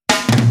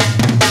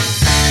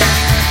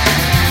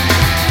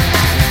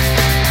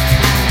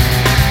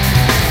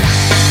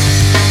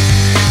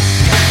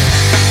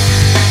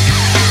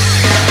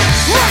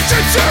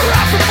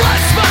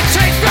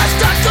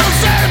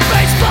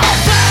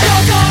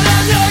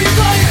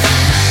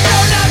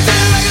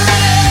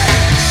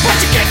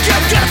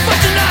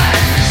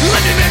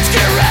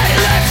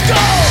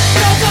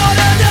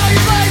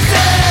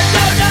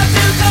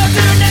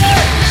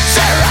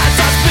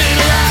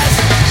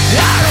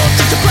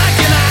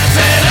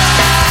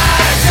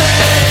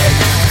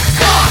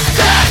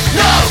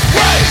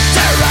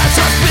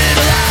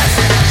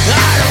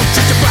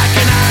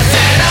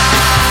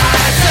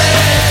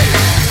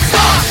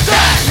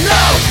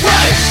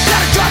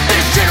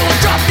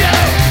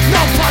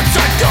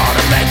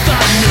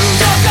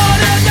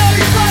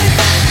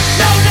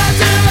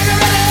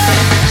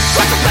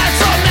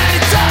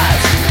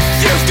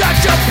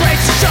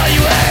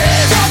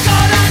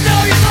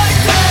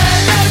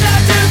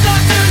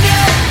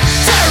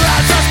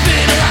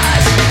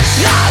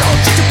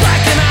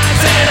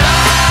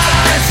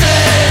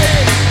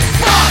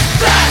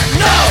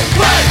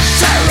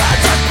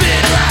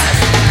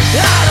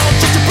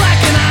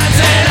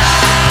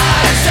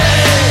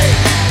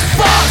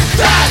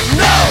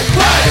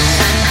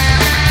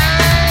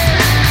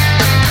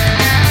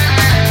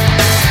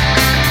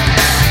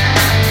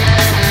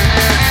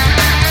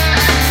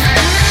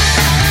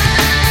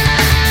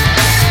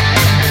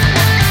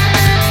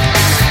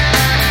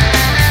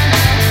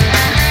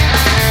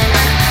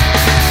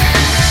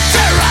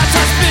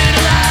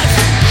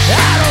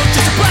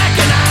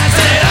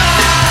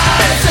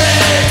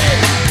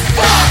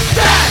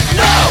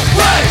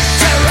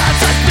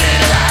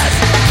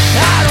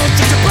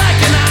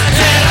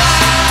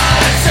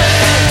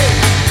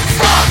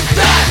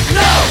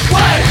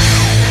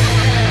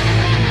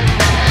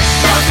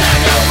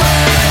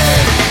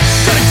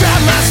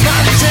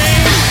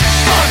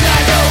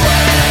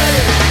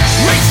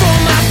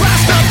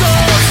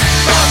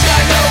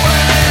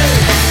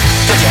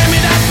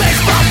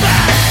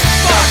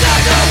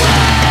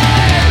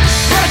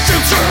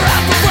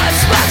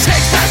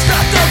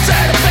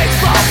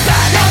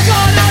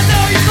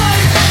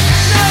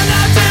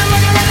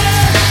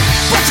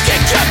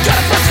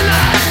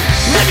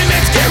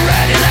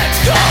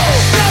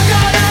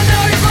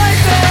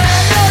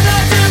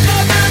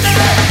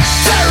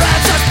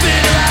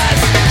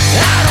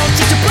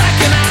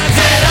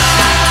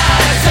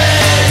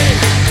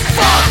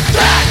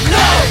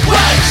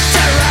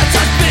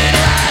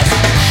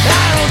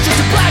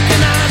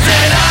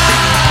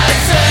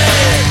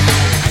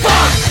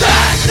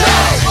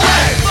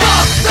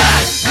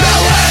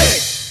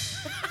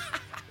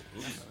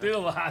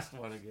last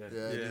one again.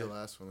 Yeah, do the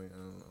last one. I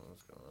don't know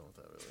what's going on with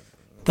that really.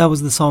 That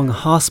was the song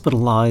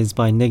Hospitalized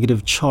by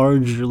Negative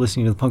Charge. You're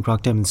listening to the punk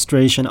rock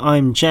demonstration.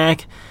 I'm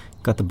Jack.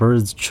 Got the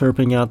birds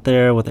chirping out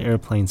there with the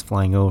airplanes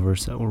flying over,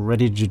 so we're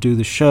ready to do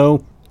the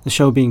show. The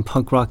show being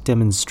Punk Rock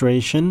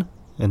Demonstration,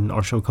 and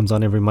our show comes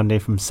on every Monday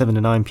from 7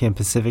 to 9 p.m.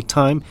 Pacific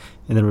Time,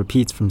 and then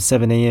repeats from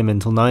 7 a.m.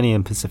 until 9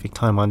 a.m. Pacific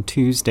Time on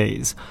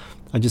Tuesdays.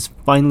 I just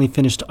finally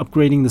finished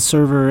upgrading the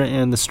server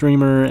and the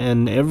streamer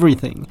and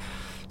everything.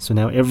 So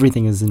now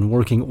everything is in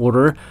working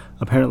order.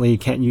 Apparently you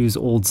can't use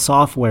old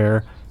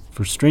software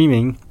for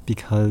streaming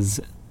because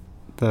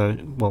I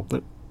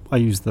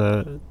use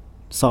the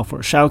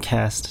software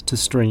Shoutcast to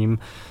stream,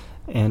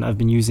 and I've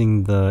been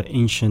using the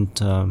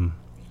ancient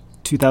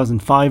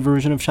 2005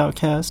 version of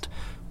Shoutcast,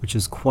 which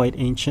is quite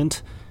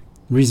ancient.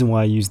 The reason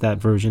why I use that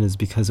version is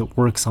because it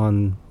works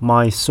on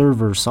my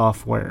server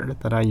software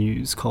that I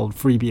use called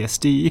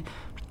FreeBSD,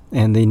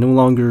 and they no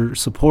longer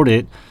support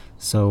it,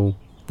 so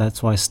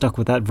that's why I stuck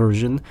with that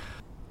version.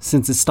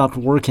 Since it stopped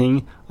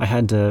working, I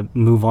had to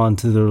move on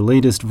to their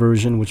latest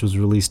version, which was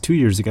released 2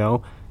 years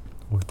ago,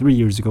 or 3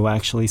 years ago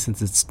actually,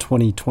 since it's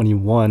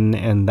 2021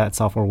 and that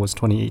software was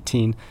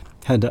 2018.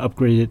 Had to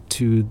upgrade it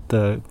to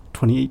the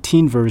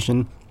 2018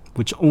 version,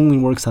 which only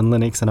works on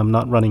Linux, and I'm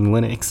not running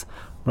Linux,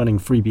 running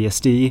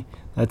FreeBSD.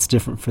 That's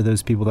different for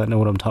those people that know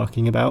what I'm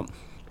talking about.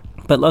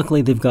 But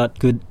luckily they've got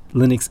good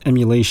Linux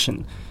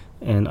emulation,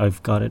 and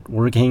I've got it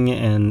working,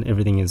 and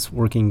everything is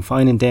working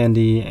fine and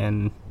dandy,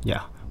 and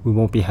yeah, we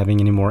won't be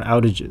having any more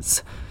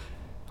outages,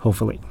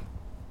 hopefully.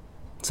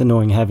 It's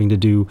annoying having to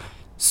do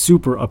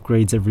super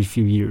upgrades every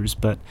few years,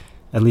 but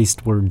at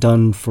least we're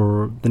done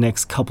for the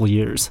next couple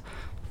years,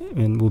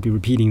 and we'll be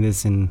repeating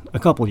this in a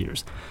couple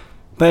years.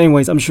 But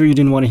anyways, I'm sure you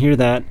didn't want to hear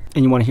that,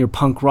 and you want to hear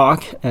punk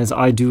rock, as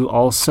I do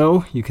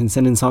also. You can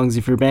send in songs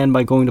if you're a band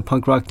by going to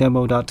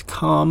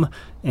punkrockdemo.com,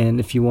 and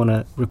if you want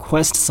to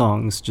request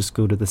songs, just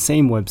go to the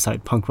same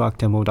website,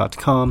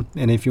 punkrockdemo.com,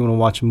 and if you want to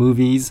watch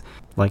movies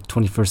like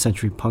 21st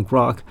Century Punk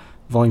Rock,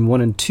 Volume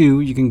 1 and 2,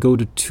 you can go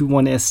to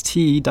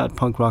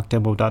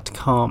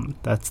 21st.punkrockdemo.com.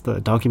 That's the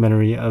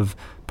documentary of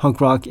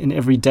punk rock in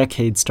every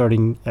decade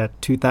starting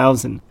at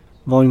 2000.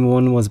 Volume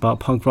 1 was about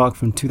punk rock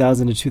from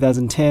 2000 to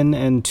 2010,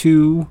 and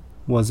 2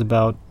 was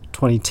about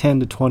 2010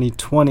 to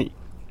 2020.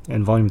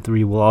 And Volume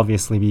 3 will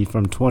obviously be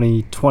from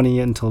 2020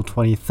 until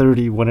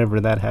 2030, whenever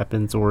that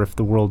happens, or if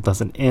the world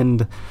doesn't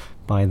end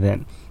by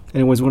then.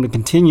 Anyways, we're going to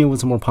continue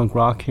with some more punk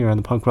rock here on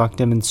the Punk Rock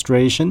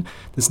Demonstration.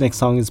 This next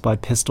song is by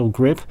Pistol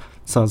Grip.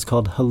 The song is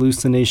called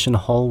Hallucination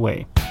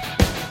Hallway.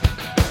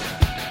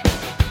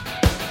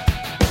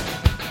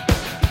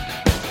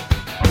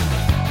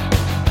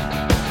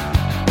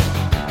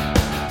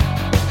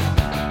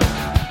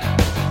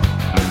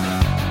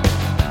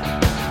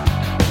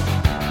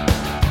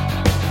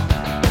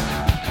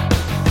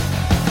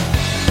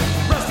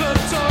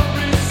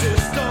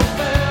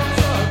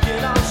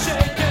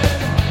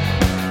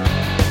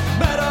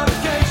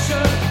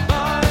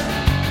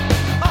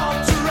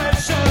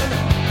 Alteration,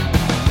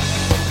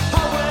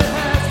 how it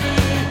has me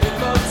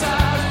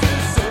hypnotized.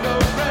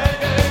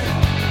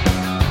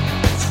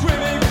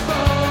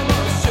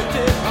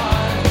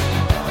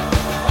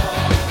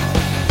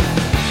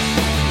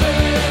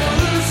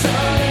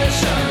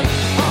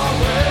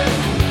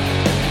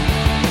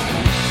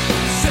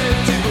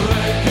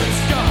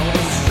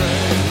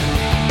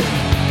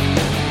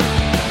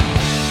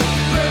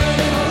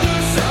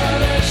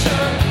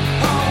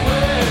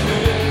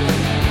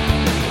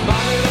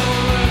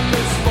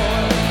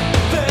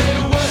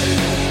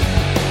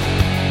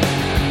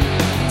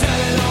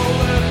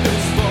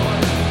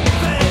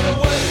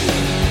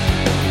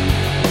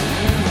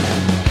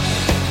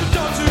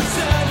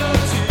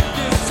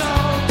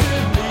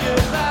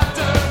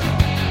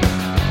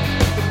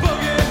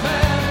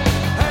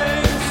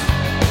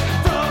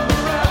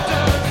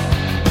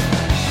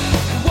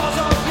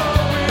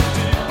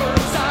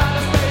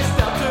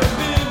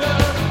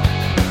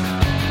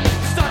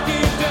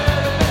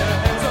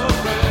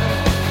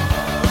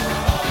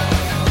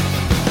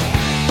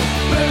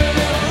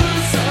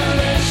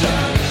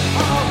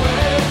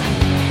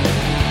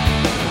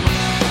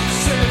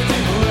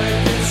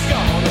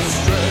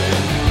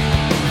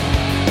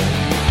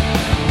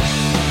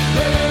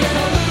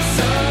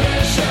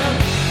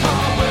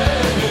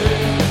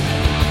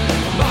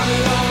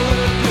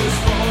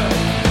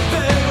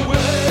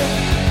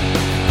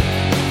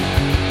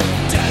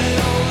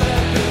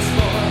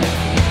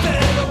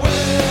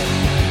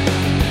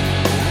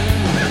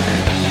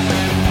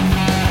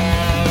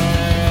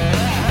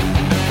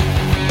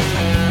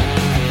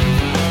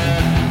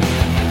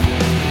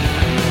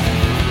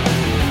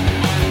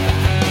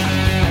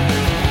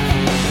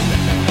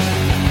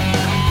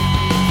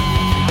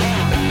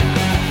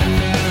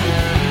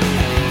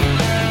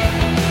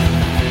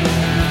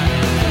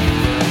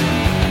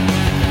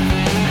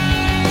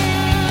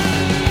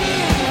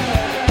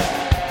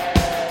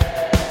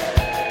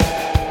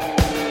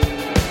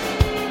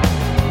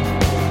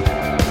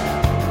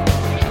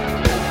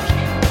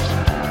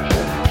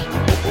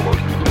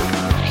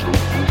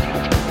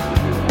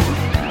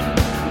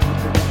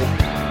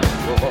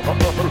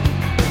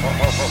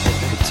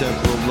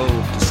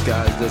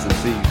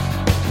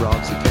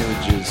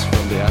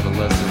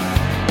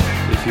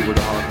 present. If you were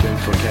to hop in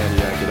for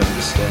candy, I could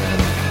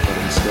understand, but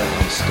instead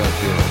I'm stuck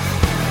here.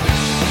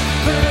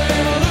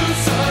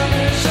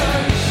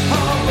 Hallucination,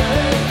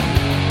 hallway.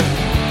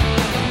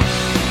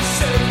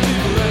 Safety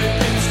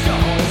blankets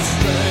gone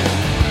astray.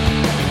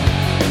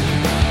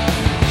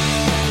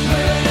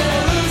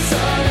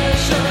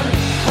 Hallucination,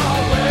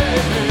 hallway.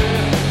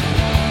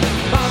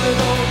 Mommy,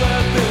 don't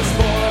let this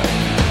boy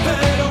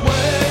fade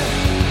away.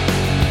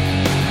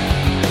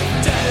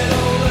 Daddy,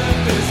 don't let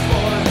this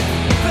boy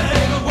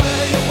fade away,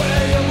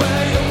 away,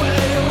 away, away,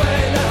 away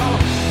now.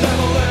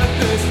 Never let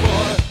this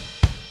boy.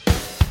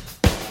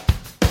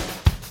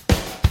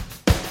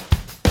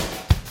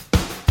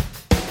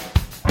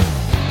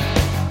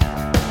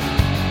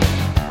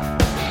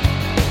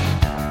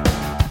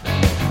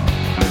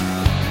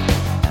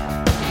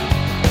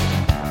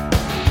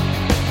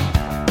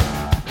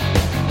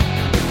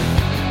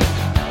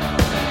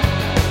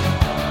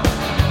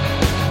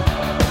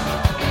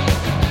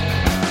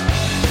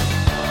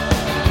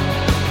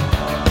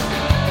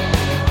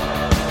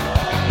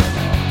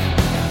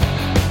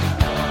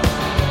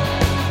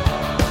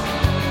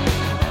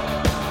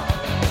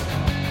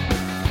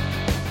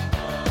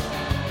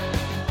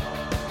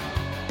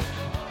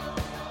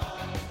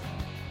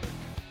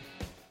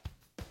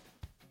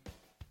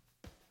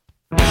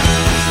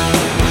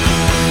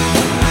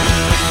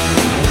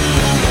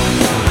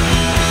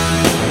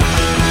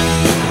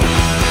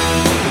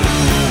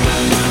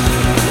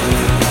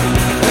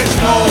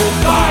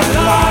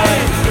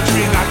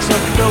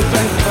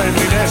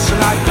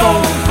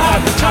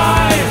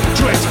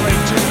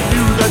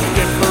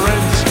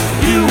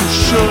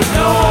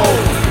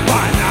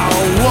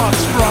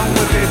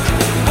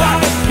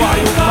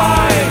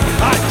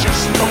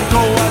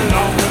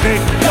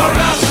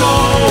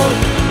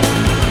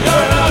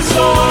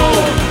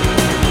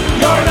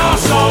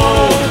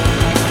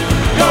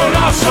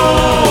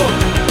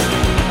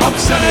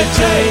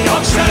 Obscenity,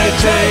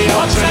 obscenity,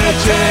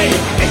 obscenity.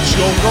 It's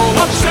your role.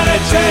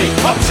 Obscenity,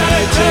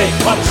 obscenity,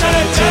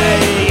 obscenity.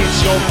 It's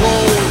your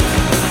role.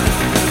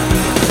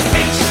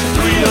 It's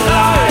real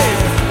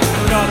life,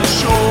 not a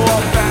show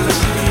of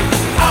fantasy.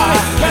 I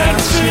can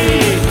see.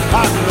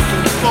 I'm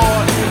looking for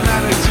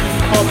humanity,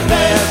 but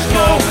there's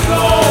no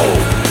flow.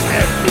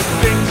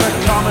 Everything's a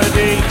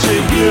comedy to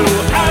you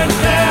and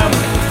them,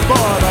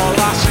 but all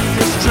I see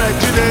is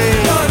tragedy.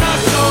 You're not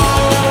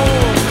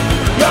sold.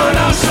 You're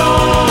not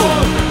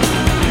sold.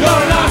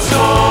 You're not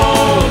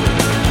sold.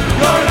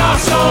 You're not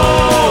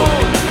sold.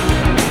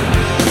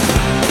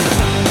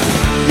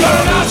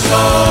 You're not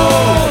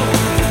sold.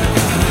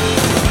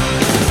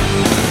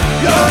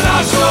 You're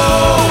not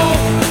sold.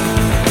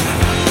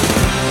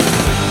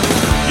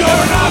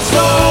 You're not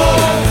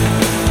sold.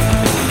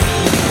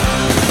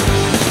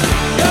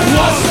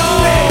 What's the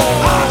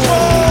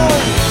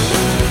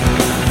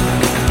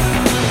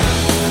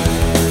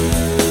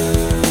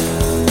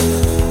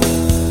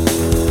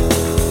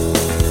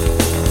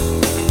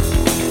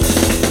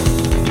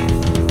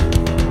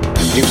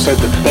You said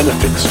that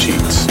benefits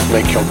cheats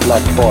make your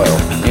blood boil.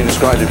 You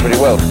described it pretty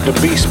well. Do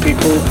beast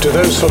people, do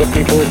those sort of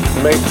people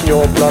make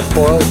your blood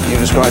boil? You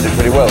described it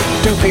pretty well.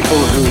 Do people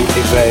who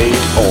evade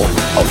or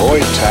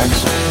avoid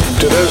tax,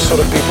 do those sort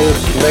of people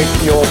make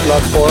your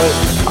blood boil?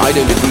 I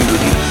don't agree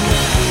with you.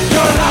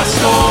 You're not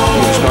sold.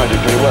 You described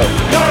it pretty well.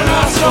 You're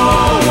not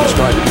sold. You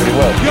described it pretty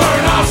well.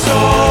 You're not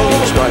sold.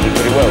 You described it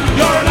pretty well.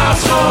 You're not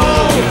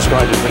sold. You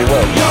described it pretty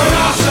well. You're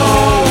not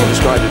sold. You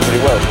described it pretty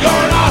well.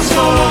 You're not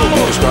sold. You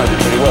described it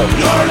pretty well.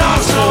 You're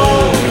not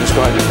sold. You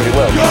described it pretty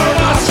well. You're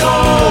not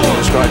sold. You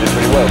described it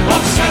pretty well.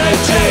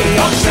 Obscenity,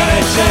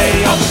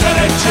 obscenity,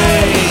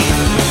 obscenity.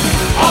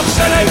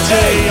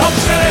 Obscenity,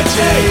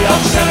 obscenity,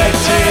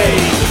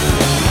 obscenity.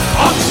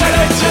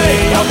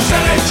 Obscenity,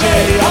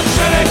 obscenity,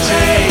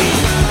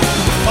 obscenity.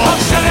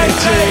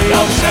 Obscenity,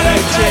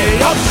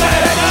 obscenity,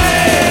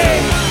 obscenity.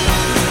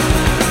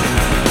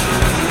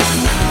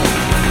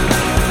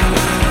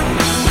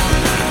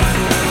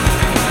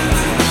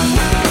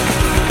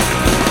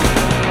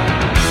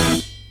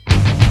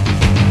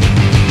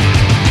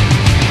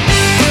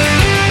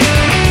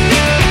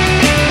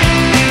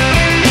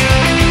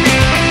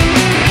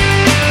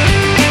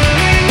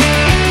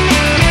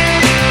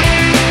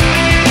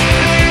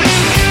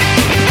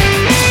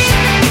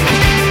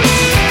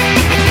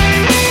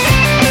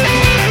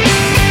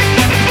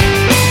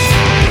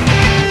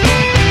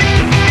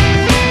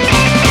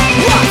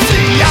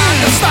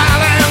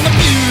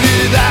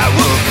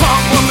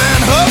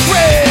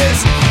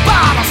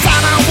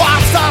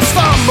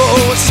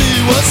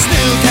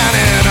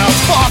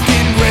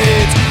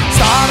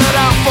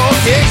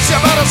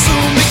 But I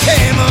soon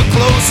became her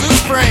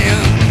closest friend.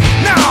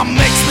 Now it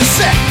makes me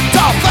sick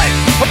to think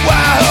of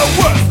where her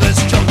worthless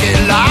junkie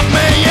life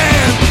may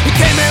end. He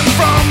came in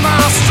from the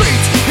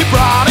streets, he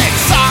brought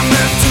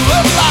excitement to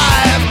her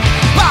life.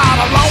 But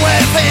along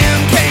with him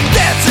came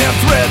dancing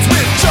threads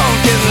with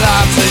junkie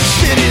lives and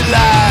shitty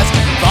lies.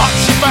 Thought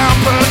she found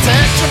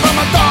protection from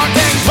a dark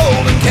and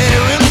cold and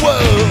caring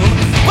world,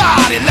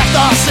 but he left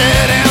her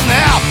sitting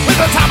there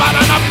with a top out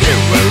and a few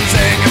words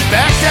hanging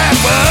back that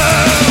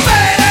world.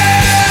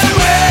 Lady!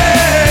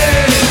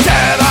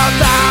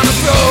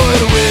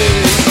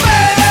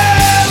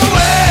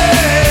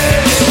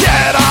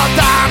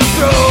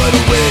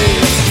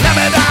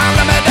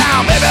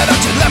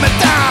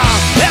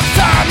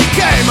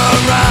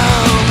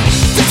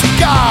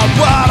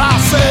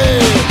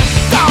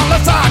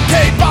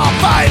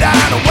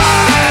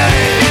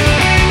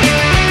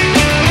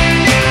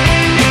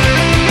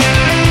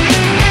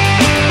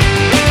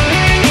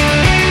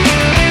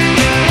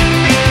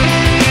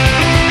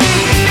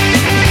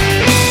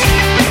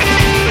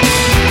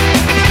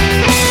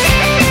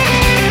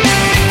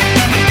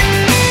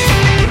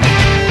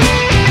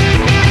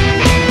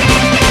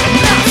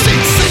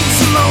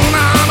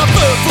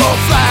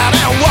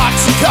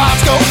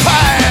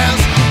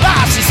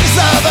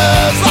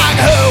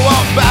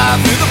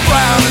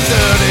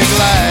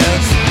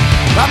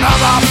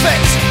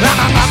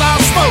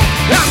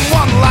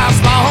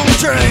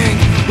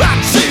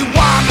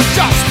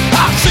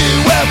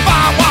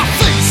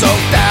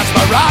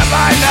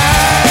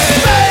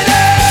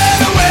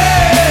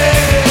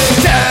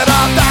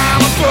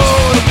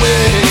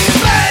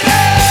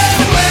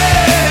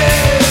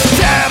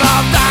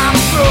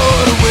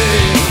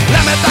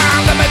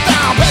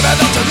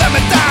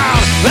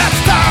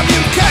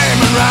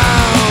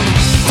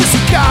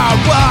 about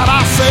what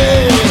I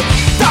see.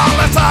 Don't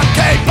listen,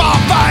 keep on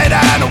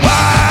fading away.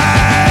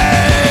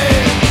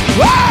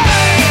 Whoa!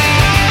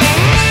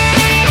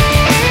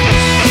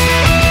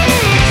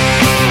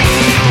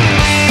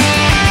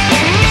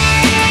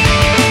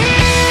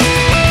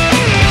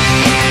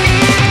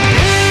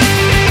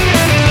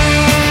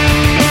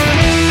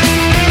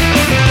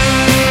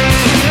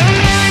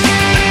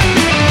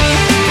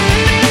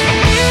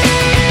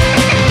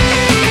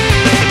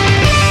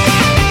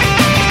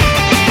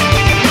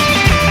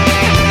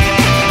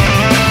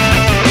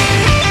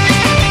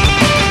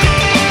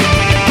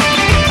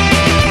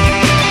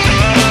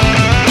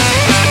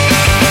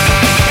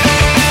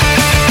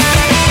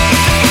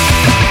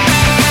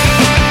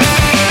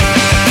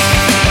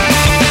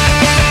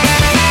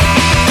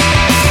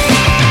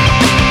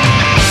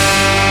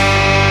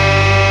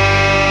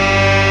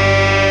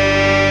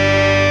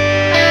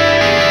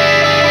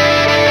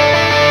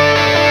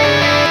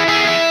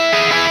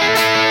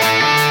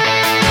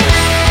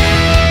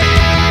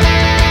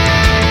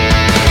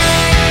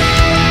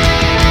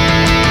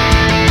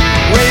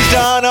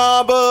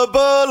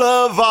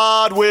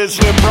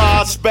 Slim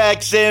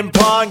prospects and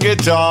pawn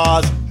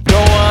guitars.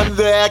 No one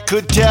there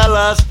could tell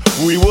us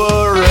we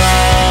were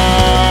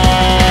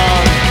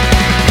wrong.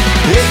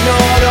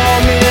 Ignored or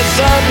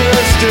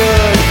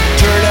misunderstood.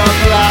 Turn up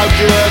loud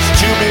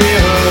just to be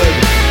heard.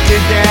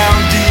 Dig down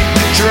deep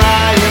to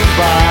try and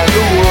find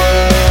the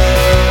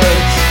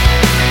words.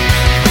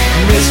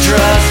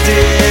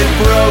 Mistrusted,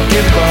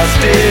 broken,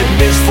 busted,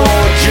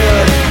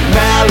 misfortune,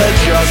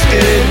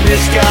 maladjusted,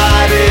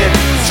 misguided.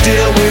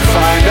 Still we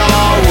find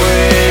our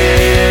way.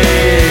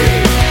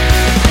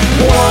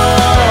 Whoa,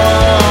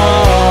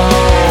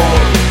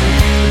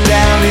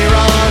 down here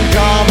on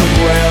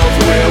Commonwealth,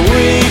 where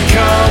we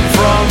come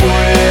from,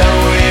 where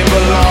we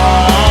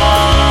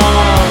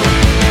belong.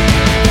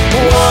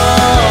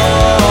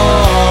 Whoa,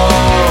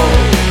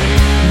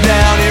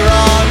 down here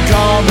on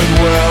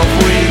Commonwealth,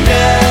 we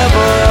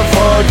never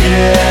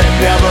forget,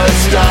 never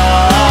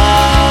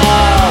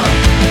stop.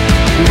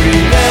 We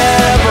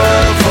never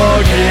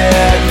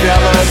forget,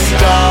 never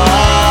stop.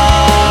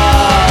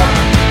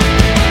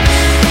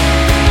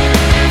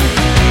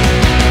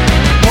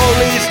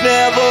 Police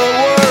never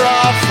were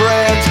our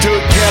friends.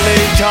 Took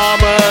Kelly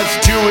Thomas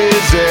to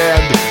his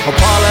end.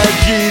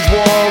 Apologies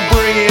won't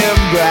bring him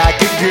back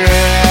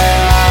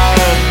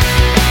again.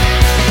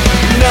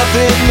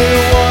 Nothing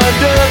new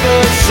under the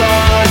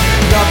sun.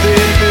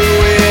 Nothing new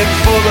in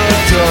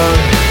Fullerton.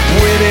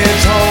 When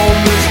it's home,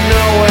 there's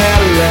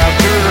nowhere left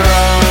to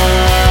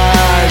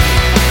run.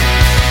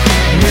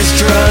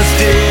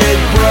 Mistrusted,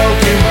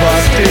 broken,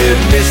 busted,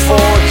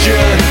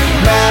 misfortune,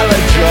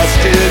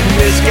 maladjusted,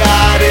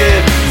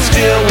 misguided.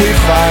 Still we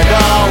find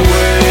our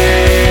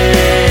way.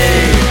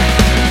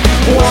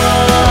 Whoa,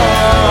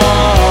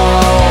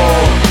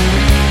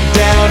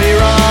 down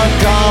here on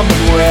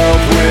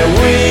Commonwealth, where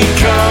we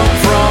come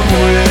from,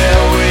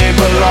 where we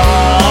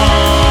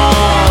belong.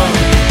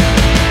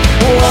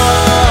 Whoa,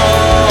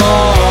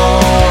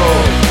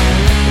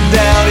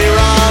 down here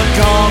on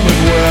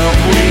Commonwealth,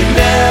 we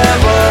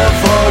never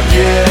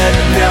forget,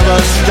 never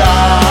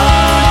stop.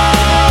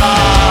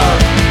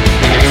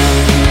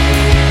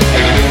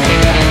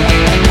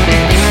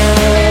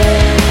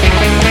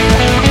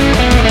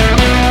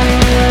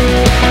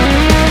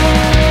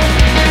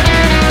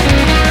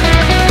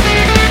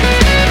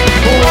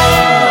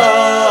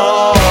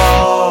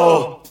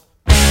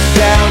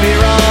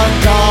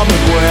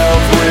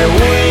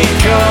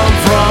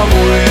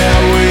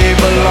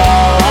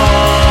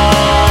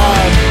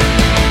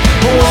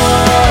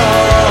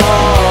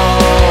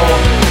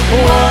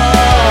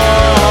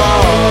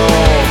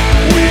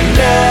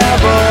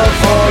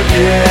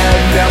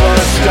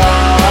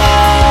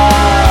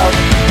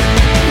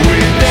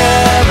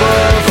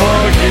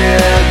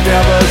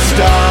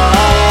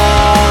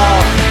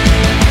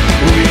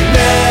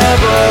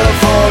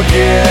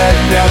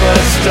 Never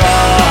stop.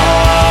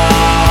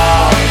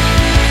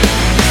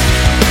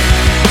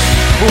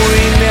 We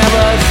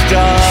never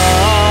stop.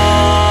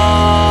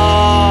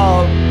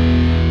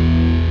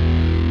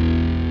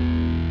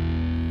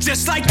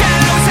 Just like that,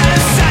 I was out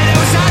of sight, I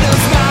was out of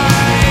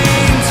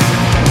mind.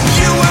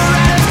 You were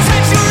out of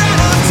touch, you were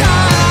out of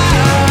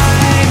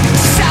time.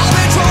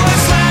 Salvage what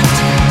was left,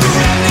 the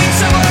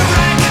remnants of a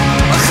wreck,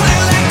 a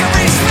clear lack of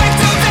respect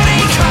of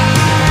any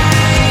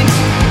kind.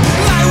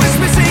 I was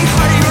missing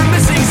heart, you were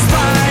missing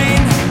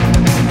spine.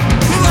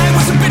 Life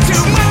was a bit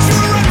too much, you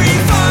were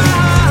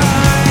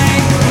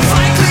unrefined. If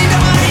I cleaned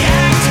up my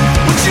act,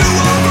 would you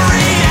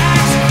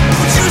overreact?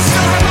 Would you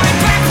still have my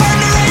back,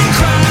 partner in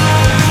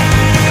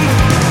crime?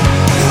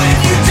 When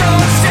you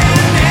don't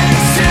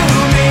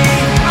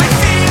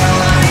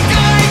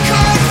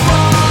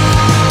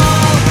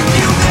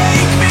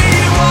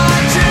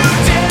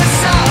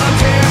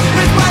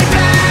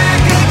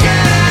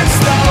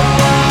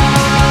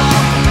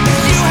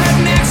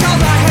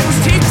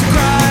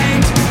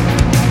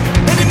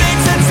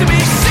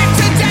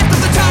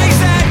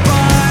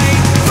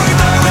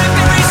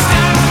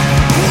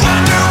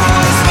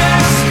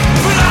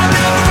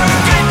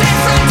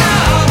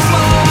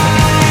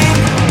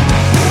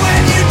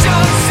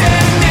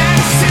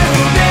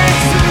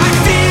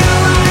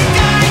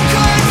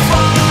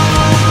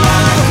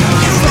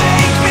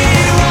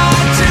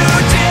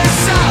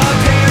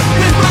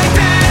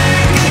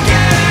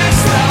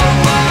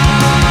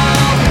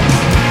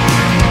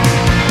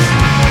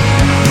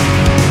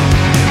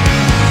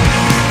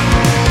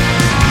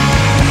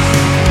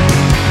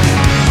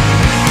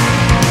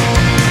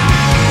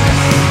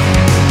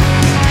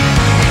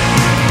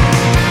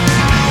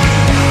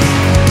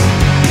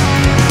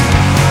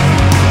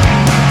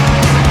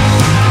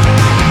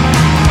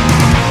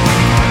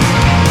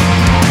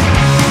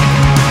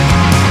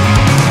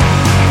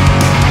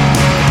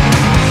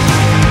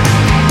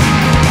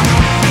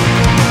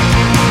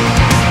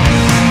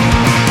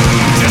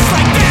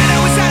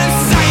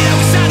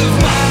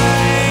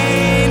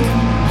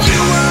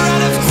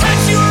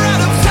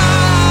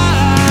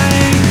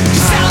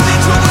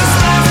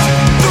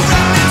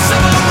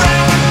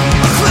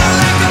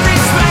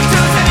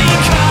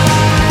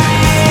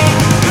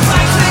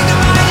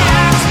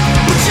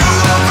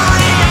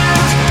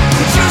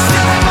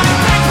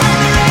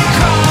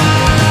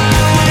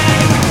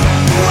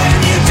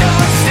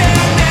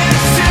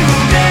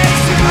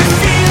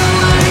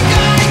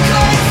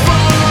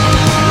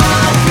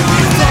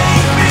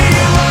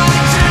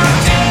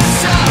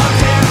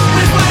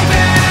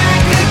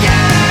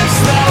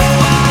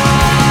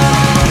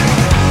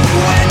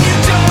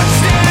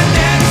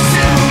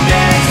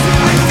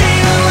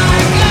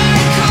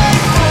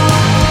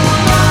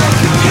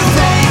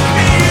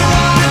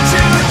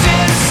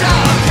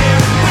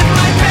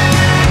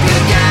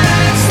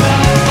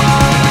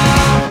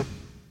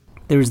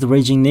There's the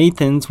Raging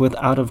Nathans with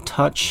Out of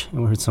Touch,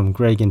 and we heard some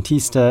Greg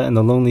Antista and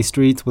the Lonely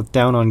Streets with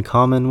Down on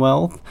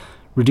Commonwealth.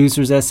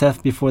 Reducers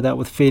SF before that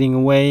with Fading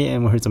Away,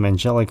 and we heard some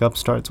Angelic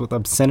Upstarts with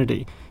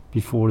Obscenity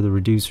before the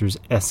Reducers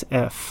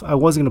SF. I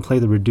was going to play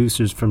the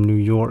Reducers from New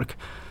York,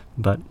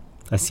 but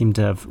I seem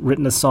to have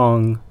written a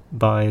song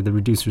by the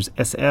Reducers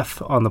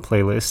SF on the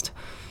playlist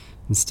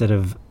instead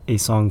of a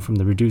song from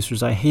the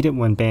Reducers. I hate it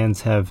when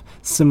bands have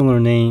similar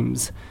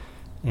names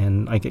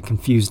and I get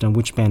confused on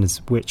which band is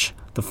which.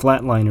 The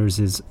Flatliners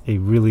is a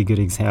really good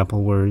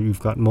example where you've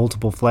got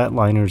multiple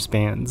Flatliners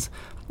bands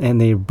and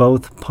they're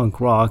both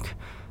punk rock,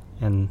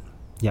 and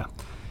yeah,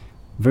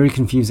 very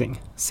confusing.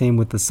 Same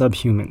with the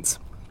Subhumans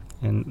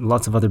and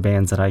lots of other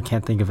bands that I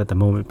can't think of at the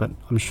moment, but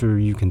I'm sure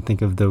you can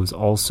think of those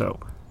also.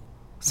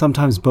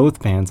 Sometimes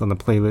both bands on the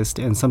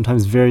playlist, and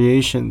sometimes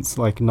variations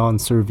like Non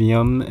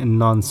Serviam and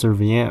Non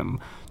Serviam,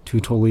 two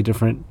totally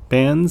different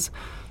bands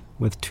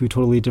with two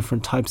totally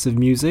different types of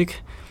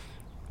music.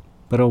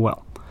 But oh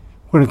well.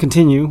 We're going to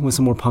continue with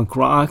some more punk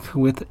rock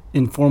with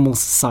Informal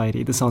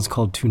Society. This song's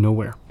called To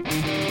Nowhere.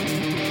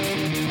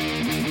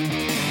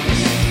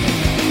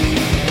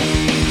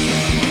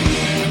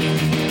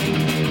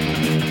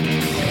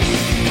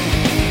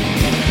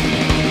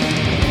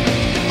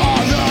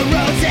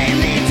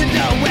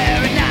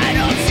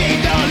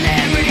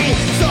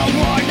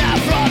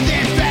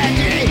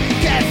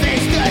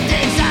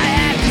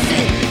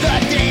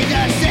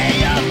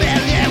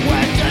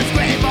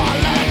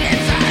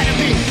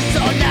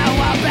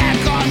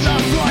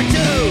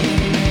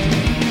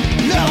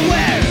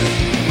 Nowhere.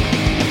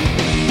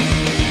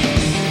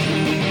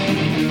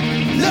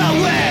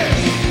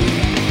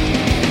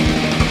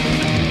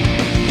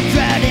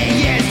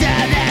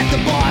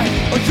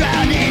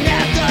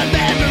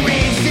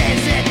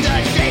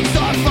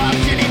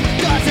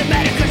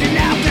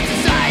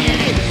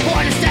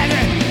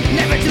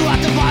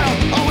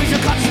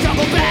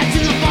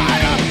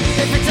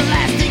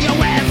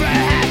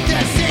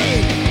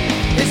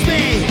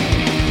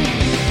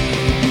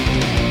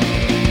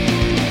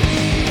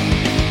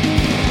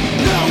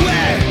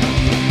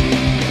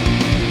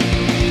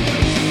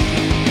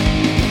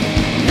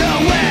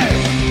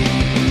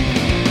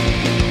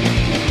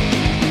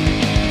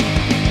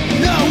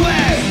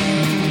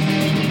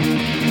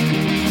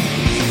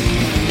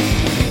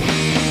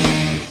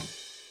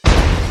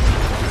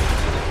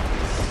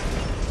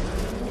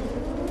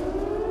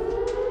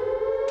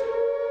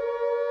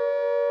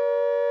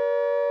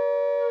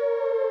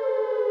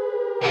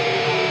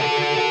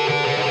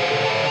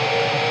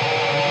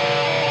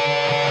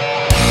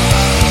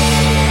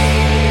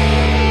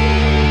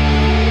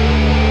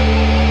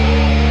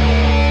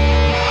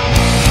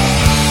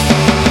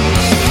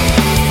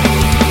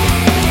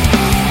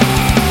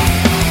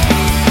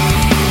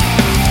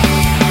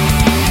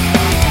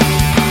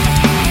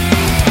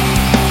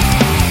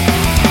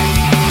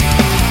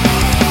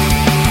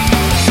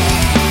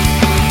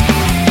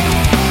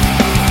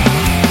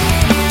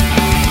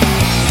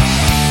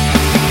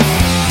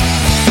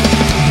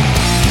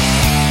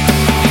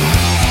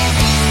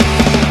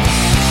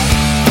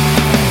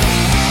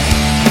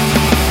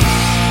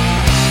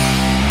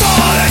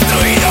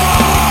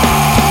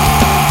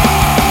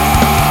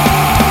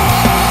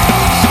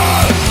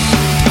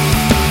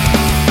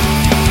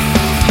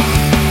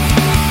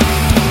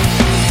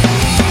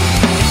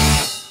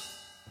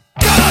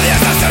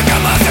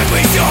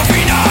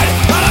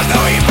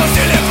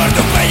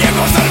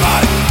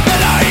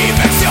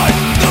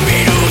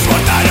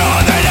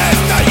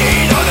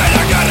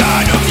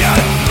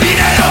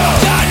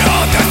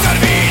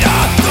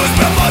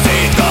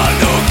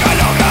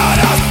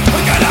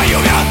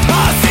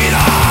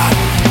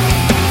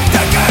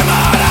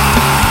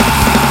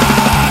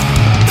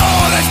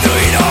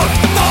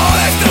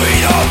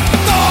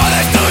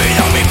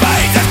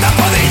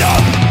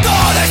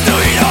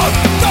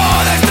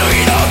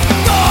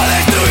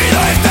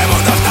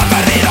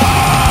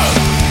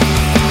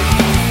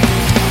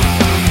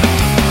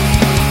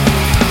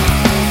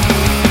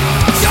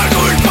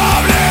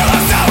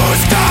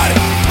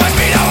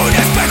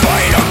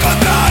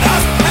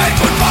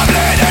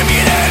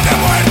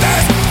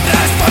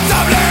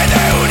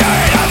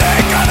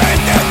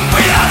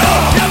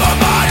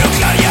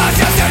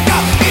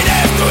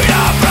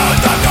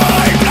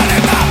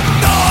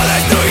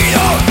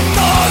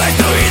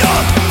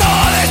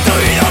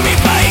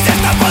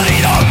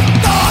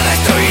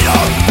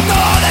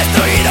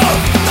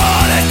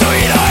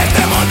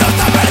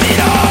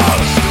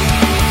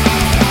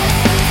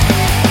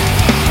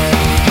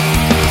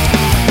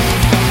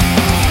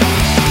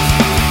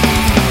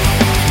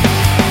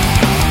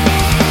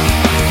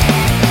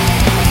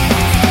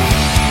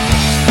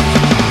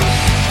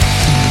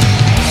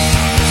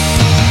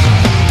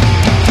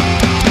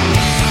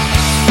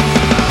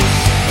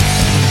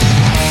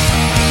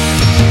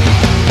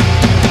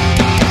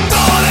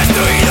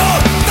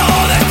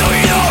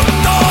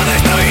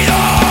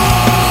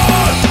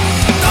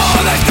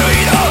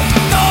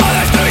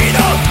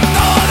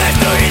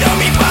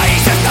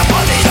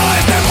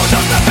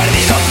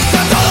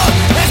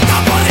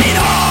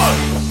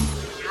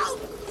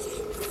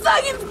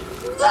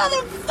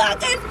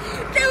 motherfuckers,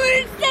 they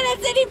wouldn't send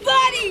us any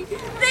money.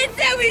 They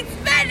said we'd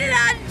spend it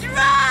on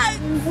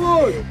drugs.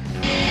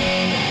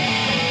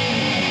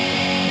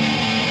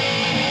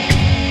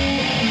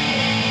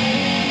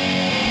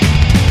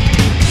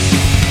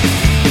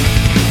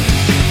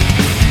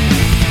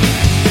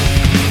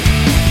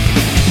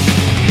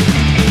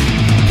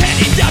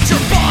 Handing out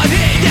your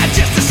body, yeah,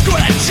 just to score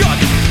that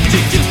junk.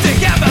 You used to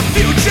have a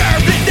future,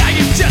 and now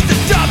you're just a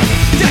dumb.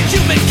 That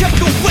human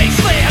chemical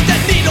wasteland,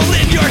 that needle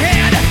in your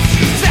hand,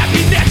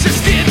 snapping at your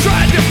skin,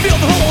 trying to fill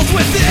the holes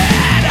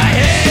within. I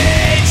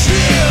hate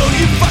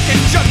you, you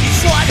fucking junkie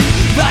slut.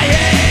 I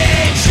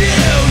hate you,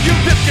 you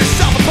ripped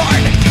yourself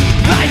apart.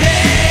 I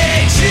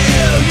hate you,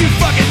 you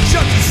fucking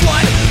junkie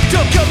slut.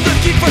 Don't come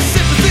looking for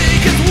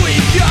sympathy, cause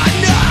we've got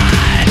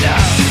none.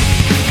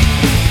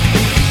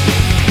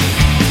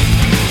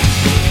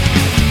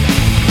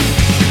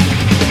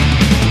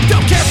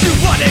 Don't care if you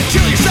wanna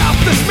kill yourself,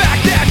 the smack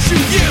that you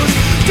use.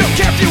 Don't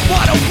care if you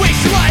wanna waste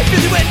your life, in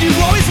the end you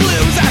always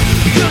lose.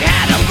 You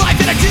had a life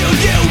that I do,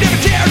 you never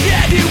cared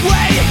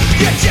anyway.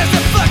 You're just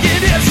a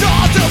fucking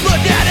insult to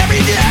look at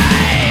every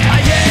day.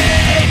 I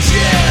hate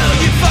you,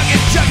 you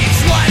fucking junkie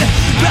slut.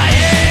 I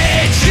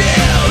hate you,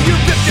 you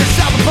ripped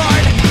yourself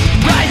apart.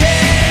 I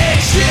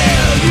hate you,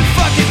 you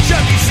fucking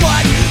junkie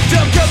slut.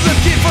 Don't come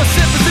looking for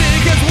sympathy,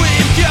 cause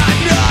we've got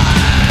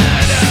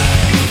none.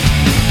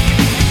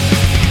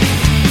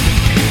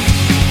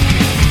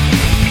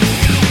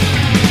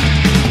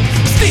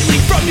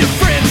 Stealing from your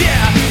friends,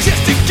 yeah,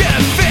 just to get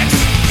a fix.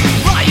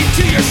 Lying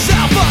to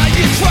yourself,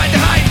 you tried to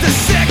hide the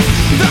sick.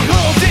 The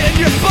holes in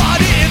your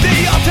body,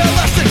 they all tell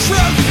us the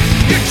truth.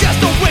 You're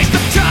just a waste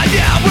of time,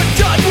 yeah, we're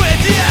done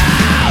with you.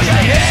 I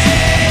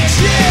hate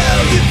you,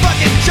 you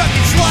fucking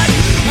junkie slut.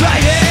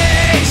 I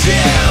hate you,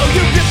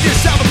 you ripped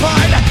yourself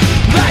apart.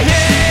 I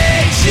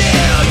hate you,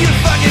 you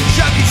fucking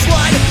junkie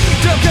slut.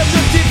 Don't come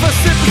looking for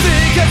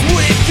sympathy, cause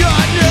we've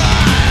got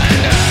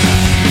none.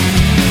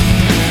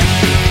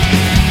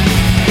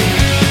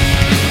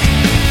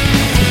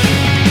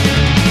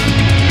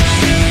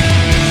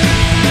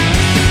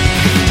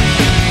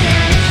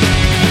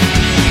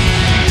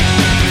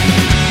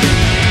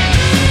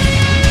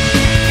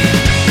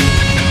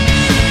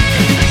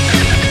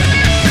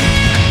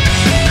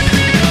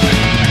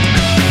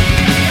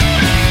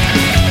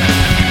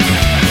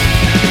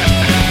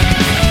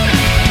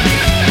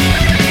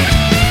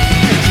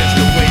 You're just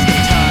a waste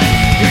of time.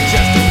 You're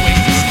just a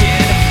waste of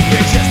skin.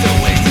 You're just a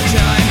waste of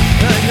time.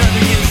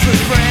 Another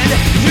useless friend.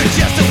 You're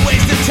just a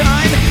waste of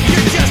time.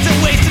 You're just a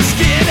waste of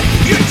skin.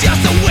 You're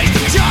just a waste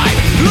of time.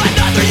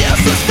 Another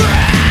useless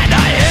friend.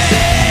 I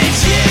hate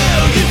you,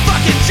 you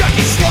fucking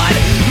junkie slut.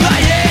 I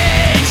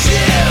hate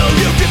you,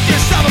 you ripped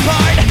yourself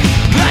apart.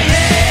 I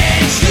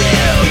hate you,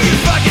 you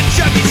fucking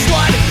junkie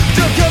slut.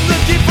 Don't come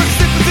looking for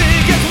sympathy,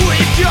 cause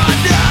we've got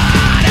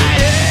none. I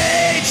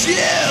hate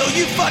you,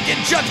 you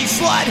fucking junkie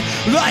slut.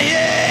 I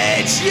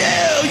hate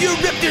you, you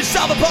ripped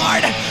yourself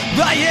apart.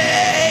 I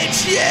hate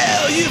you,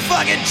 you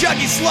fucking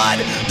junkie slut.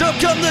 Don't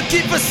come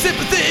looking for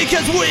sympathy,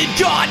 cause we've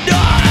got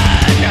none.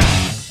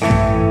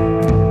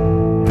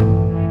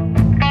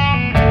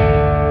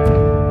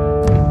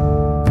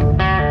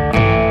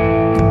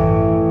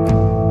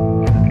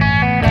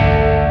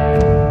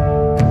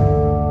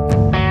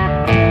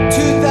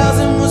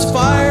 Was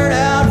fired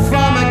out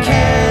from a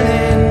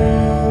cannon.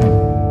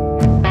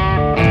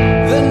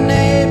 The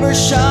neighbor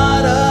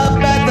shot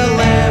up at the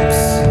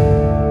lamps.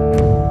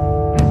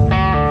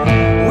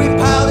 We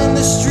piled in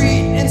the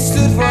street and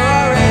stood for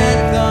our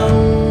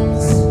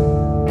anthems.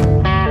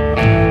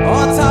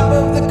 On top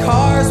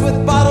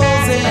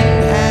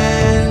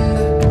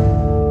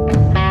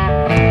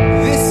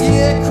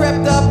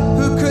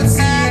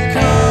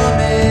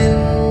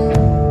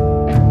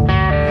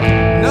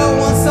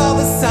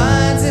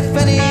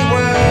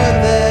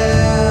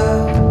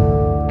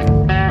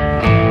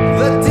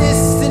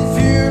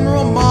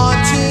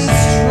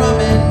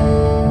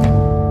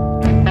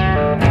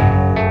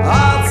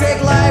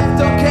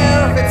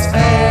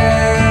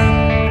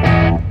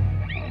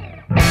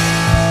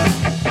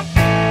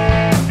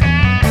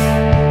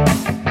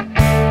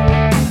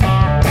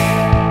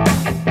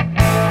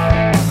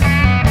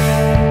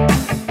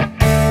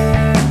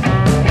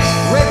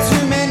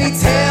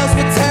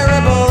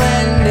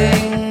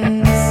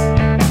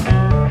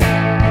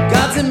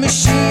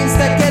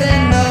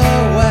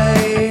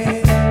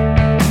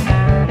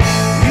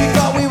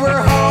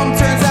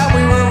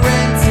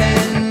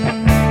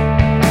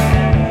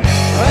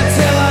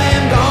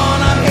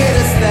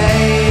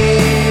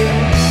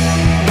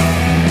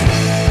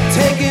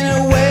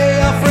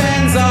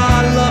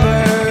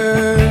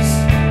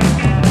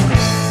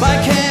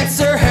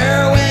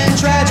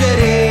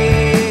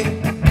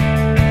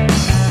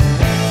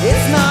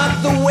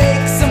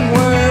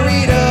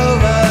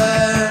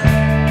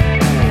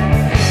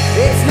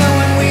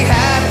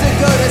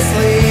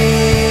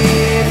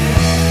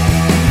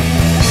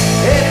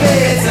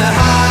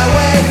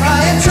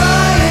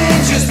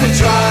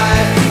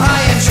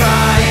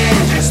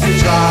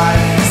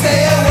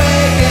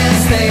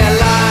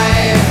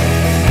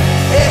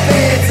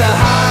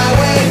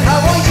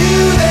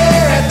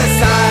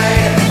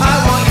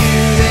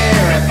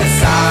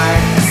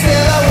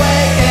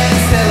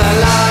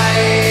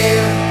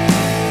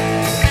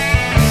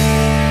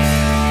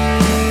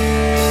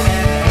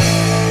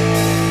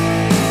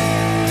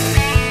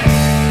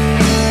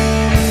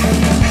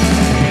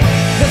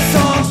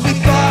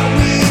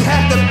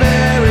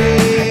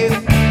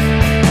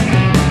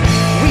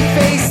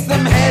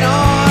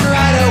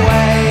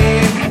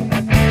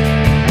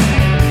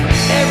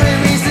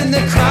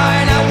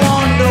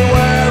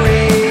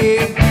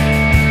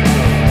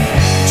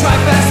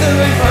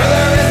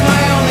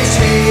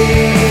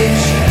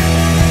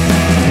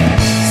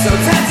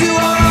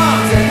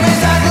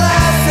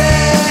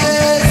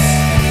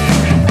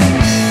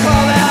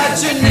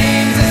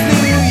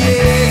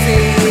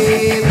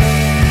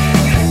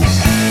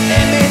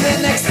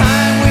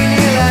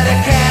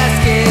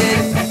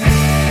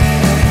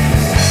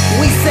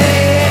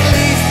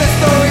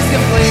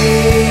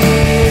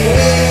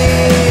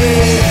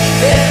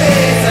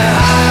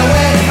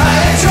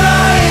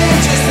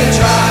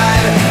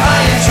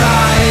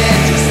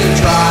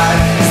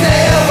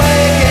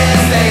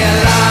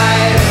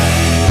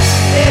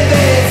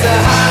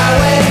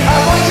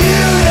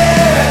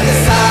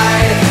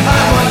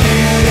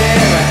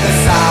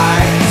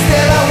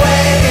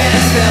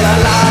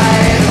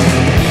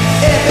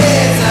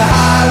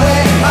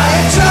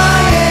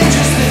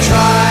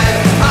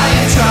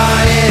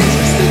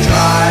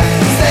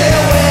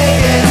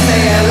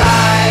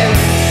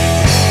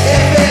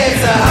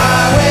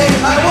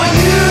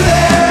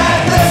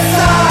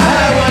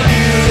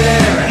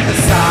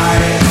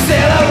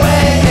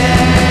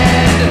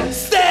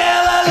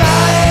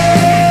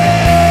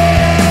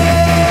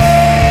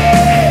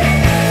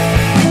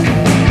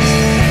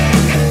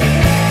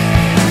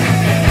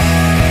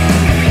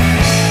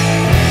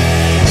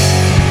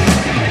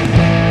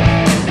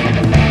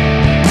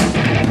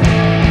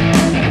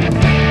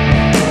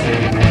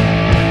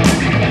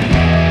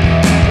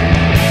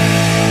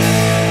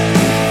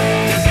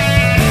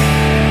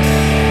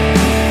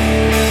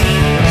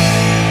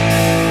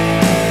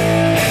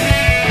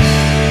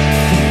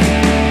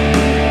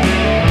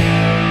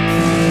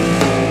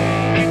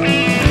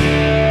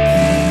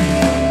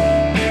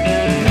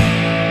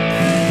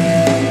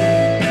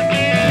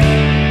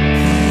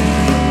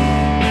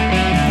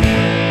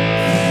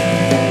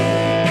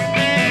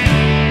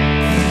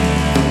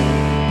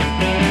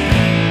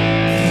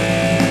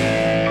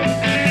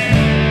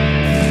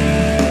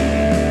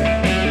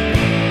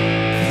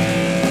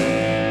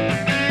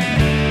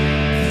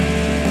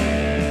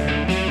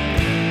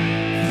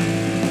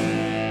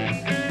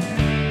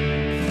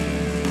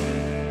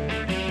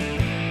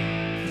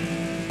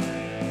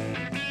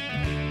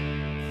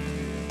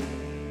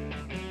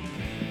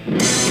Got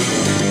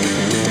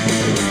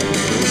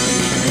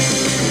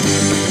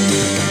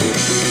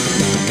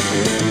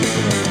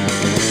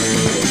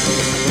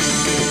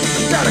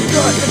a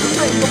gun in the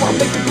face, so I'll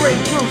make the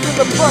green juice,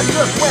 and the blood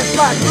just went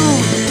like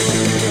ooze.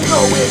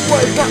 No, it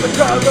was not the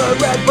color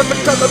red, but the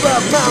color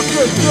of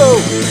Mountain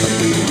Dew.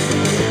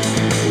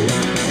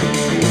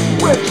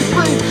 When she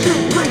bleeds, she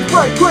bleeds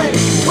bright green.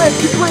 When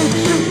she bleeds,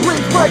 she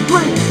bleeds bright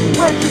green.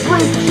 When she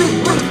bleeds, she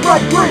bleeds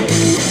bright green.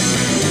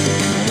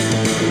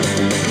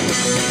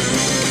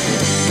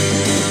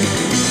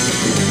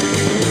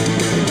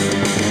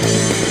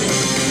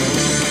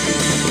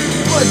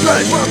 Blood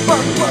red, pump,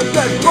 pump, blood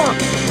red, pump.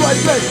 Blood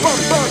red,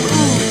 pump, pump,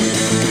 ooh.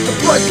 A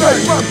blood red,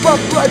 pump,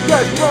 pump, blood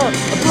red, pump.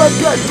 A blood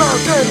red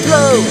Mountain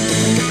Dew.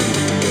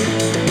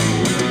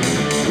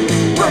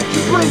 When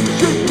she bleeds,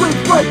 she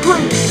bleeds bright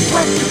green.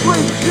 When she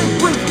bleeds, she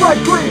bleeds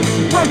bright green.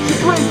 When she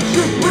bleeds,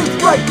 she bleeds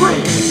bright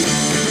green.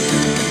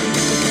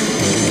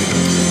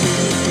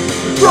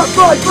 Just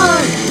like me.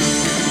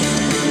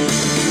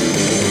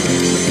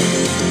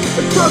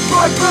 Just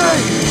like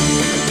me.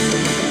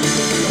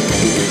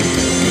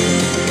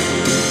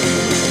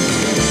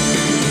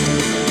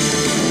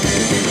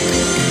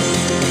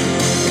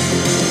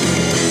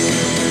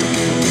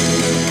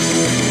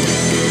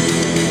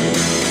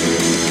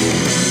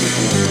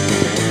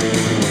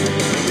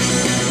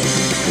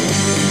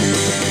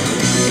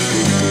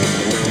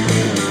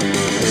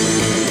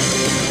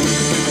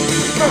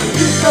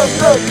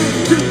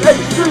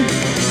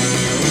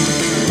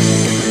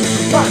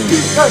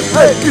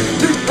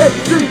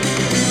 THC.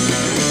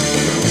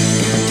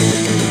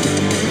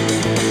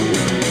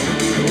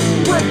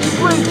 When she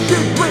bleeds, she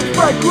bleeds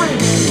bright green.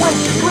 When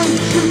she bleeds,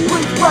 she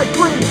bleeds bright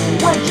green.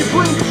 When she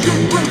bleeds, she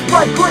bleeds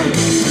bright green.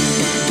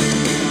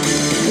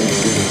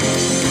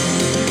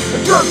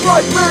 Just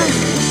like me.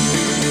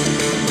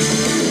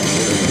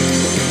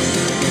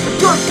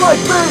 Just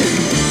like me.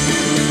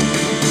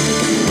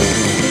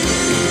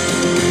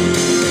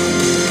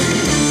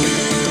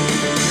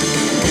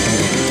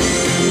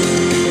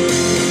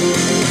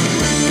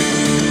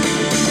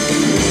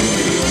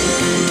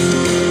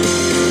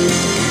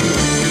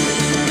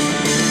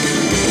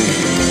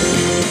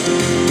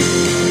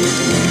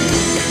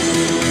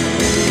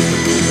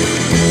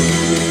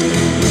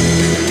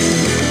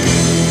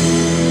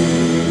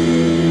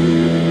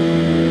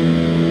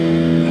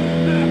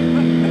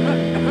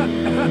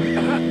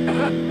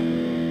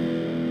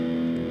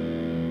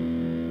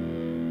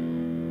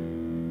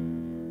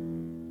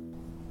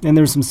 And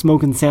there's some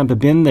Smokin' Sam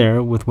Babin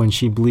there with When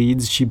She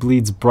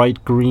bleeds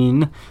bright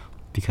green,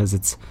 because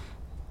it's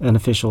an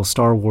official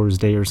Star Wars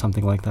day or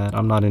something like that.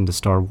 I'm not into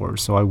Star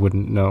Wars, so I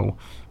wouldn't know,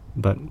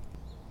 but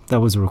that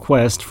was a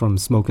request from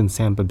Smokin'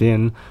 Sam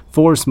Babin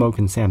for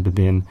Smokin' Sam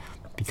Babin,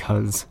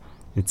 because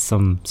it's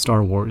some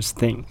Star Wars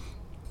thing,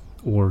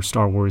 or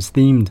Star Wars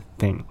themed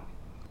thing.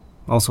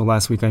 Also,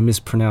 last week I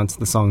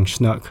mispronounced the song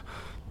Schnuck,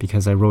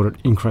 because I wrote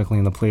it incorrectly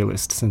in the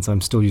playlist, since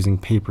I'm still using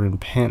paper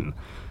and pen.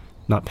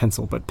 Not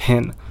pencil, but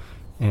pen,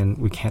 and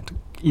we can't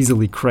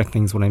easily correct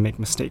things when I make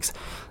mistakes.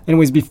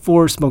 Anyways,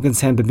 before Smokin'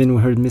 Sam Babin,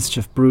 we heard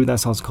Mischief Brew,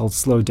 that song's called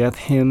Slow Death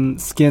Hymn,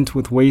 Skint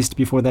with Waste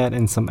before that,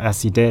 and some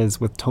Acides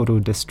with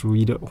Todo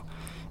Destruido.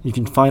 You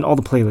can find all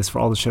the playlists for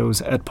all the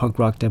shows at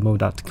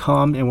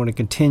punkrockdemo.com, and we're going to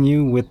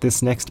continue with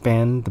this next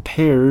band, The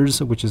Pears,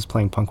 which is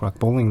playing Punk Rock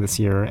Bowling this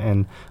year,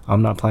 and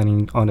I'm not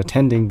planning on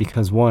attending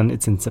because, one,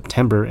 it's in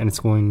September, and it's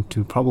going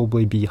to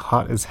probably be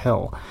hot as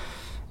hell,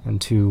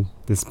 and two,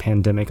 this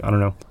pandemic, I don't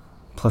know.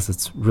 Plus,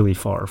 it's really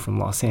far from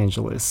Los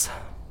Angeles.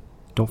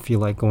 Don't feel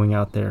like going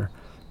out there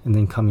and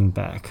then coming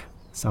back.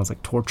 Sounds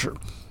like torture.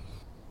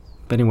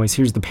 But anyways,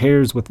 here's The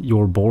Pears with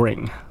You're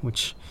Boring,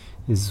 which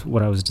is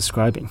what I was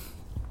describing.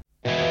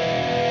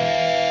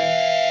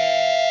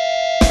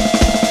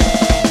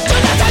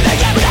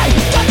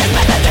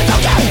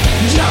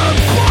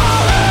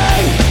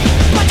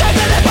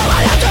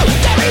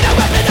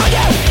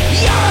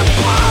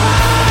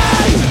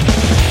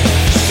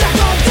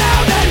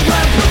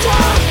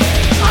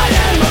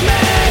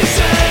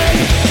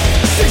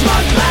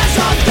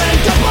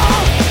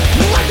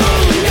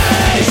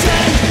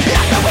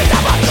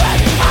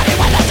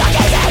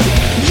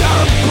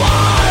 You're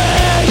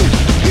boring.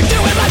 You do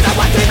it like the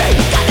one TV.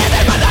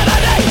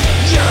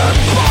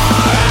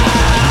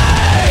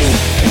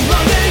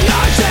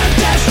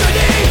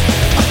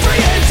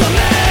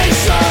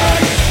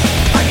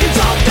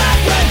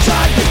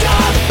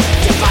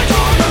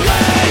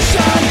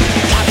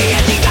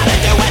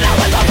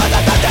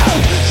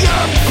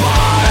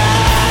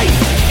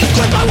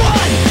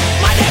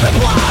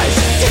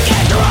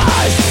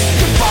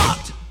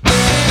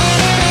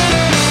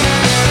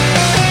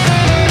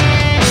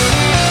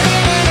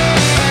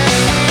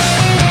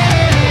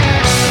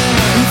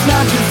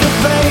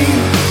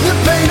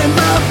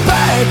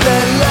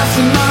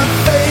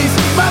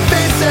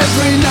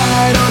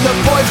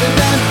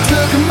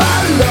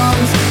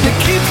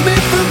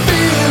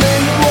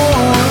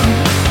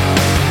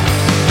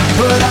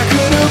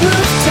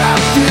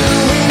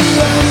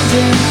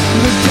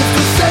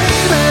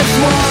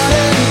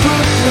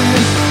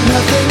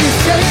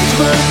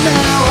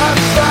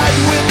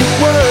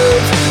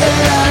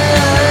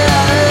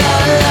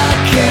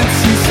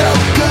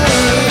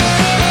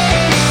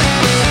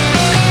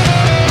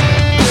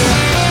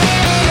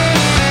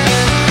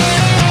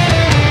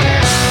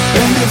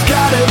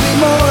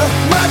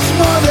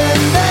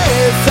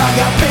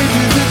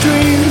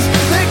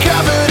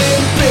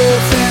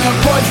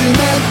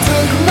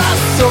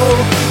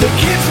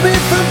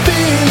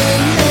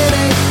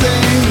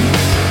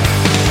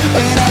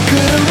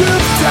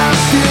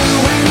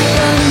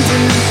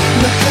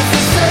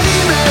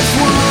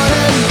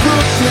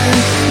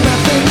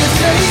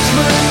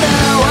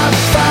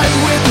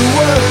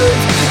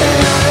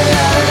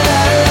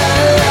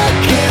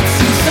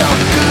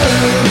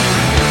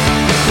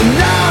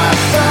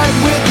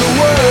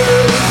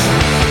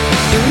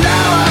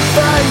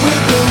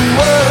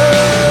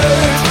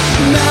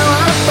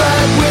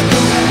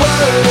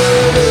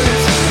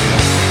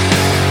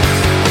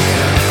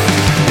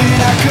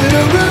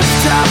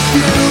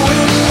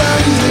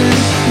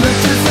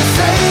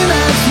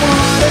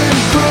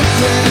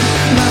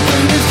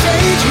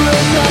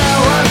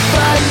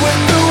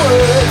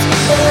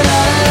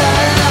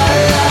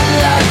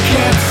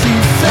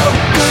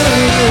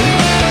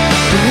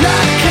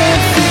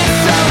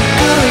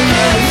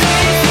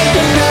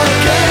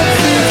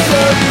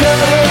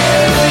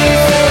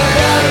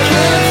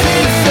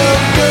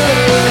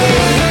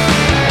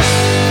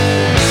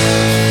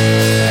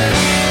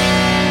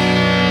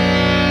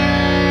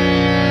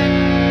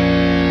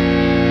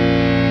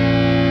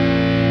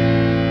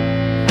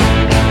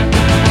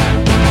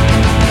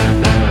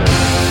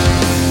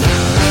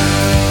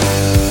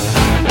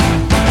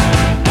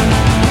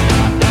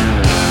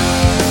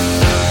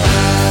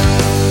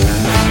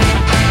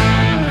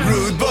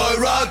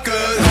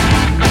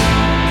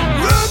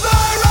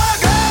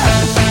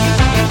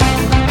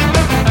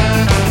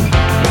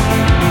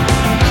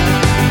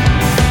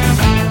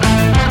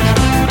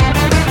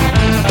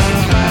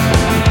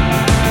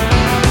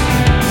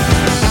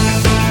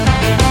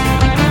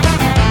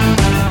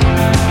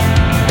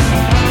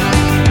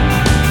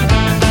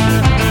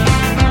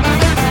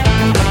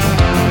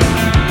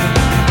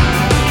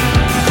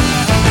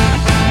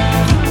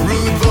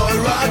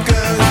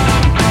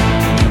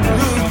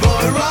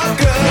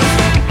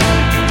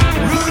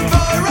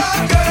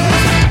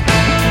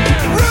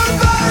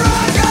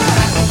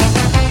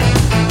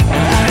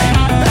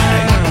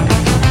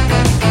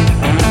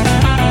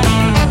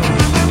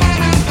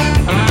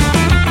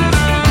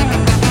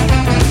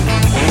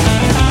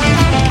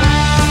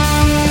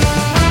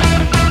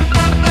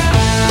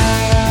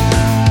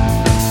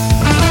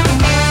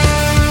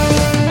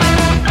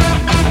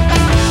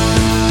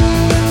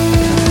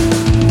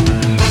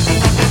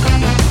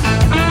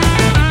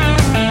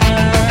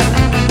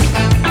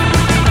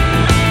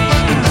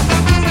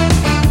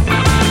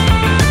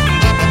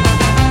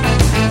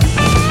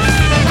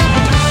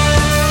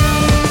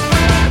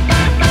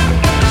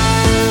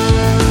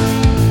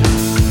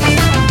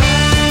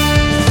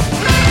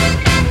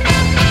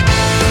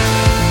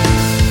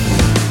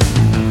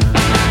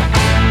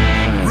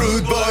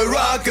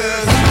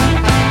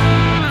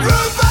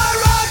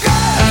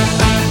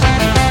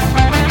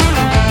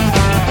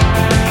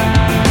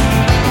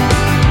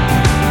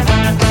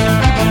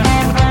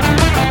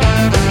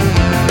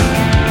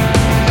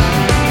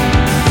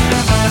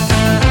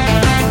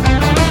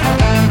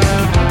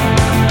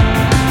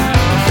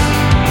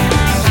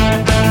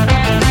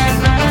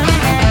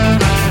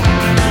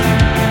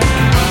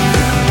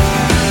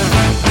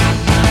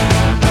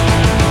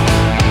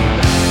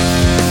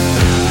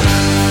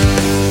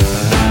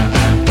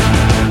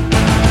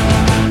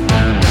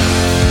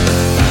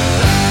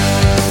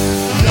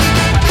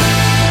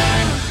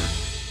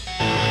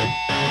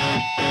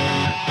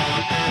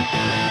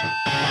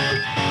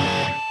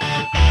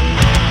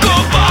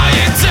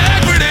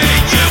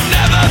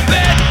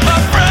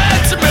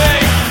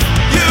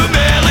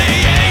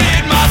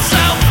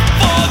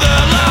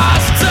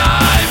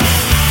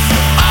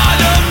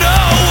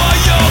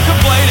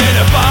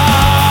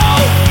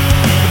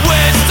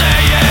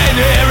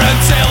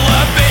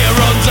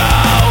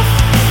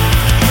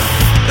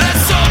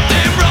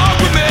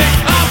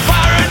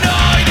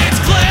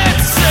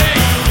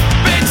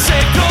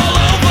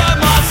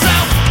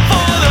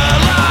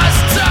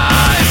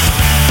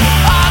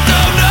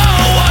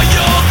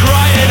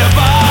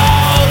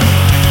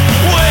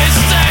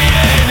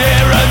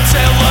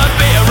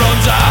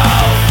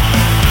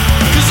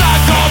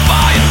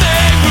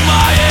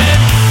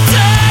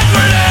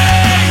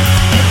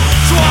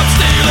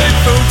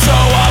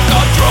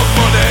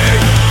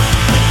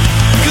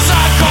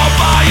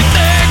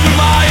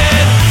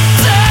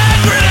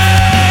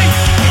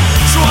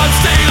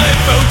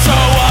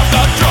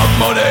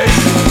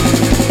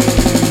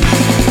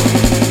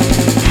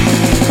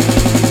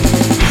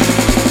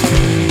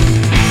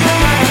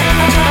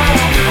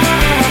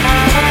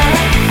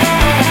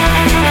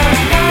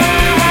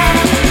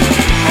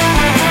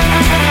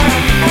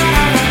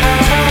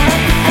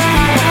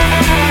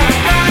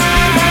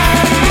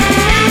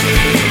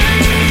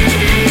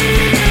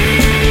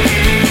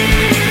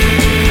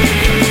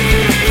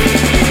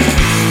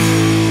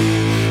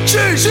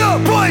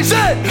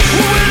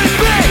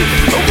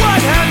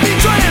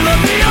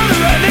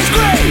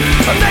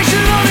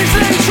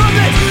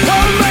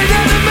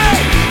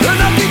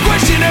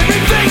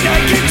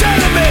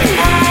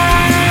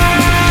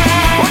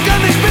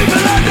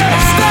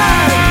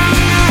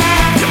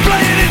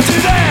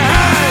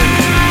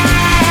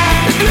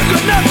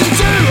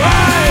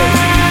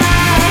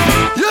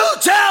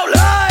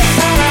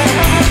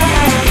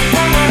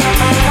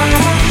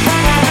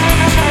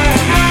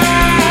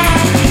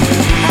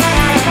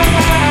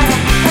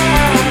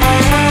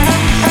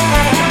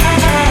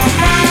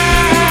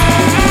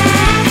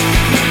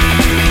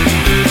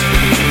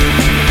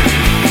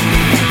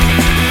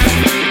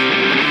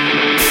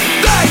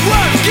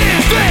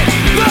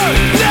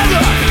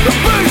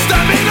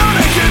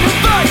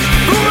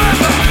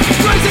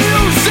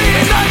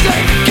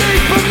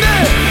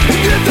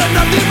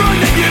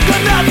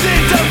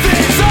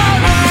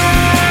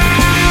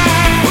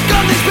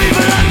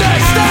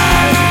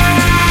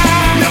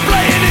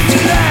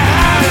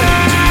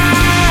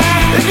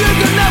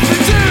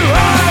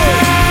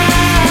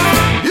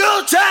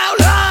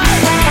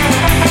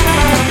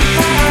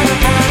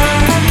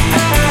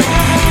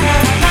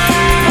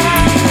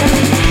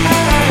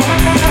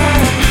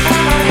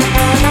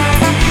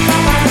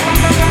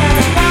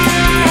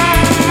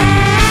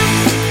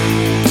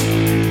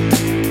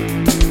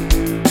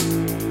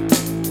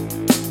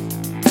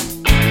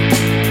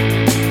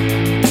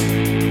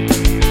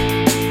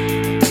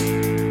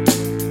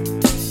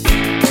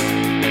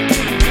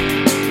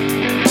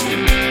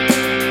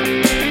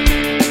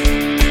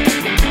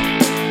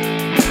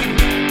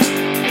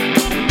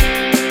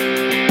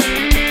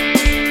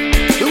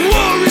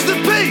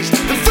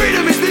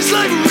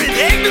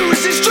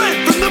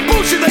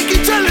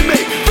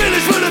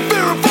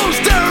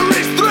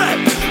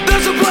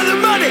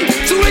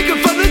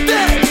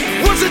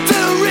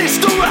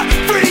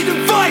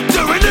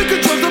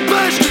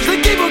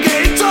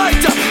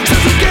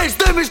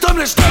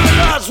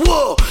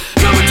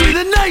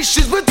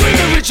 nations between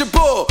the rich and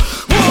poor.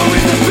 War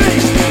is the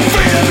peace,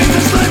 freedom is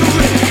the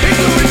slavery.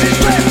 Ignorance is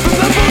strength from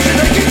the bullshit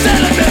they keep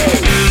telling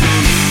me.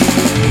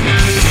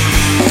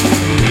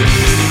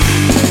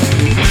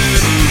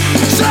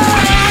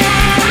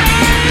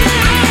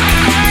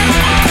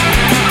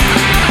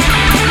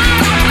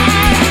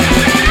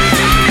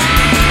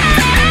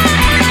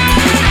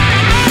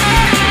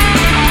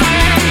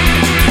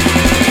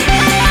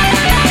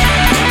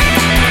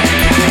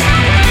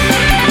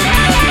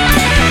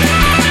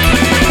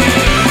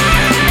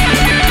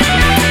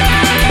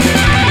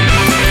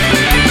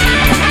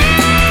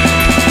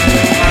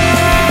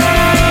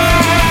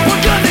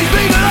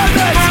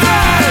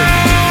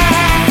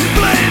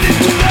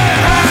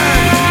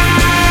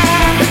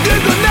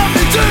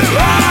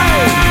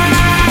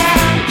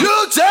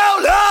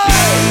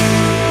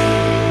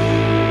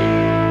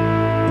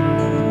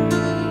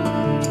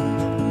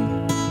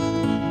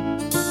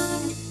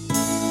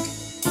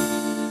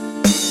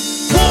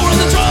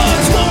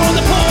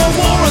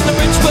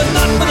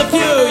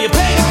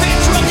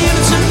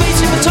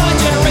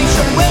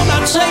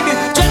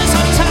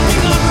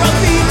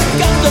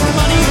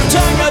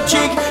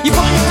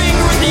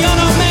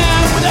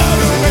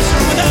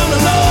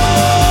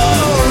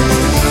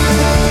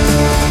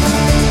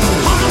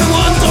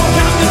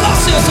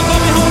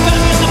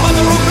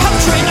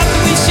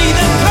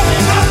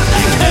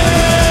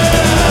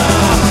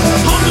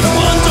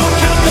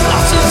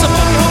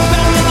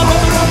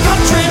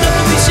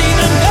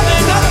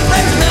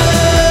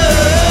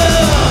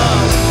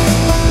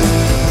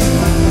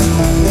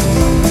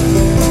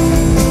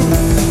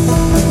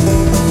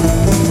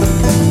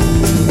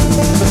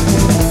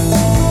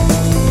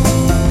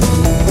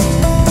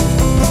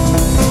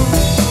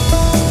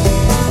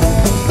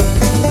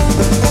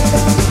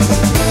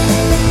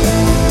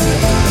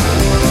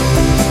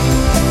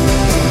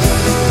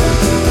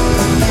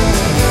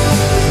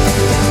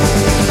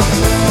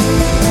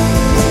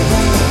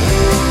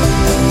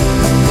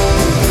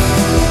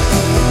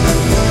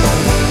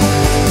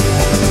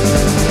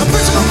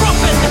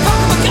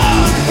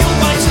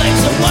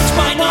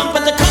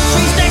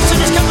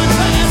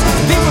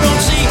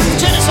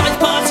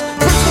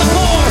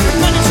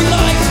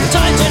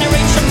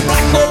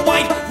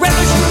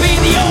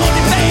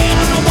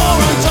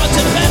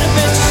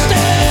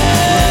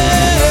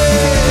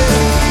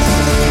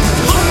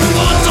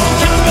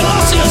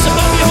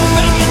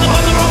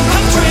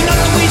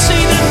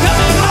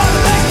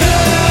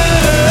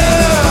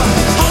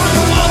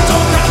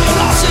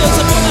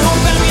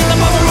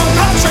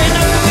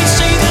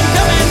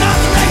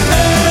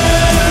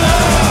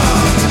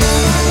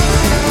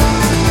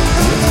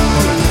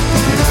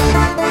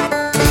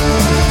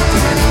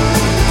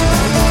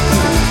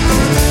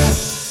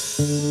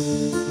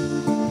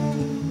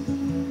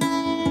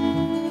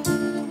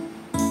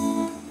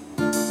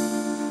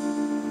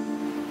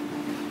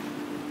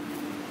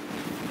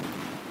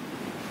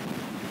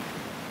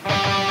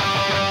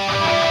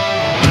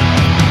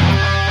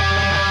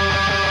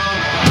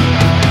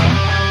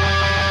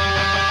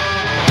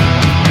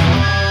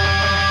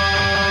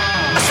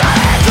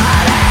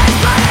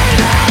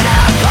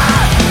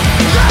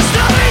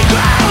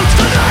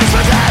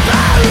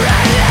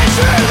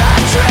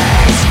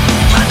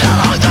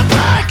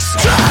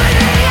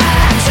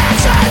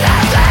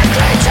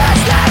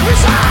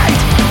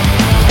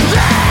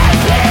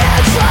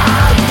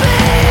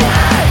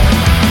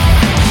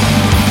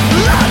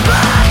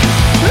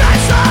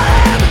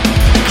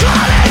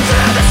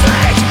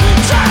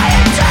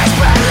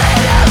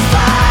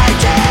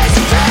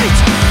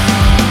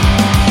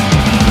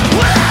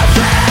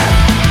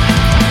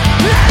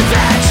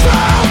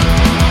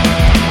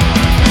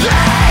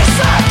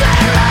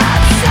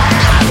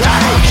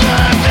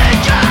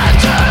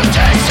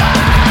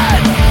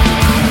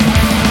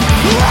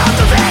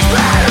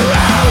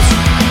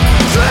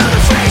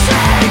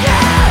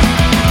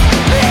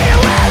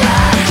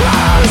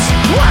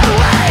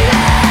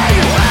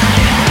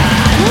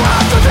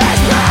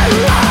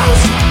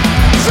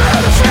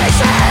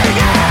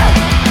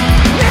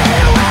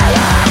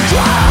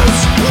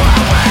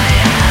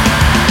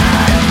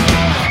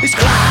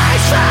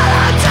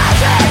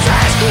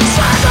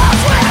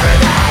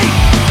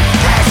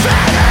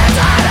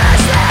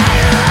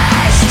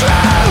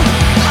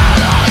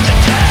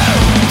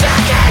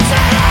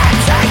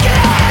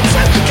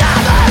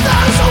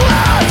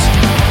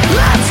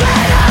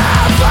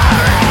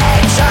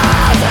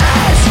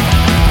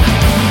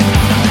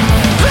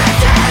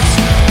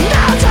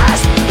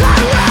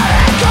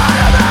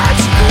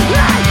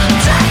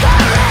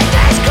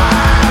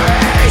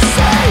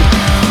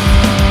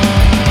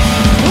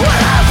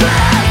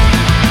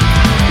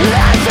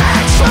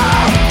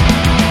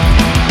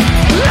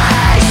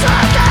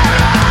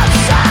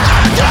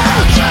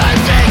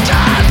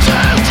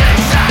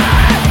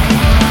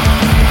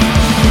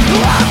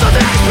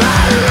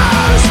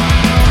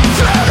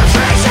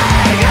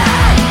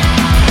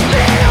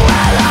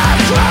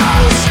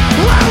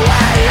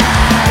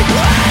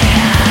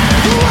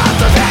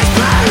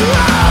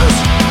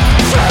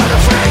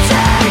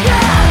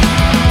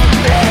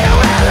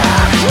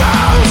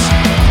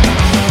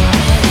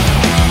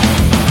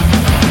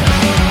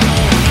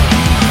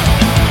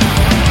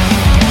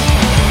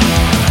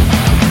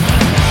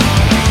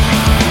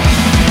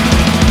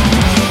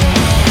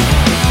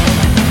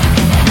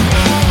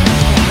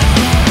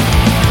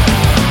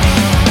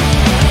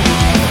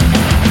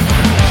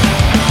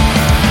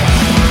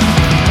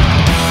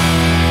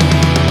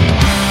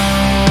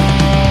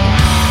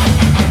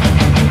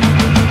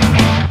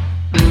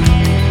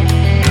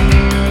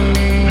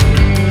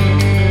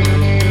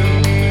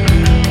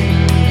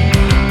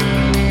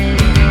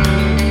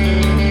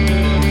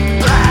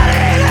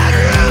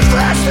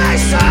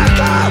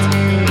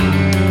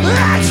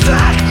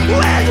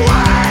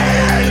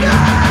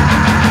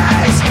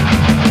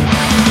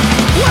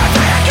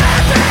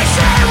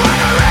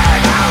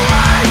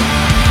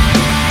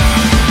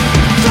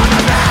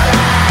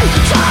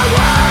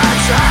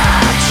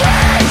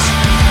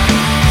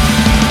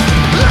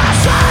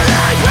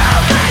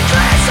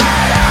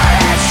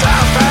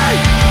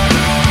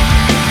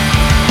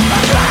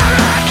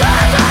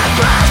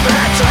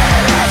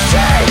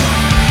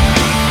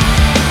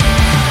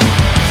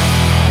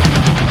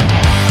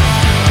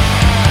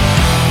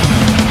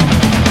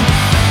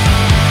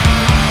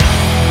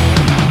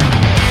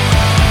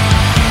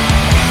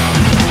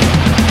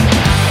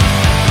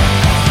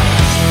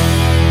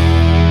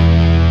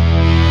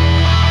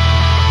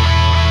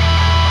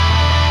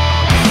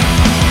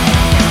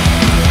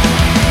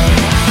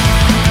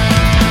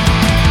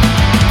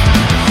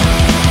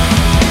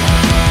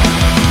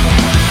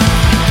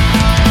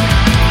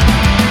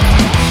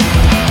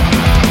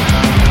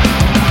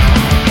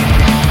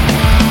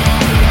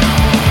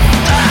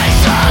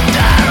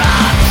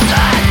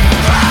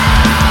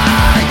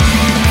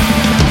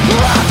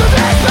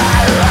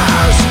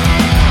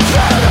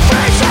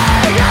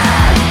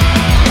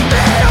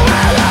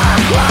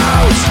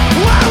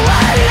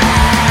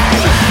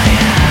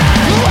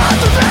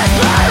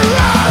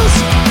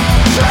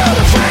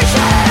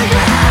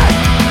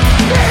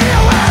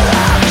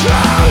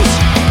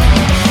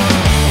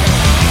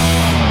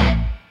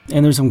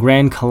 And there's some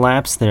Grand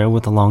Collapse there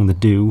with Along the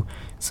Dew,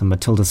 some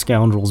Matilda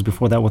Scoundrels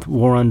before that with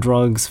War on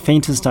Drugs,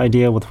 Faintest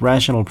Idea with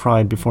Rational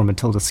Pride before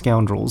Matilda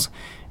Scoundrels,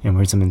 and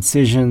we heard some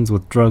Incisions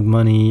with Drug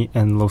Money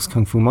and Los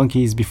Kung Fu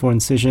Monkeys before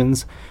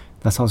Incisions.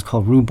 That song's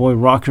called Rude Boy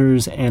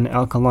Rockers, and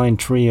Alkaline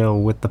Trio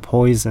with The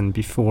Poison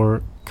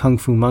before Kung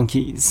Fu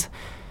Monkeys.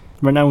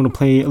 Right now I'm going to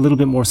play a little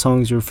bit more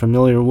songs you're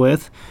familiar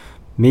with.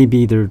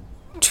 Maybe they're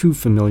too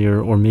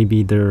familiar, or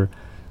maybe they're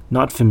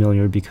not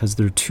familiar because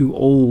they're too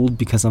old,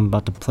 because I'm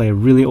about to play a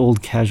really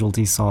old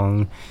Casualty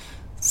song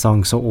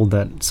so old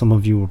that some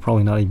of you were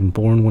probably not even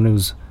born when it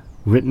was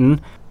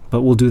written.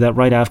 But we'll do that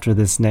right after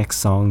this next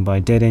song by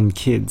Dead End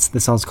Kids.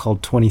 This song's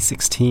called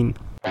 2016.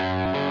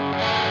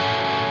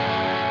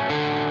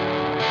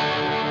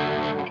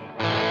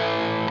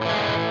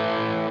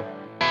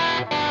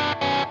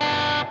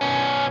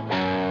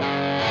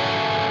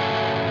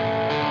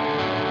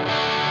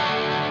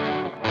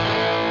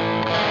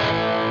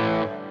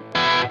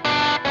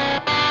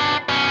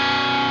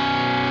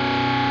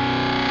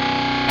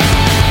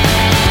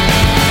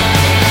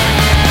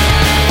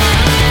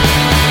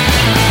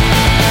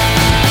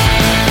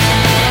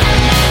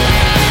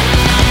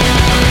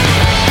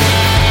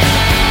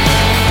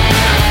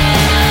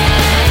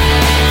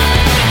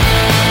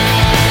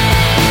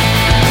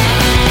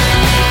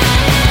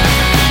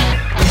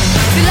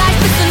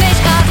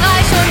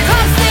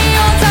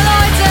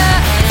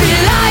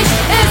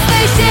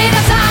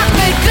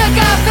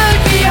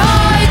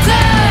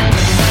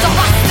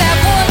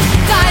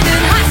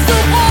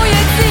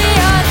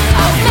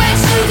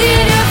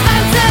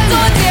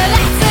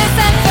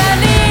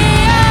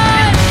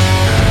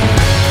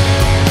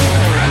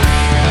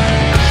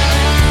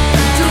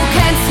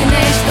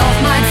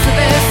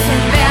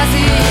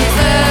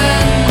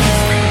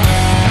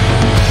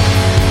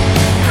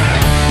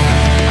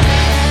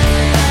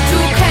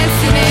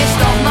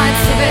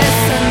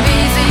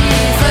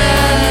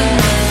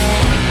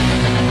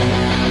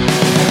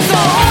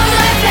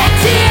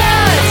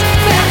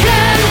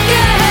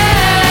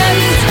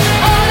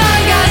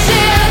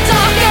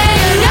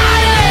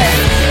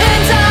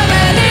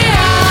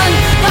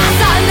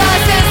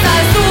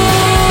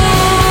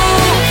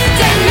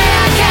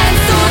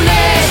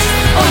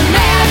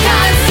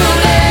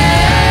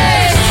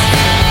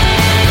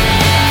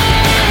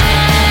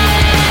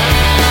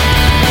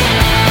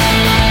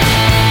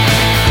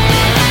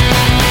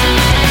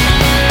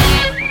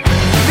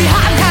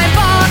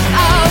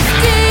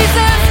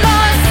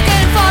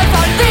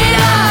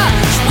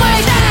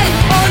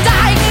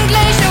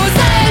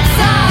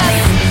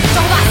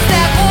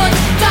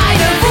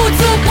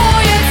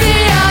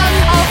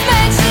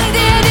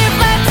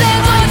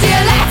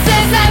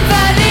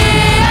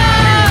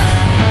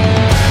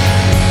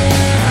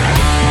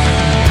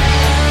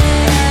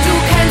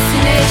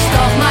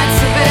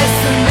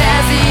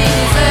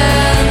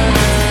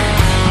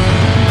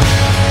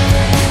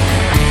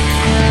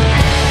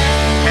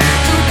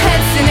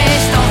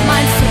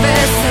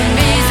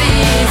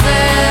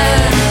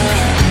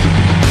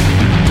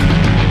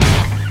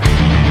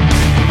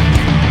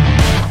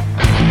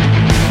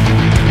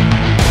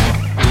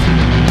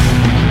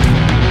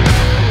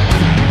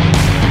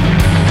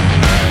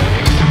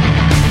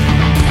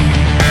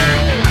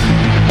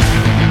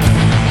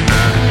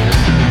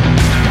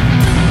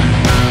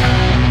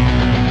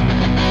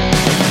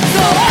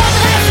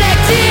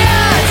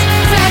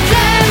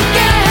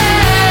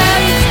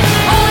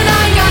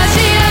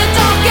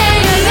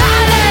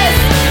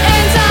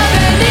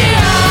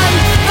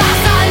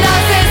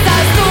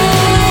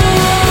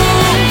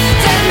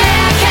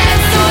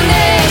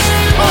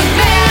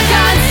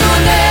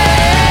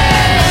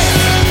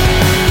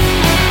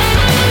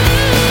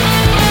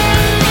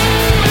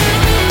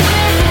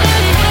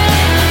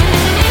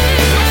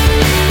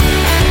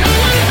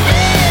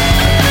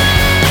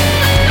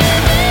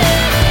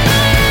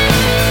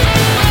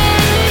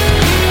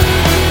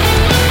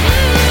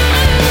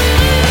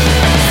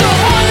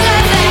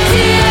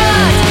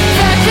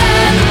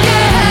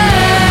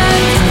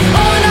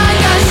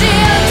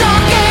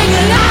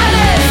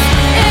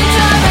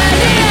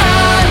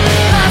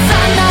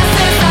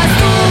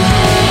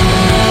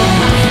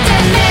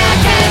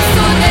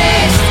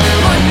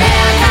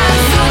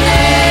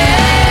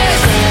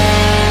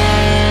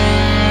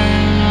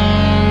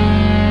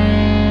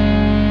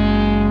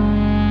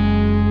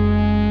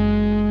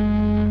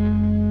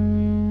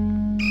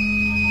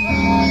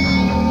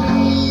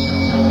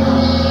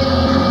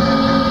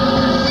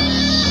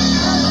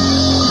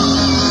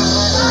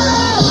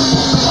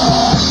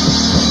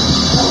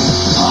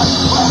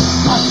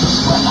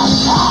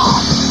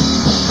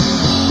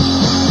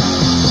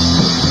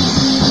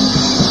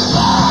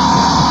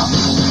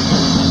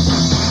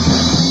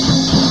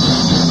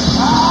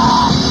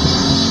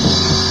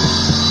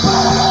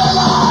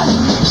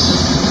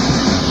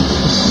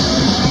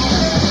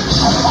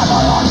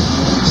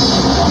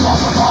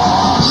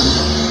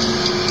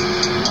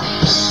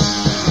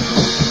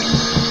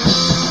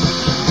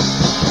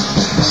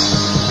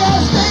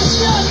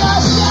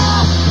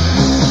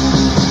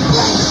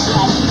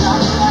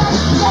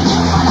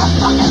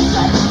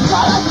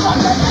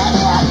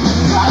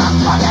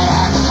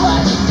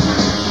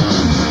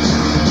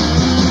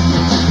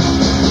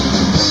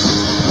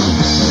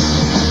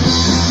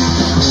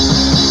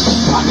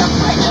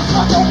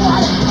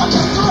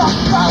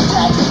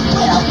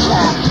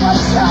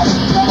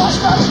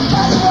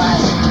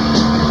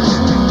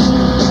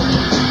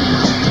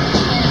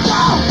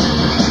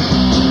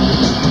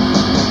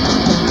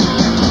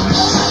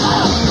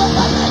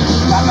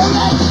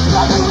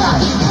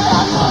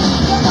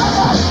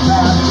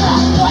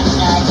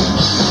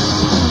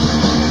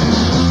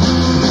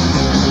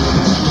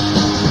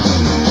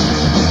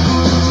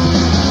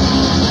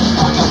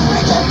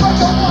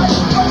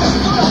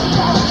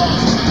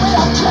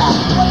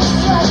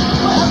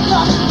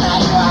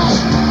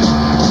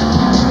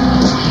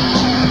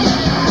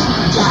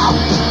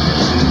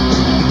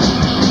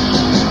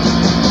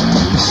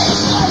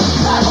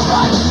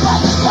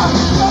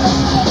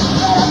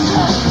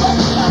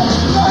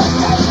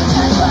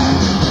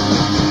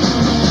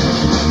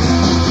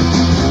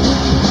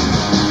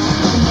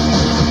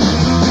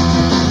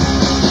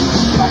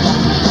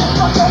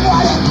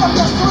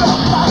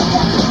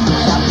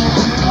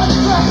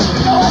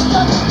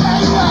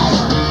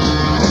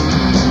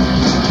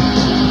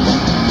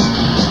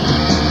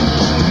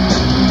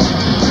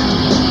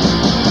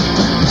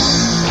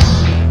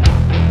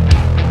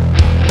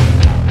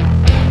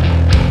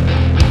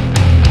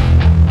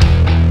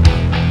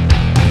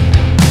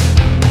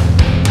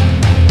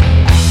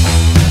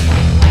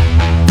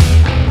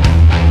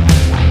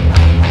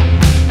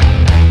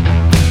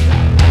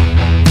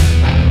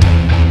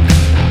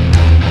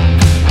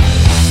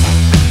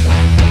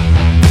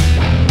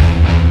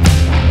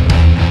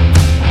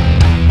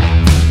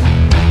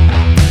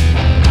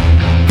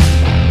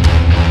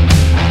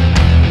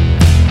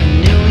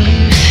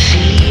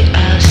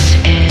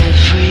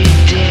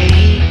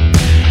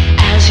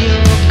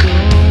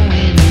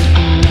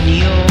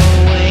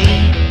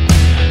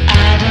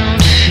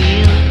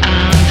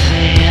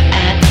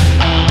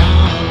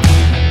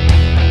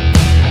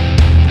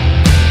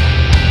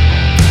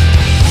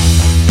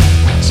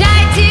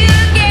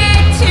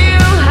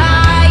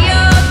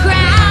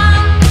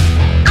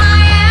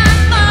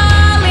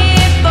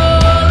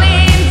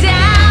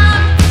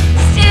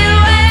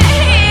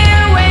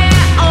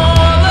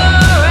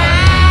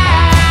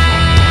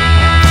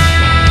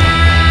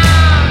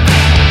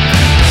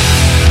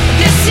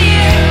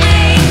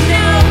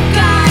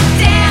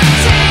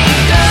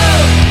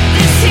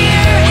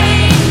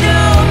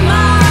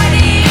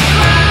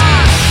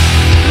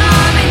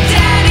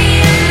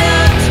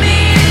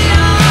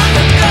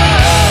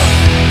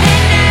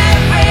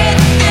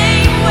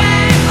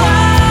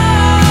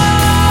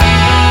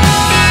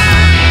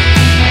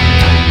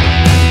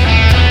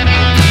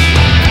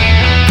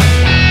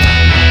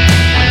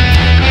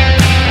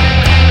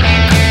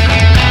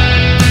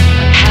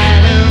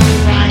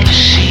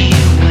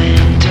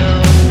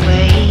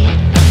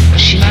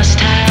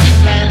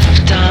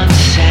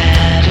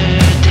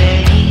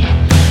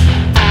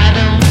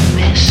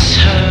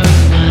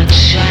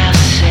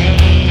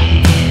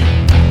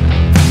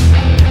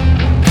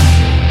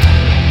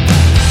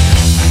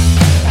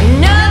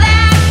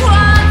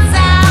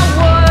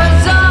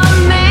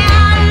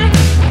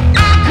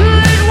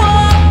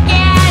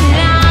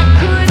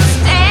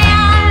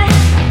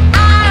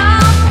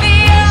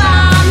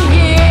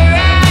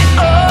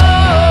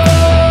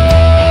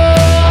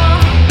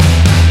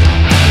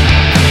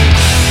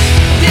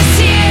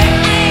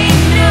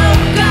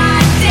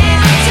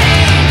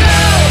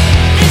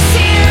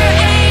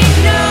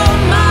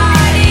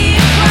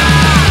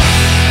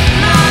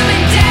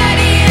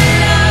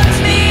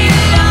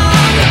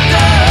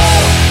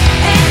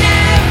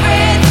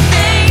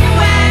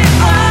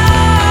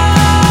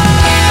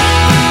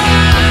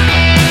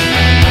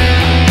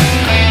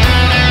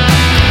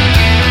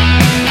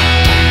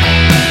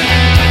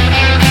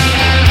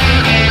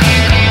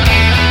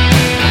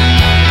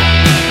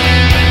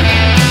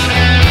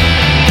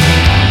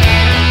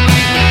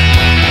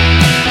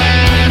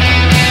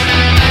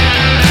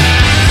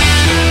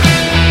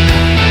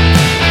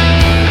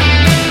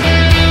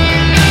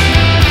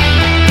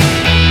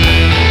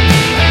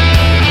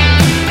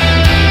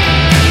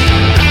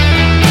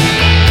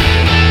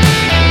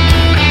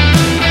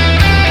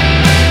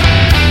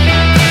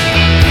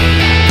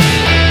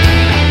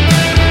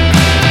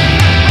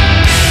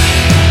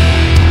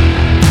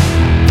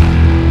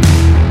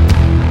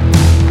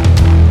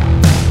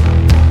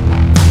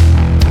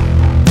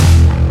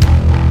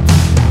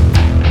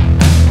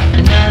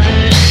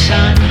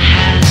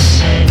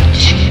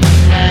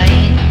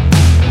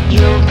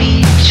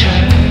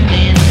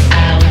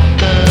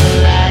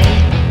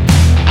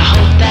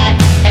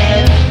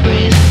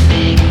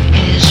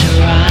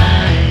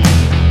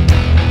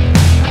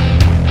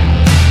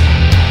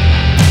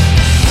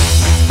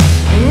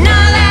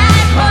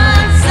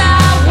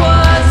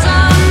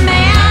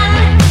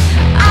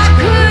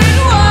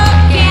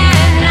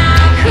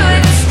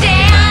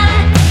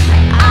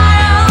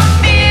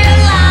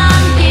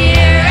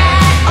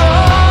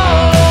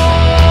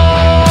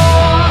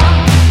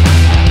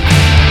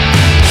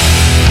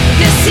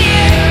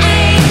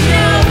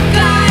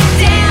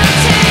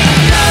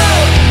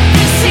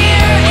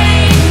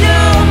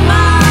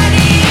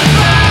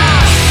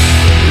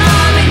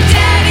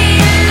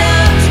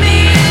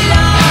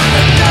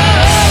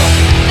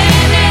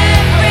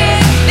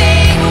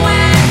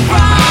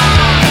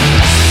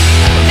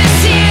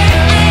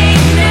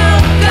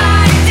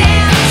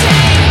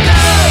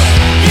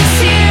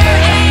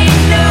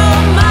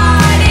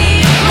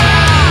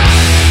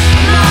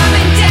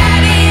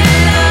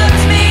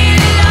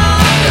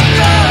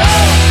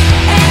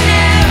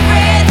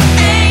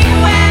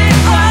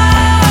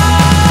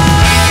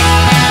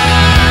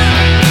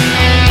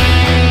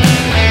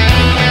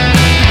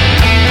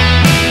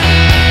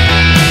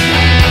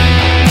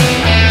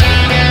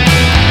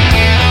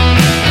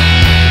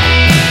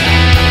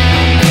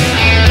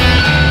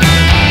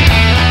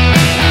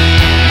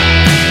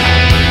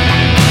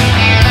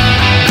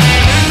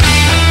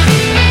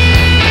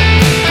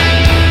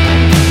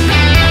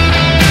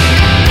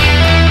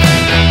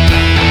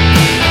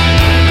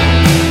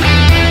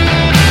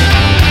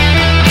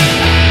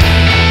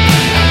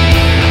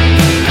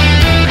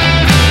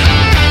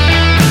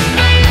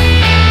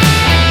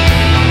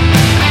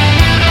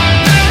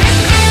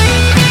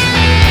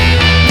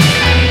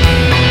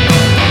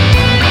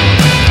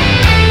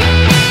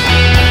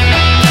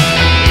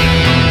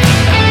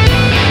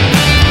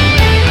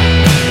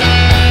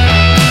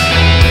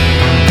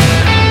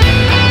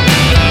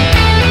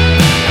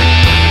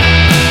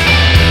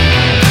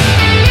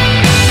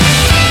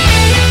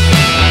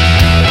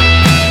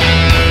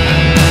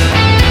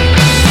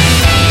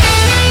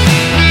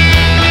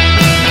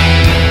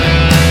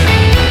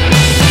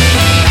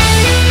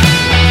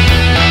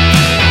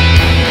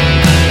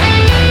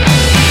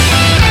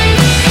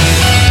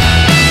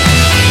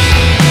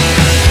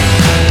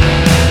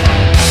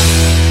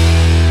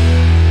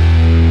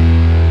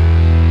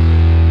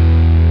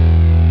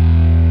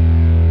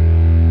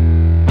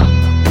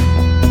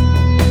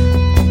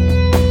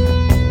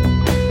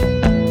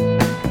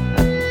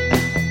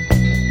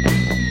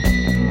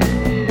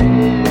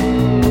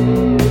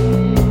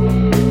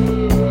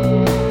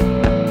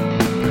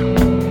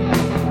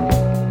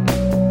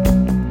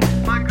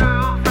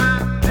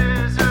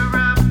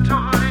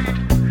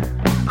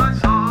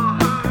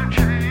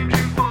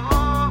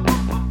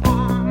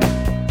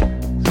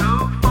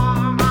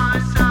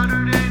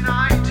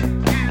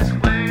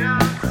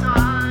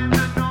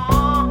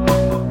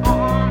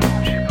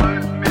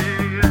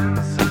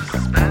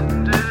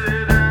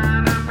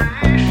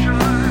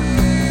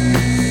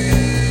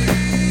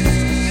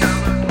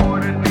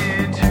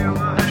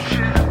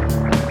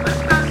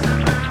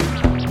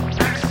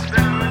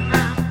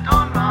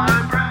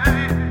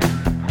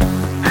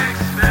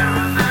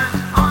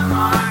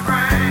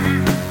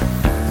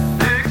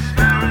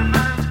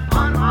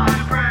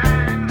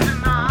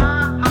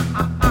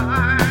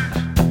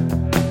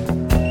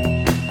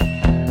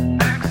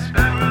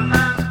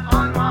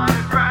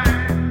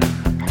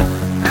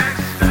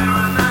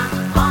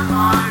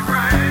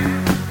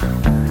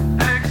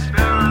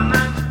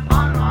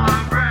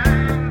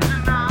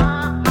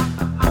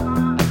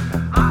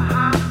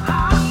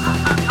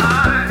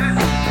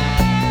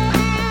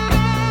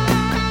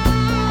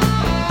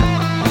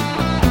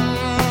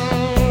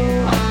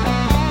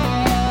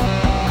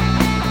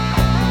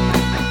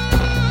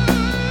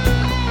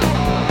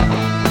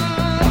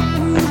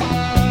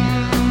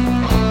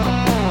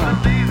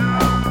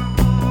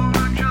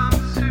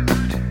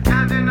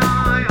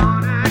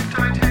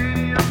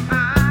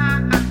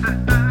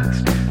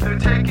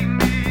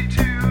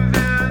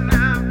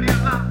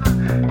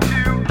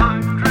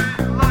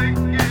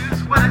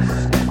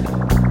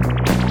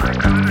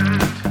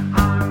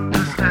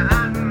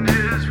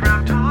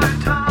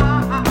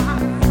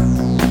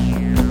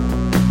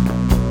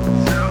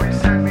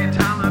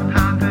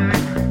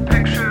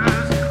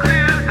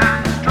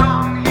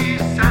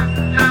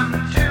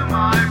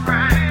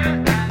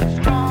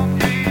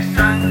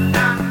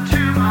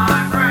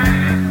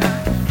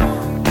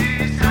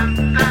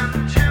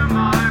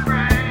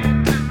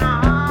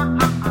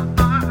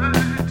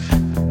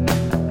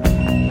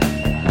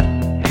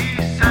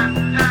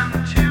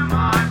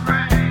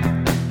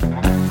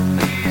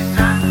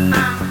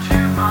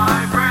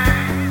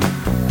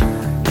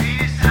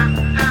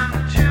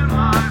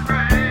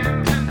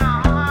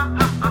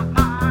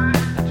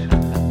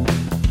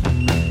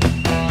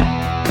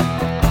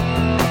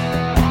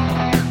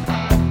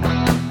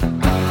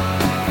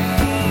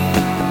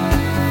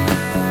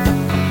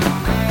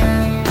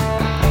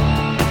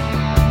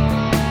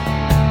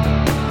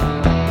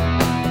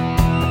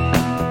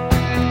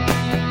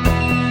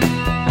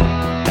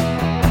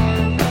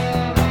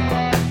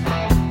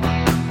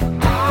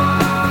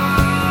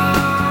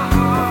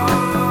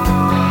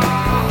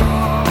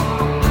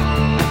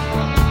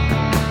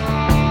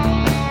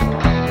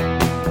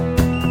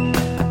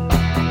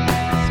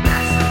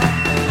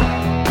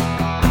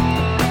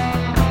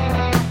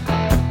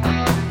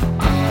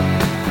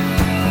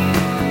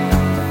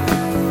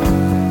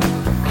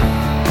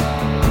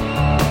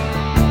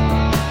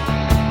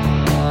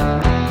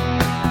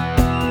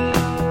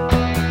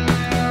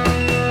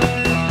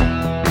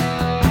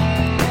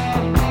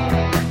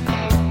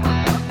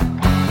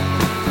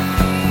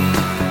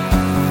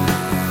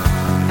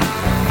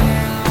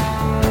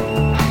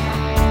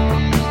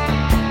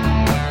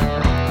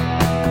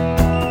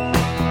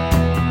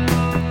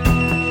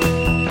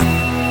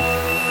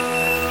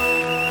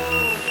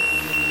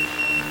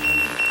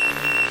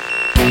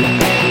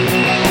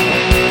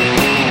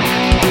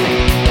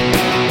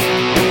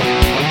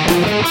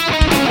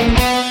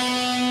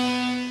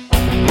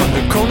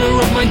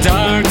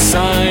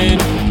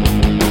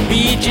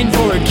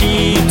 a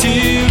key to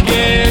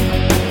get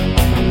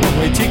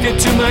my ticket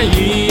to my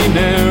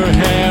inner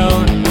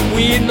hell,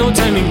 with no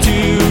timing to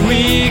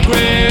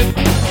regret.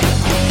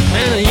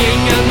 And I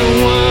ain't got no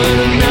one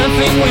and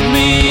nothing with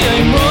me,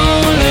 I'm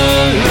all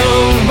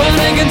alone, but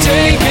I can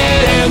take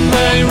it. Am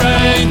I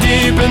right?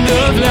 Deep in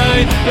the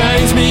light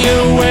blinds me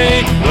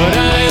away, but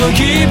I'll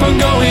keep on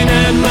going.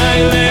 At my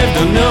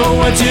left, don't know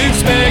what to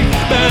expect.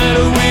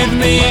 Battle with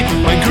me,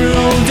 my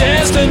cruel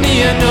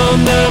destiny, and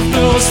on the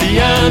floor, see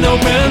an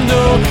open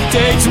door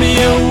takes me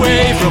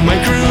away from my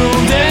cruel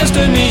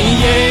destiny.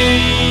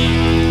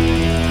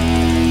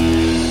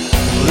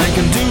 All I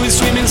can do is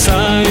swim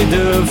inside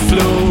the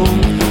flow,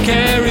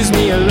 carries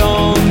me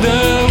along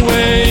the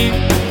way.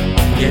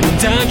 Get in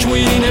touch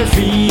with inner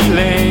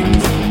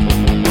feelings,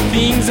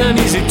 things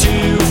uneasy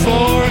to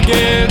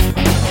forget.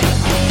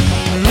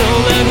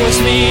 All that was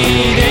me,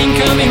 it ain't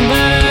coming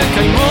back.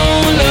 I'm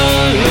all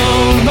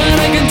alone, but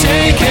I can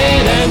take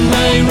it. At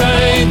my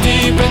right,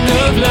 deep in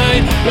the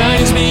light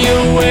blinds me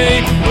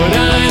away, but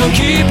I'll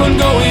keep on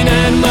going.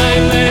 At my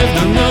left,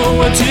 don't know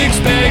what to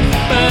expect.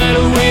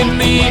 Battle with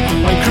me,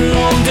 my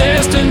cruel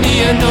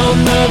destiny, and on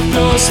the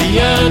floor, see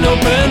an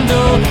open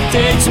door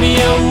takes me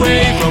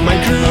away from my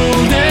cruel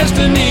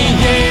destiny.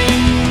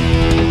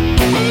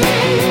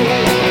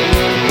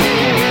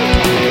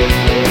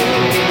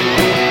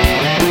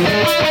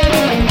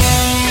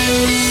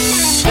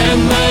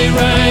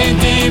 Right,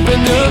 deep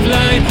in the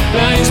light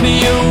blinds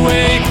me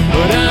away,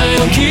 but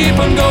I'll keep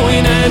on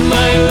going. At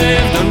my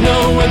left, don't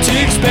know what to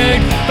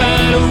expect.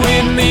 Battle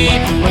with me,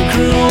 my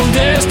cruel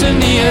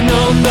destiny, and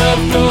on the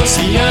floor,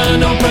 see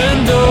an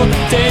open door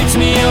takes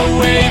me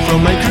away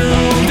from my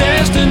cruel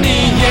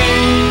destiny.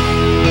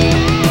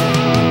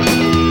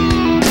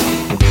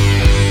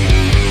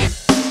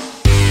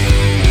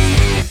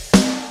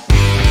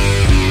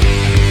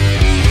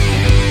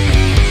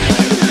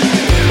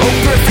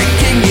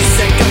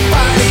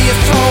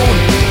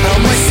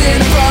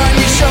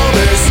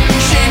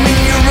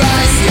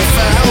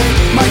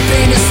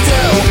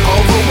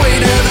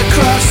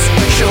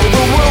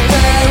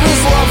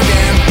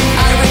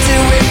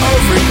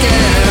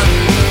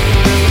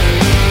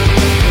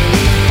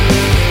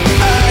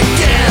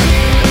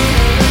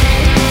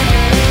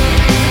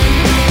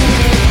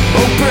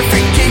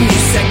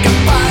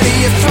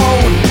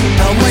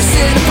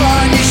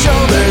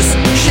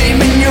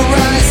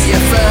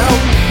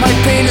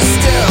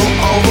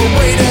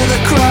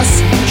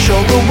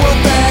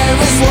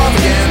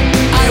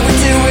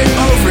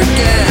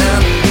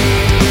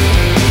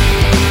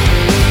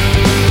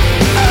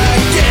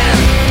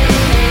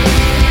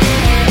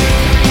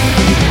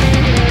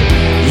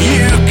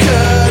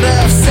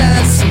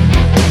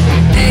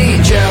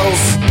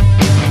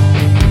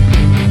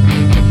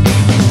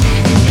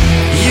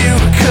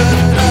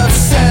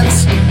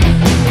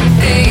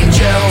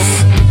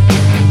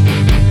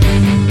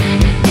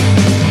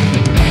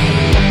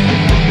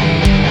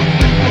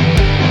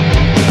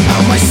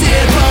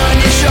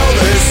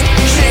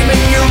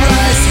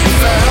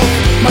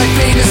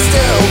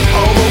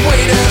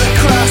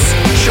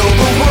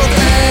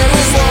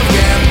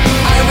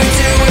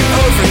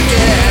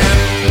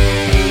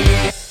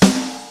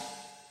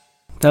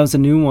 That was a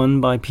new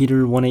one by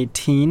Peter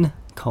 118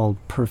 called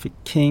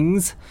Perfect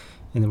Kings,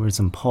 and there was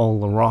some Paul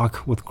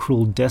LaRock with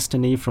Cruel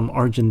Destiny from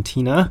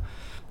Argentina.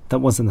 That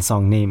wasn't the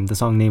song name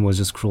was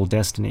just Cruel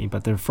Destiny,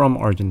 but they're from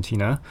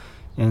Argentina.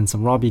 And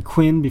some Robbie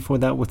Quinn before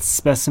that with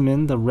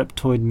Specimen, the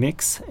Reptoid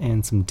mix,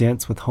 and some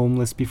Dents with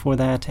Homeless before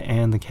that,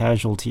 and the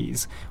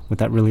Casualties with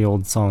that really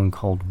old song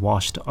called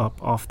Washed Up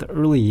off the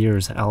Early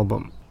Years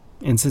album.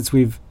 And since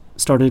we've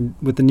started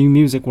with the new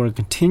music, we're going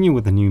to continue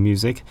with the new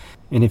music,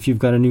 and if you've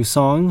got a new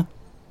song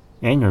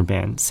and your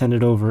band, send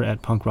it over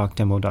at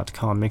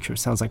punkrockdemo.com. Make sure it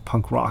sounds like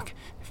punk rock.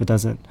 If it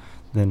doesn't,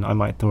 then I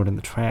might throw it in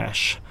the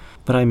trash.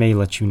 But I may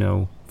let you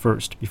know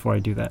first before I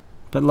do that.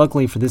 But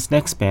luckily for this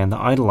next band, the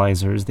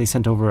Idolizers, they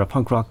sent over a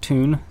punk rock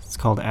tune. It's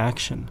called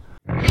Action.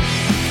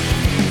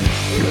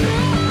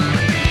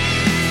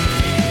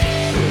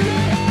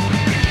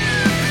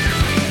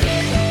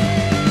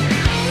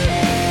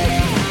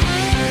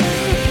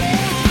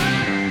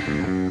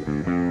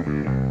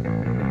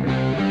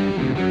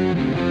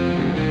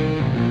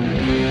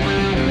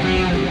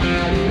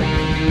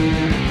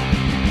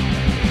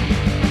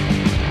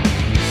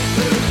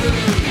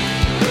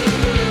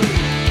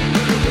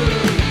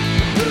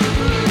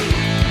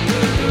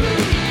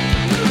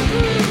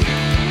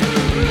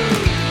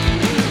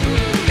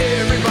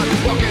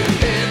 Everybody's walking,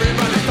 everybody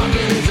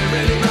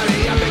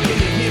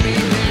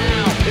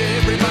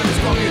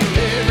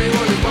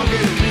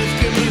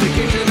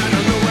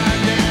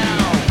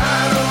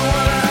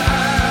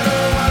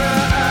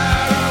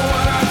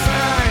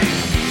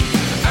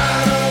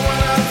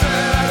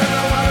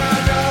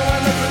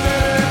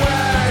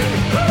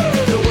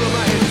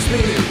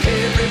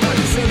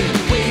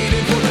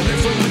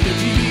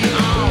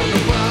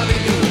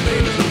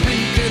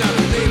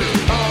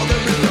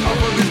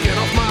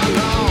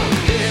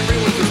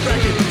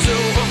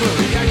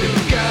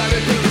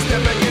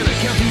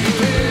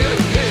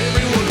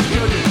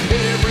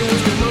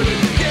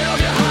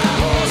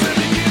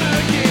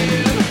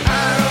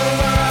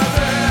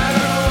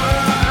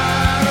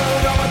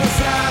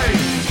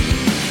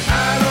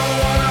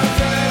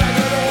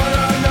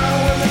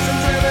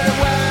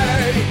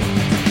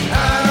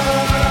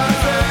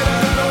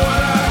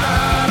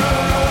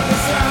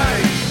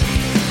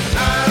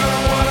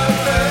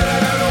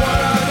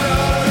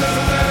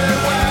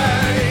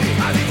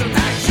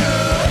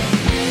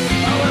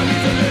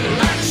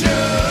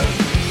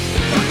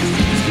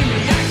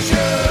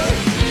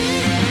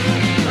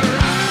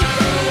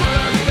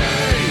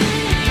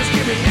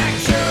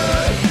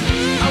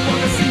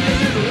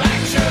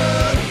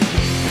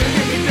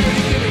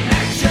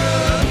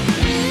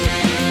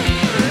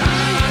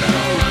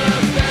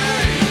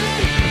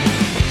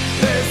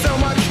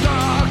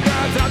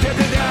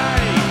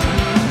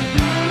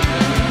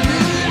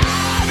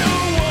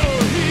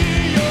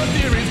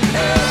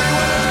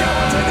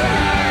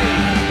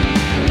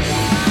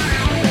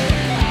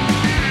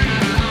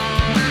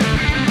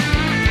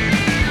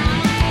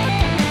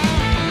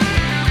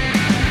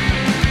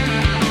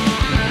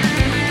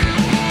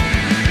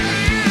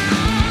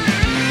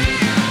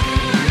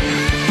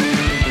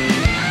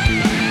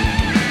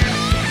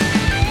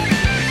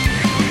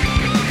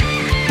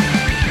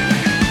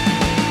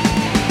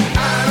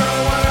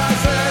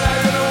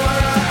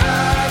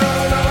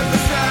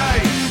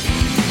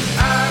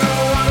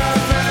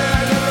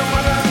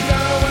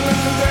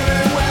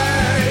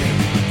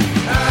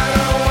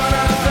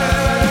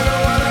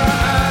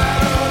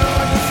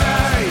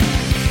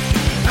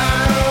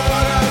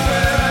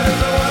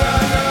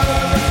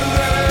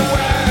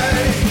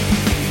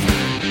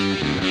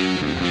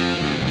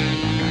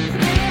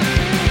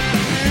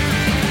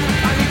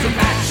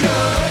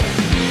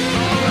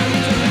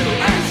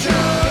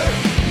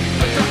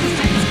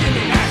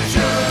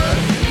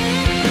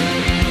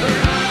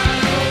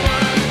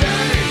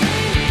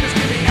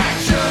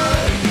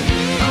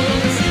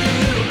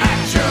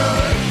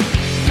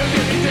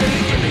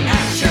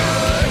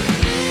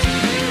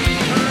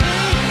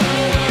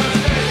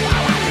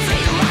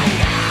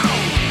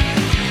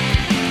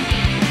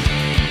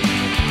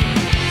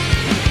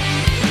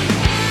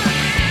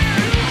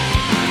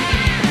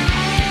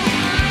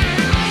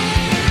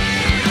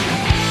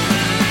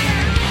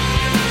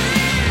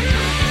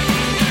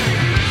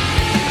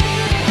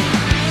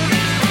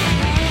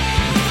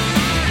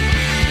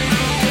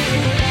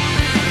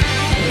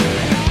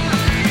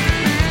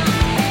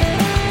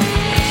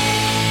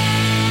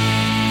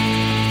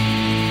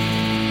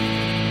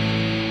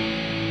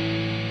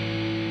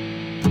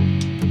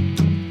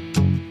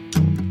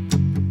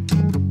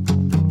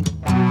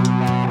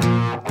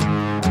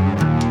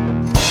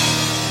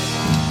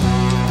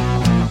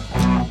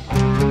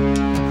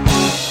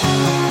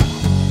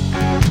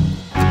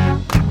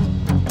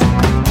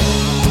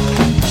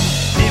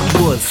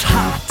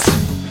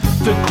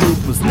The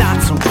group was not,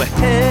 so we're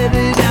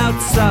headed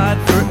outside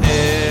for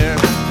air.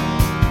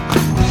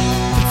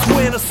 That's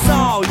when I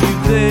saw you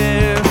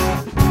there,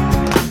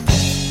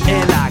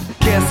 and I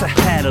guess I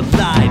had a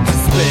light to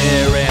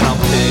spare. And I'm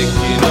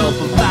picking up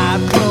a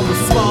vibe from the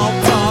small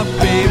talk,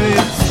 baby.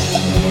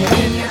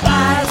 In your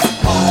eyes,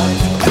 on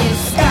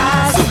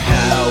disguise. So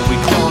how we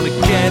gonna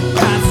get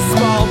past the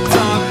small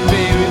talk,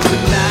 baby,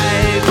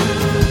 tonight?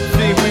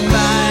 Think we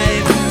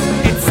might.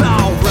 It's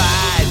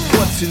alright.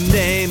 What's your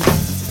name?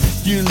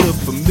 You look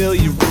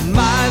familiar.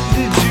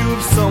 Reminded you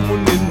of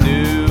someone you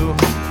knew.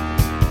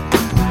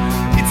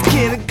 It's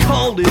getting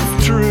cold,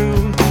 it's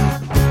true.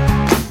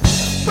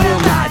 Well,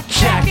 my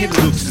jacket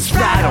looks just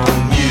right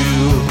on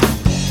you.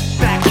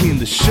 Back in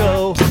the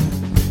show,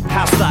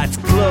 house lights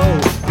glow.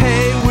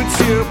 Hey, what's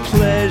your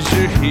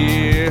pleasure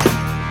here?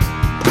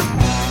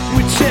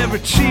 Whichever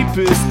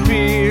cheapest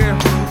beer,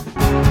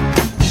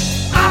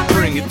 I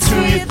bring it to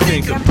you,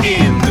 think I'm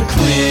in the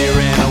clear.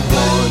 And I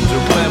wonder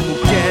when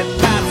we'll get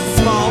past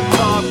the small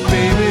talk,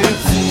 baby.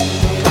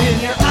 In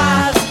your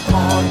eyes,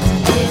 on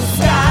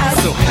disguise.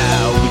 So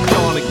how we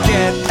gonna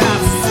get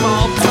past the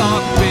small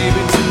talk,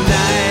 baby,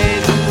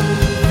 tonight?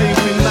 Think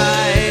we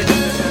might.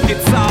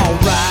 It's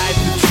alright,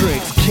 the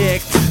drink's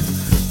kicked,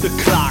 the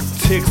clock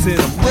ticks, and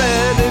I'm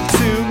ready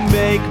to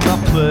make my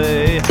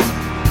play.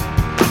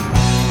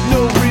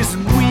 No reason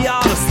we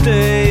ought to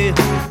stay.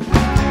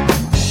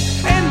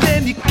 And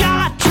then you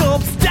got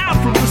jumps down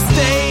from the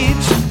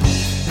stage.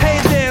 Hey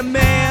there,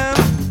 man,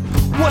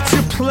 what's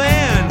your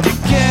plan?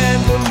 You're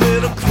getting a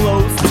little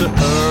close to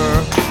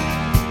her.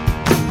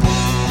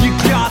 You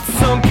got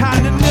some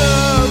kind of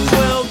nerve,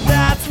 well,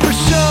 that's for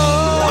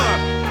sure.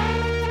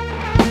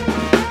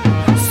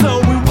 So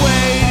we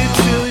waited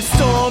till he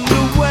stormed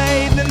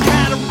away, then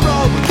had a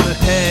roll in the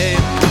hay.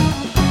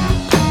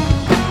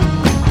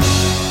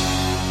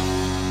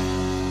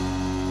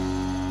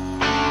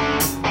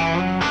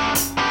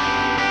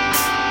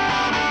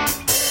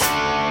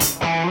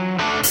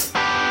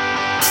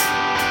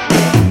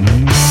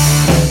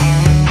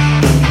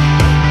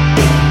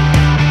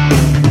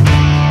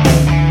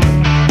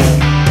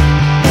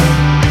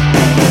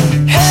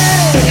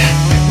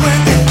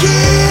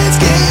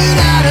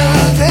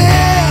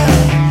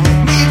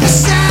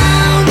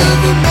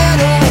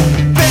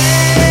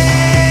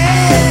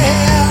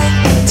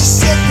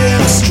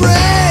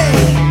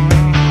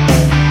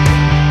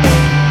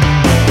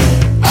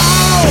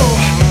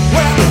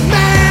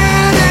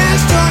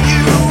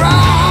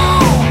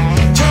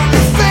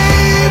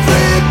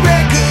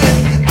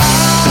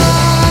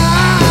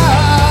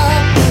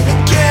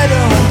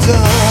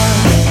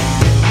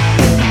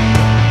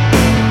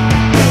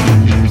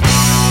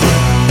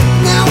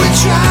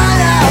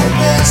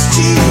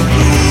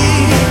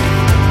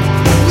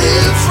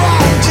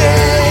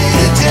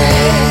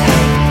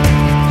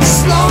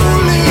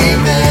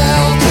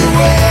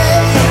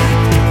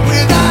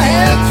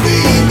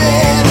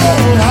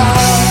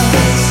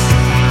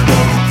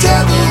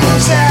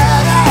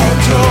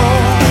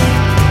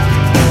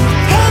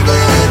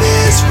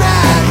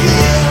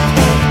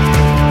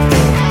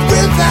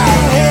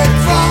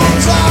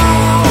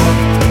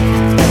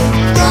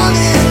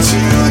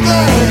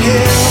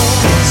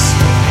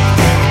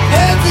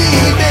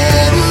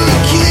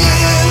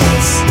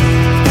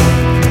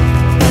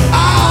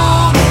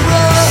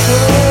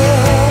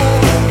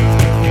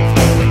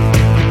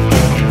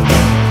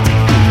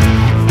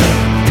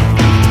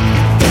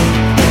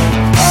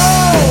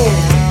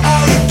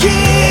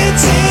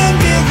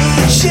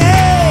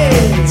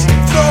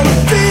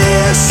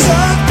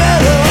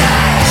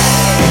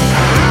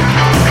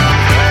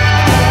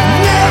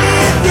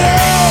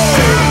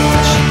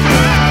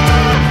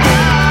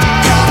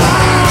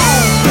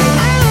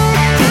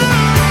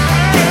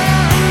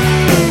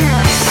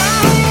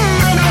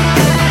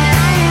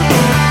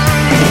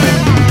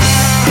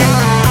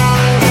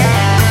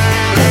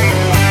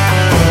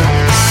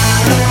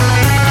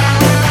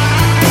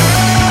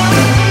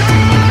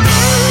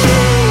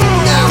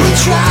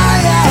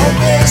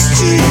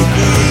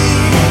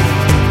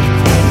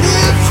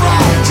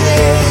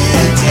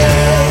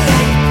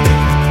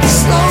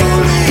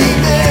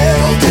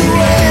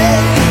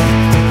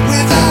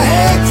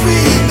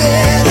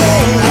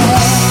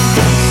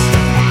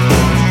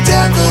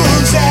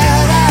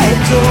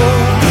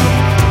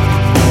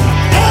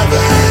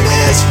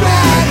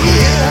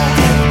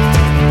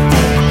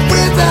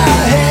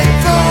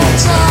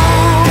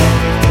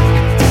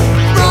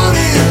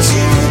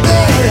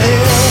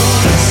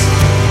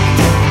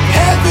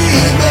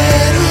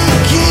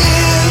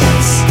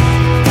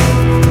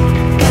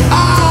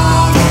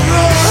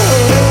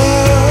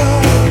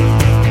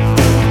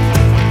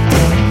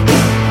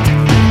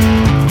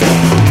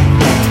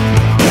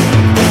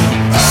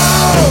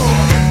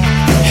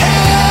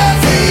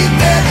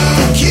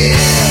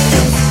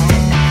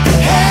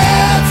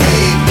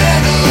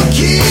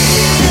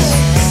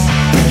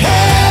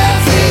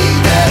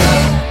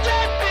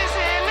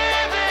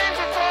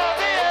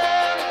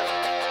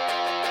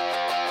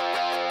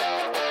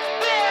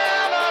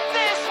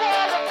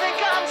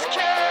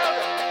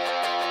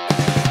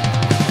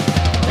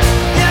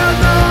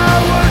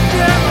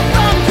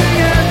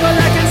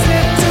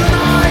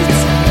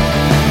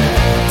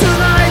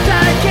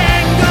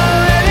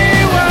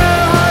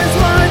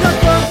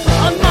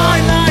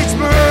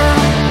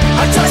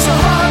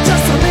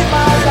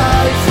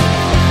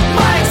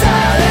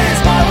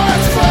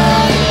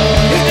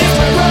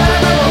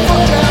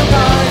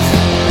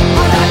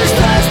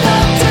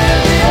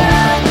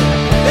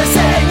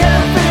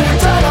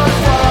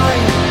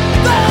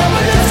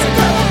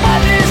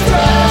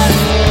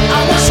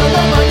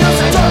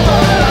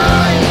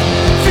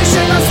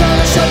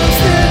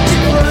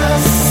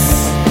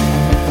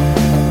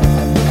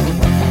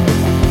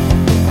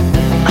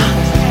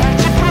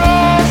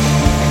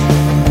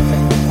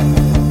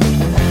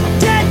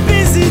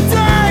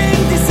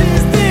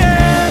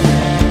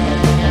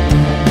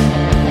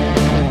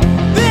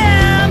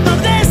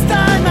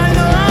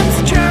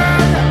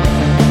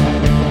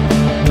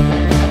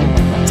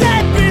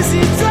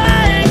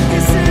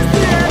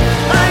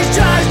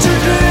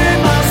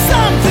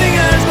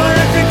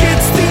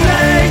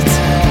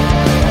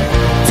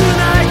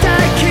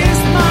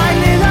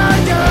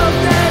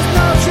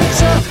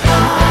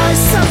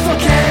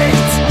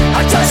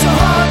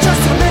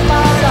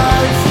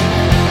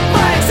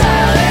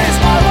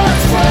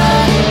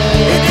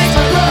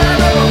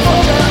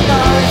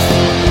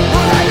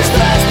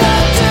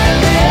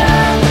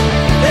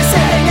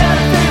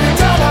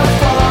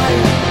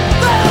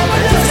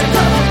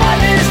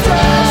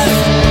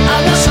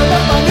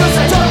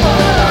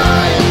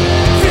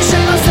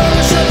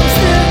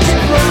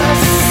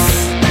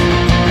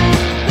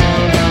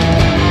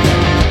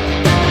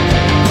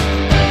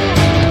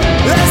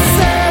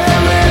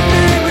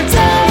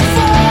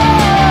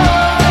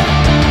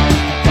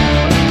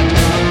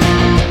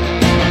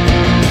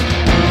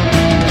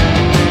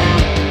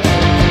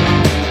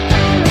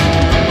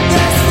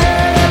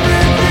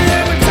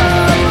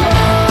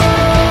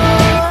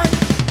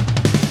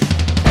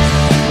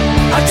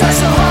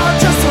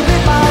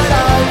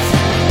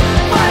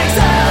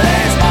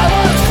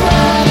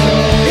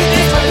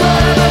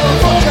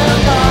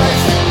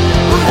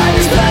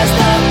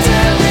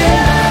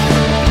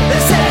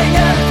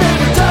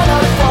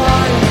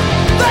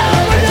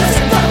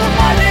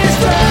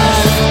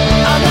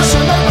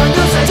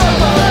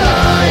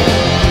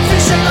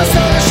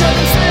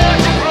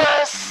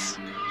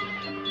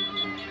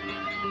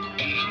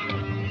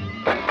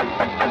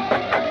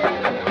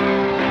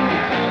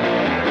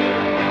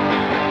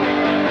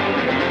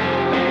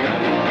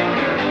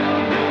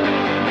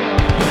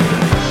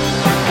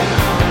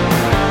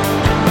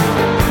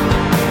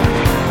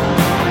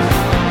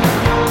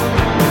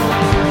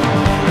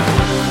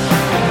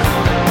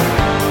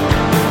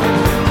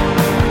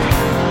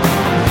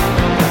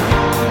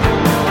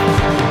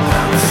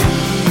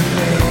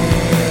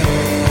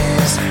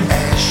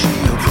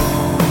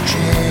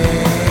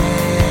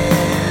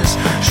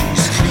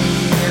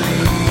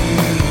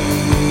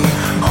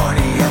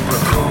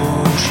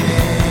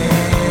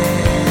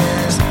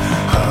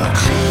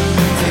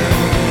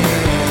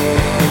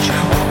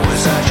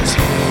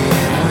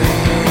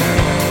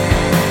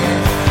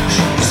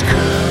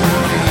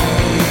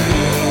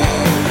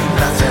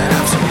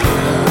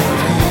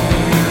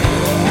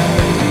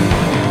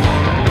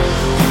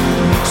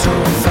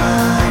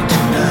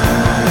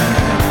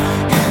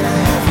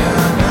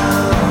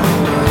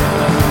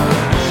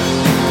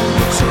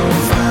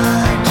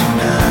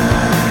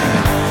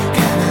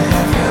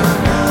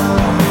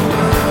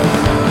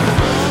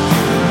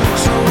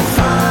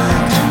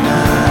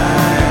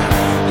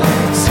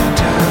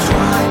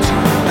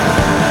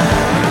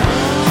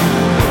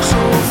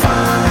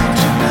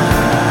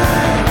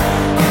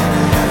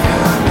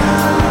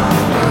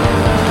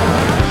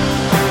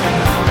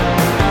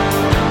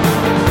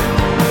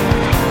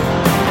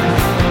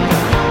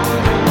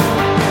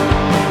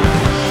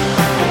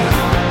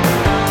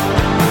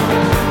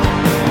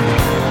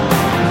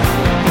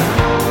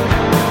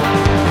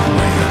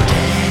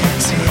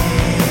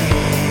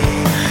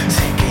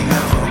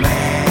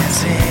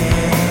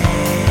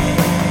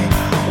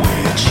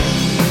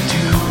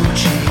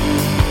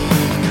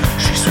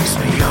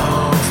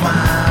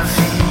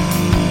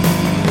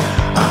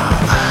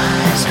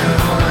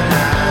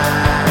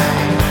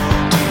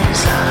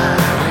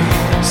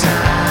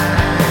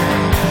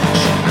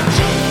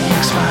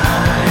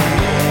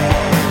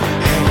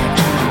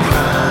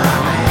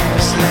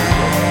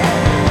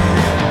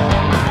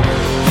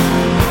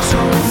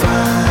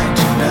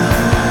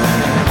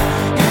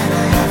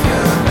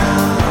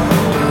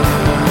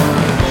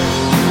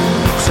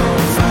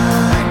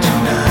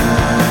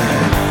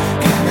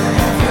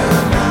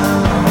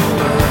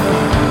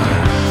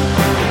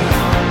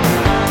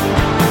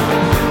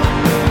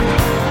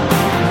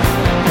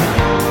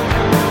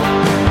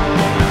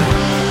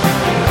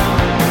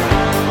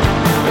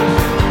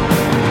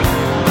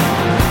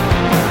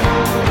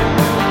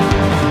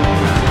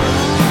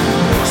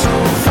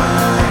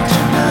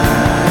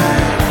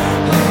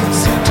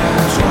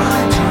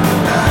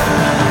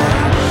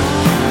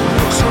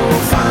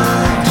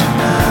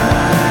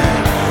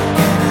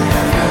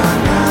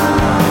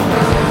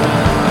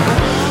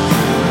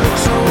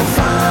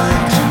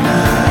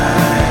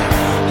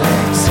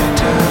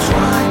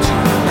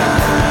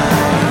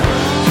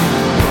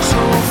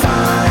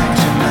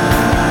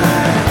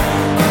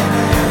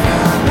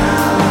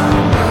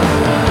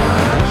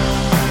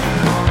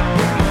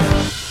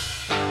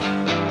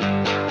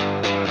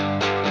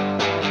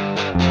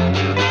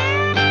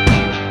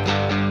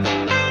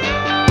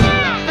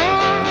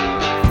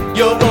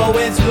 You're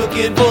always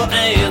looking for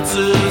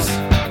answers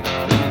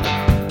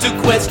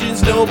to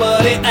questions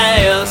nobody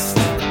asked.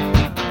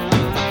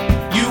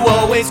 You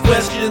always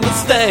question the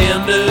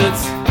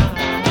standards,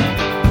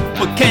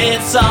 but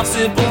can't solve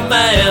simple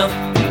math.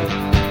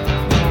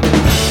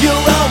 You're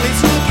always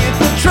looking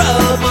for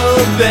trouble,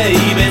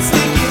 baby,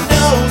 sticking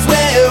nose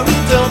where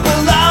it don't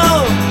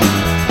belong.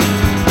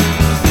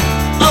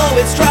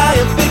 Always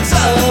try and fix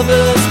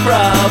others'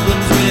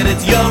 problems when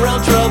it's your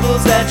own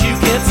troubles that you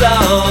can't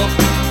solve.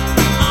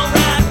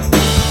 Alright.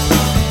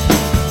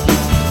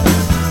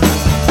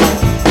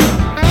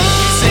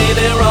 You say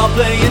they're all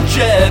playing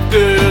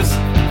checkers.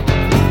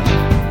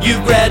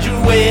 You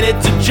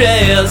graduated to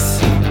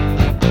chess.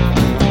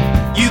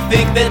 You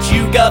think that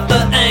you got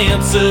the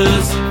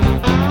answers,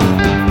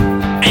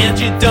 and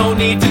you don't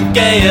need to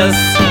guess.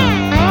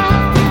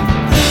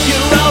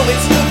 You're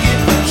always looking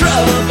for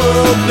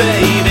trouble,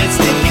 baby,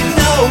 sticking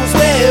nose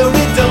where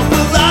it don't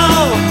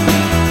belong.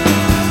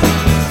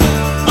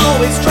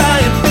 Always try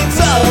and fix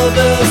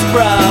others'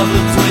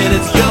 problems when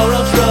it's your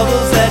own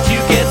troubles that you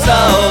can't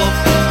solve.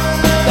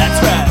 That's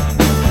right.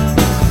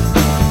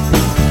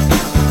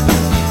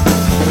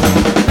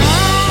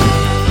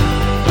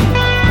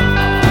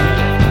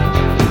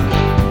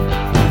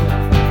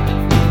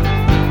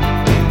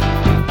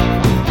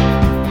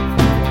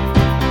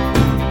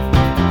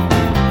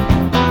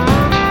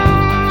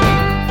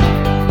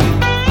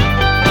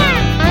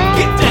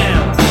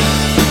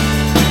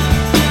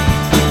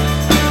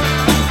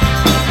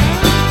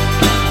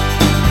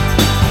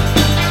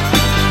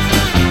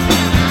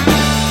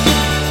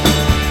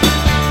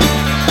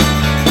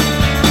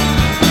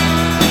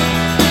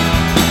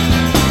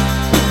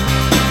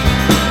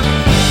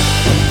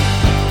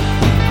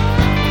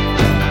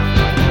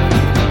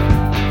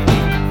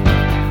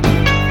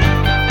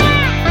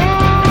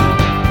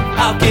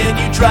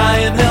 Try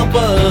and help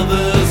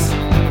others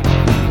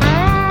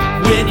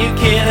when you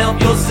can't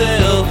help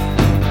yourself.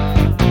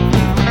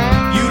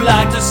 You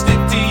like to stick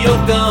to your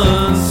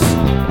guns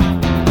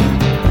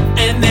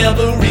and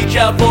never reach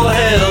out for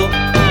help.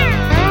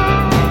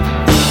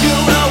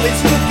 You're always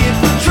looking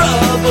for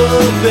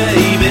trouble,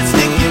 baby,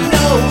 stick your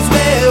nose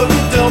where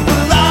it don't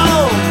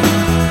belong.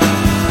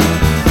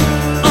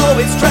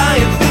 Always try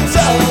and fix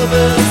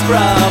others'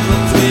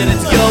 problems when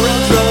it's your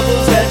own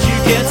troubles that you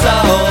can't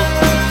solve.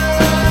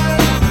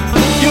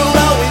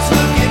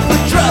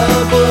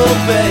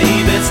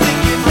 Baby, stick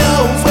your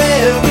nose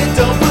where it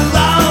don't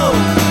belong.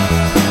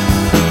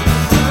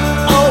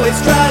 Always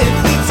try and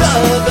fix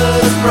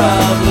others'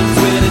 problems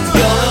when it's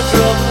your own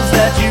troubles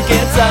that you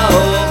can't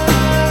solve.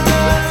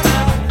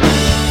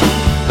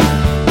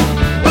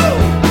 Woo!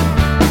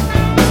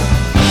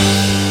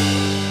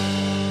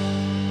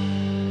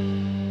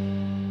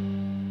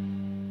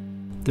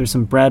 There's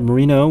some Brad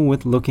Marino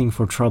with Looking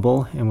for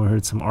Trouble, and we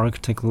heard some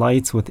Arctic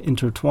Lights with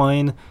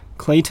Intertwine,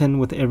 Clayton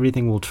with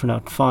Everything Will Turn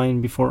Out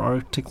Fine before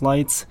Arctic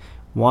Lights,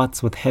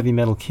 Watts with Heavy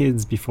Metal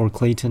Kids before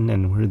Clayton,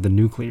 and we heard the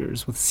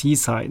Nuclears with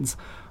Seasides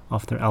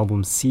off their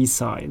album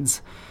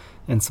Seasides.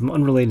 And some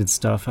unrelated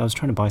stuff. I was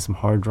trying to buy some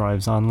hard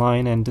drives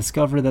online and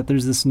discover that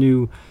there's this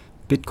new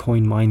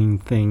Bitcoin mining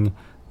thing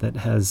that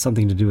has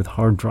something to do with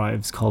hard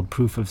drives called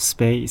Proof of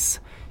Space.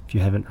 If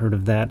you haven't heard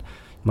of that,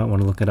 you might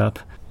want to look it up.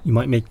 You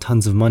might make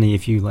tons of money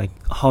if you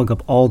hog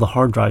up all the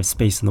hard drive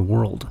space in the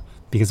world,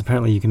 because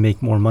apparently you can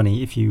make more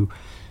money if you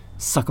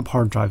suck up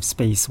hard drive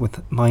space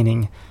with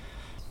mining.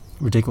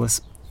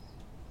 Ridiculous.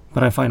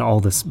 But I find all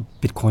this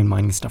Bitcoin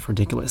mining stuff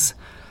ridiculous.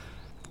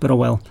 But oh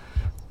well.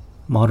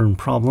 Modern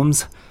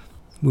problems.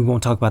 We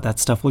won't talk about that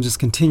stuff. We'll just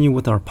continue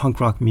with our punk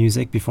rock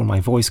music before my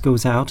voice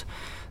goes out.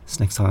 This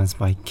next song is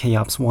by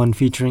Chaos One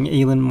featuring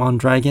Aylin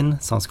Mondragon. The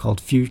song's called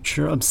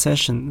Future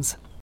Obsessions.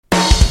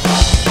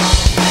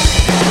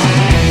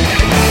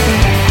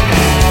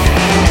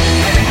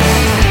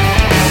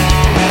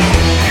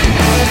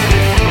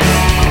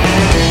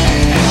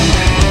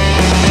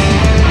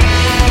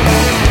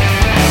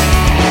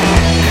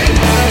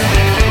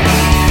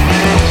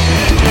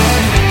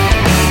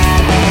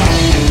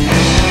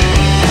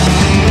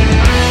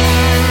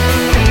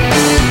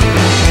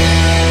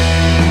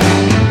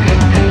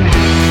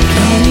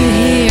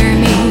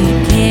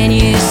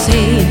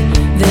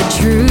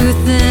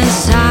 Truth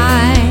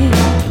inside.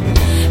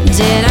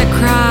 Did I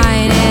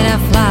cry?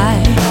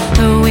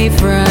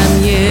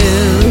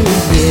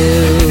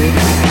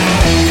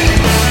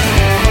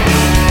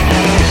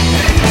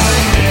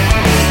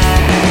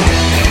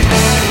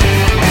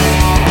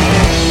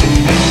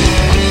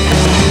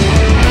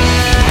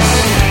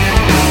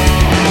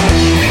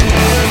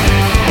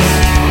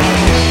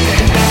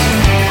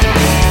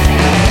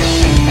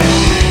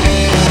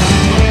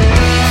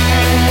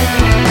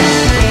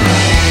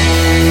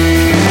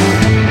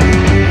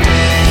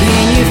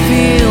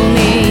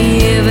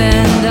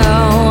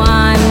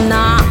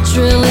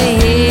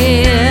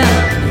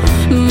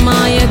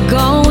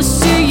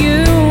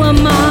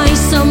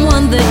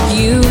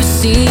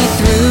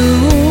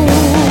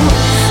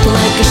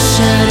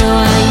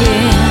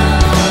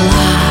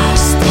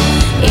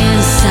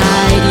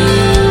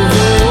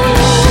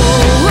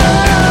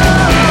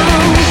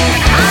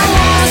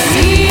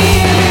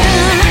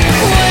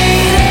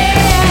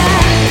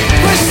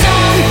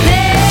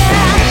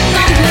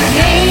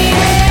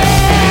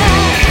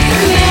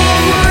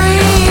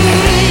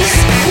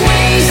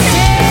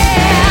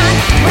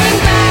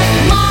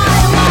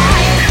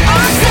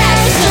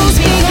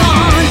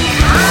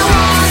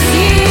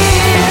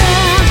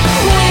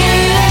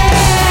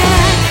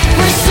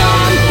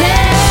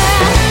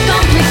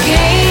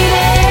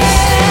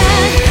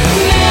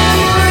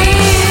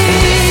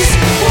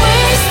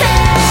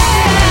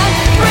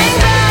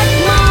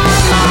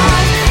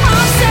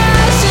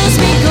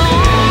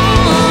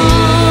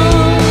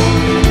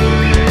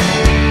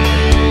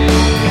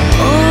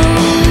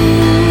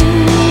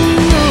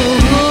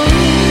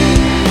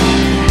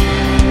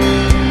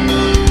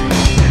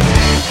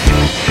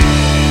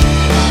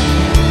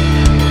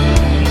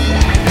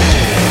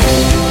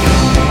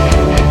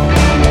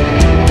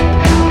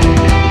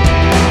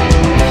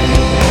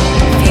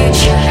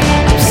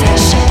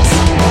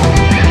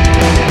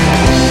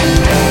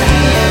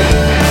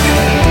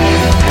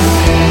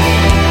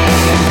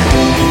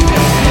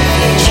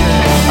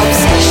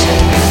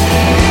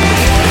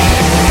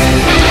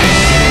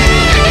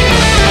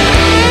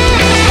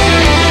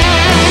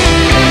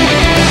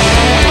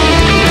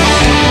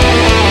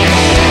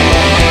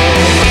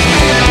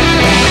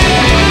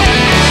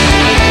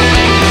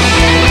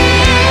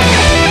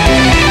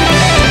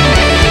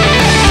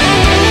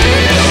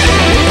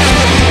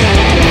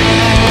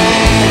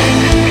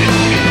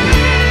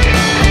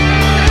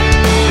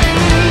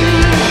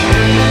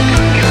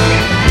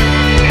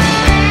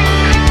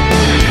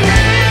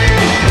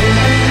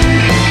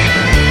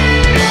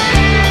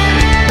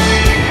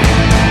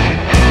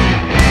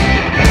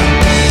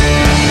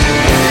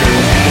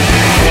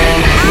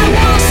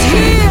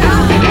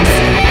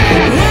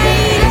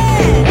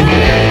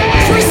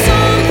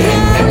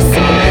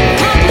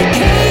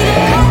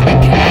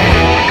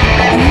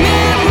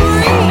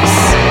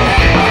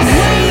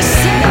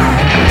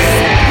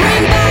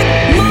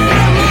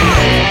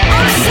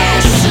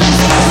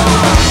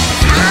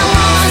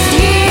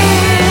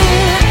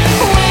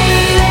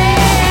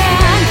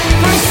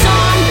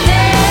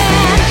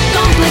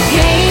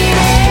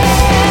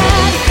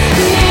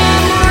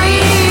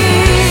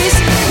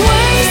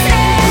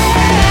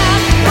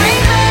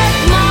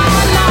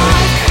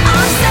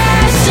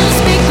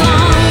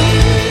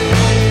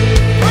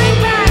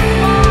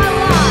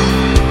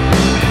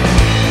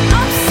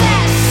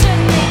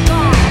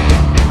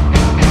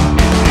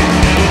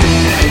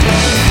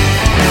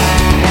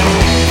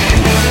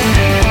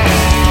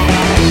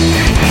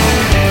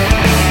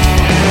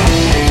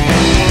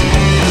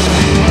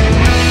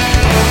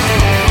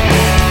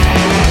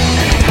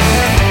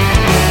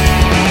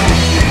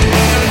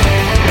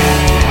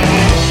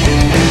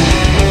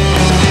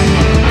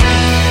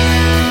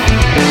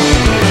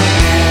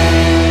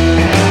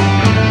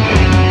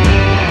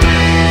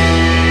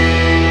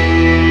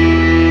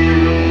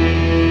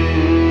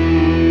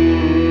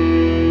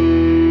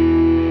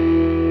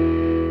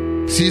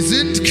 Sie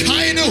sind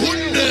keine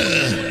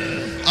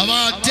Hunde,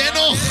 aber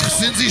dennoch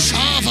sind sie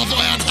scharf auf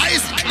euren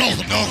heißen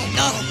Knochen.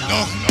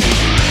 Noch.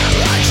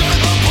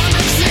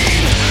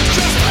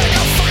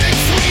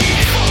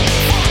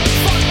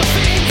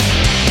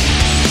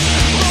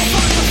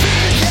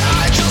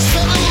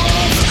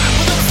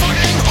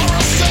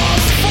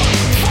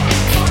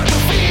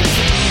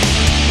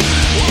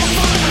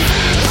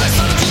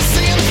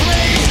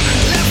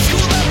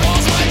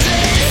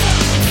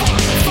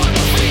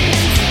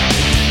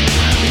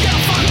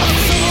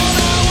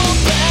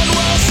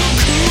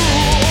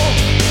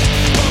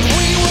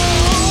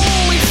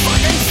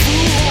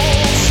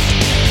 Fools.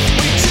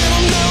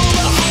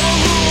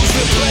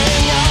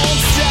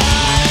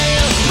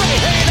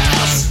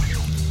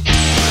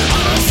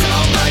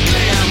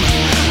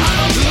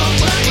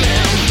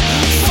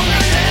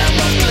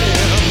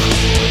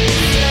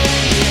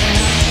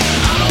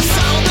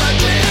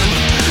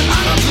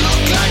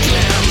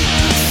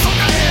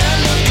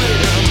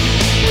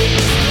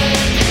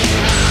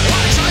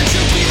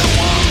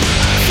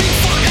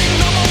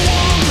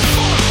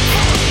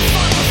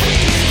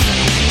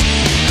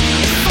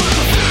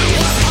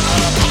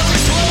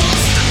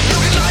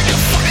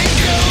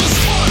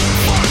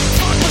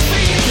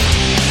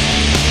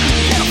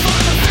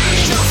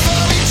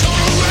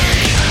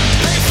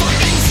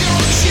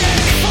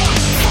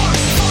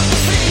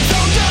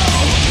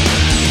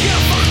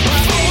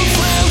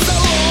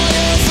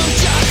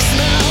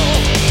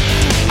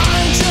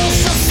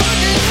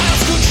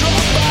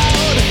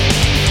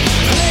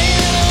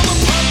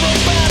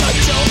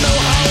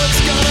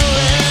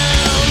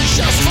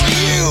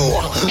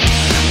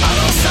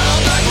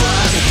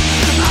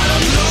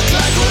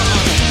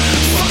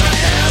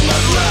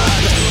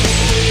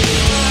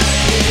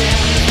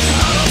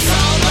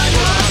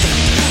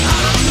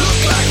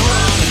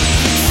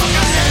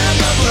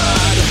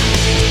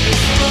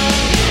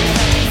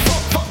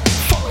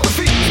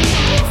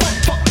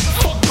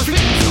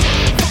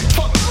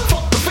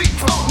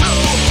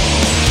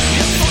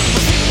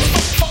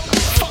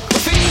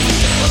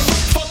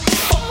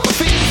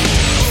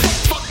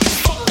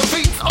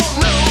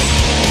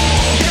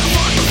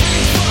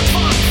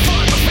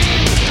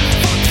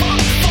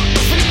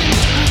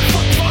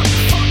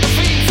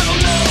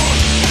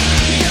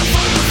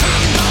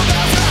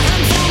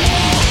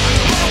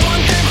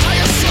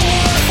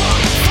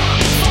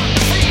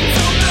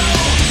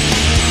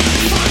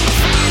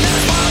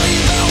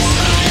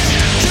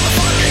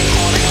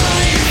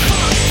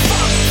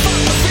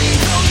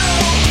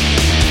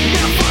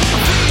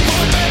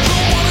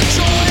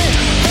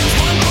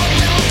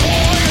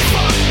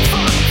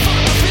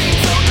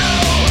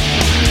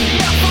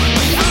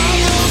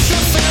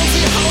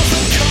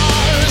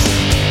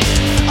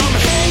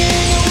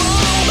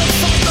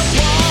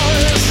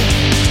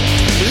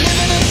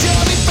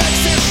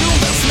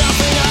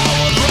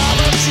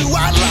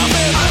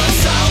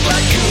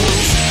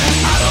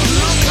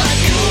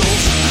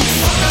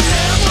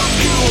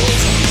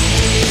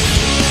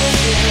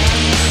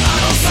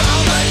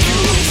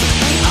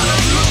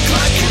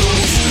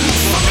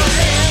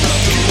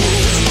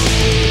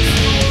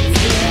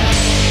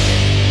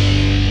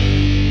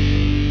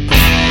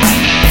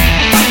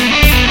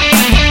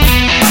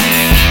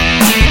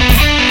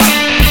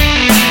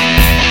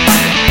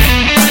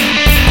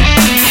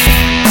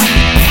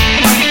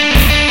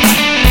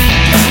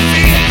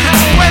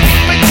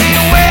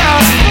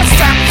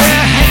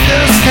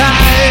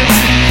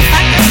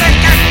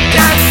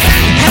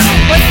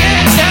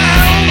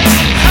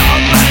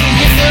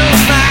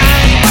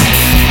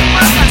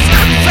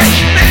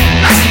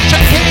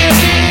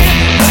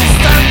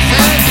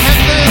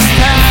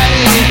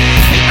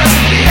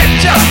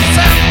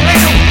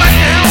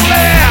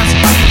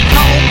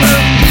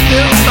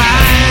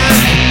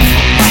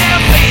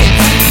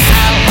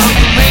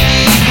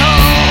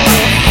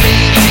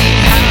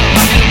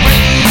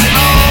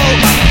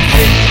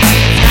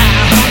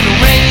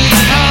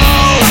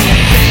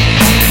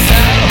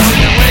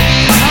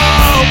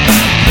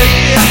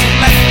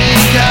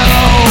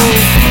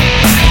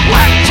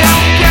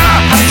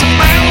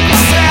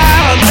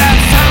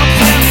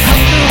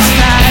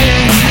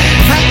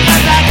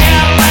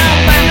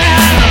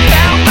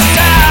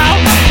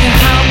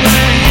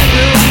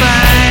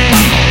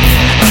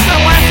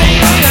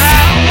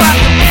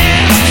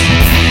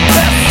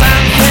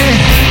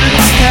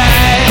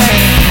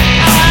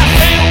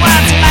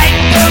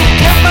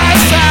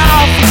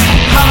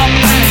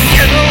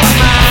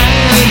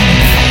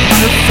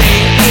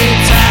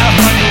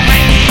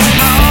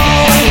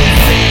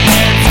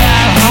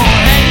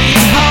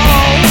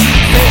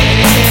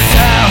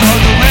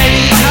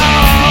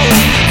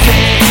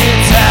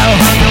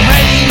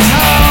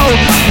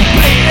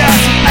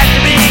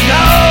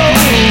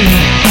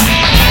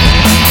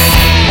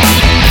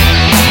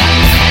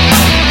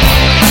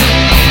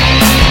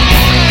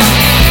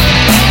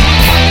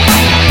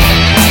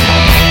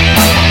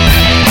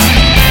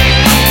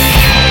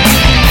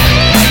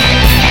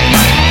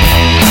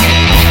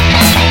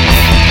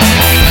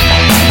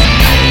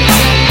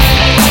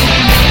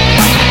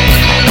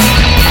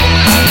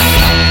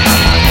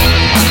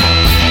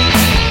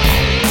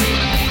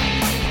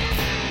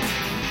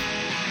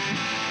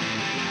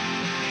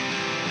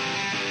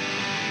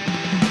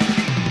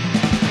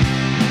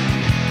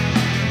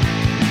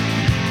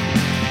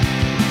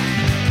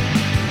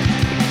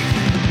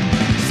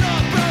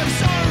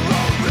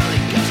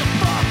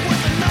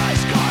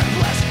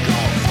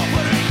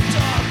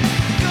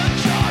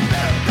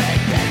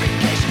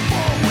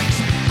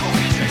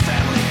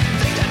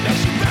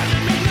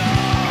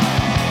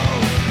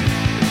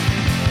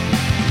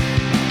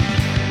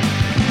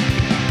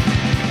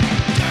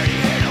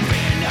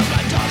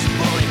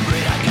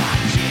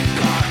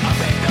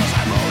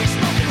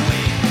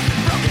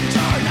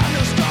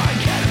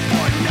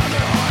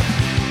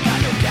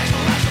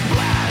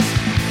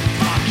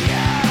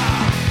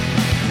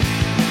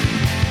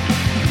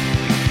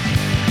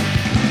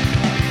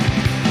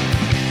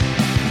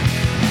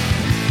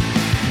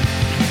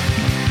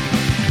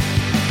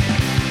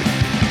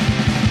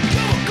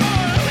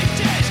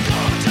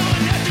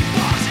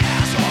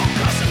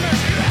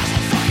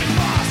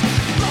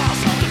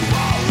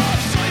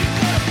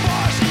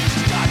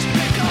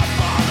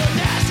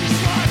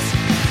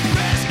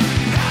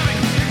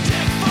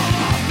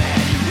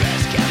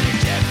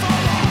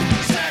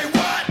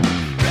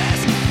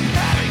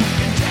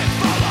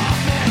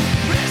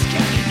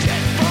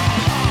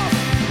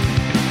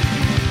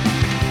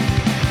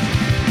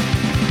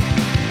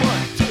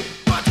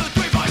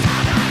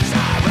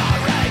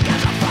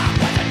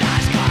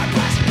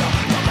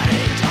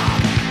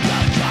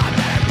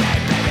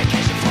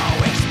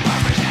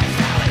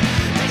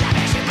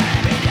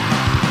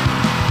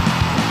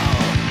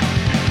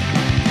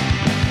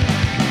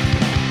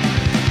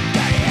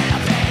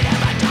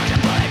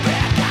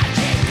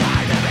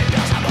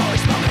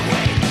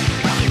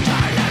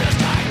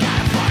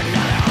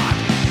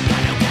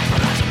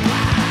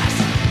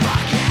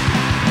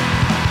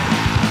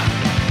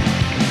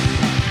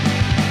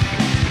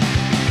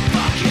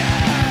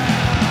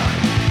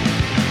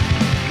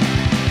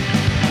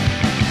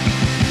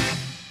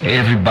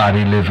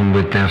 Everybody living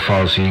with their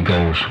false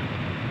egos,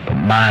 but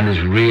mine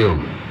is real.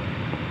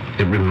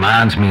 It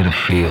reminds me to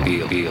feel.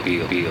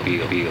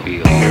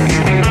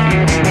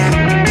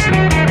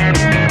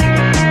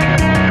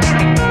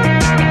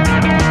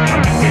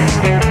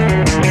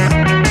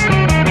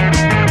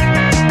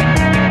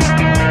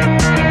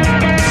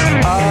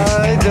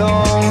 I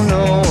don't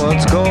know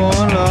what's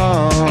going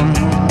on.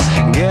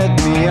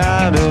 Get me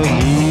out of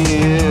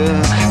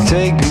here.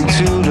 Take me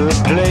to the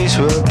place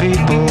where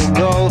people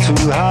go to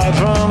hide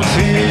from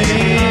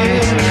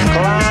fear.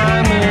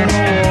 Climbing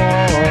the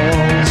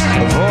walls,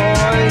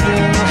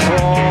 avoiding the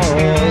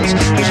falls.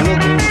 Just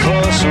looking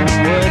for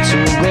somewhere to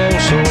go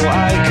so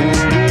I can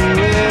do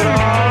it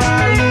all.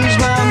 I lose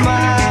my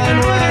mind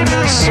when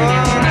the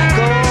sun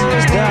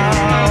goes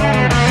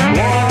down.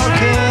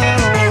 Walking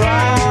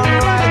around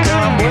like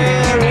I'm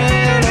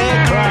wearing a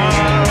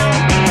crown.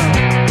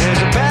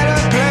 There's a better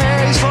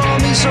place for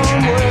me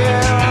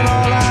somewhere, and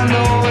all I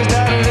know is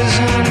that it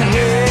isn't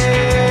here.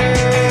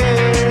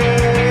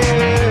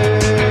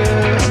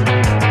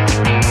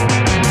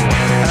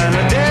 And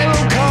the day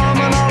will come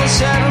when all is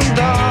said and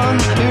done,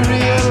 you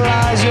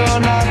realize you're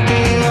not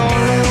the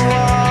only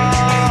one.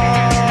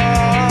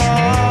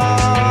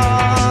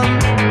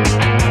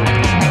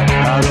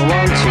 I don't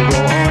want to go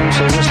home,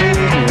 so just leave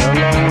me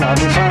alone. I'll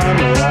be fine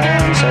where I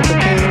am, said the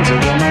king to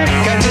the man.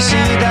 Can't you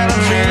see that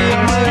I'm free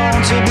on my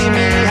own to be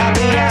me?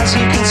 Happy as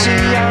you can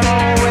see, I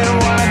know where I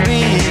wanna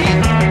be.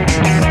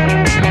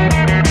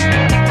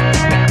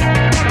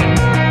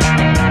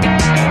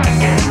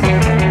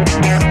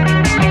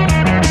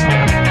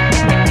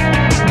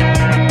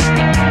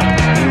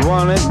 You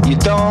want it, you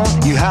don't,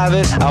 you have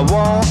it, I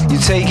won't. You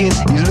take it,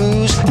 you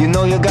lose, you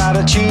know you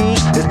gotta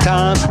choose. The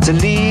time to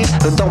leave,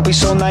 but don't be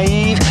so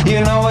naive.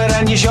 You know it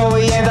and you show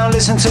it, yeah, don't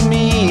listen to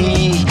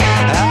me.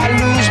 I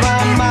lose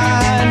my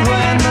mind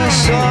when the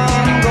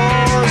sun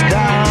goes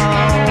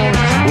down.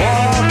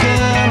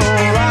 Walking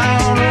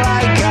around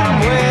like I'm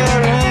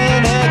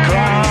wearing a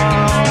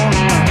crown.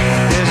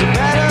 There's a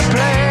better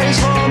place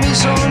for me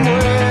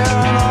somewhere,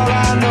 and all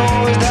I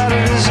know is that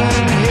it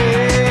isn't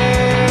here.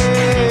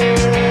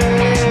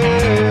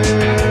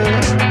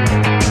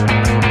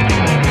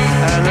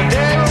 And the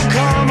day will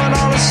come when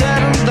all is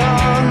said and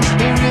done,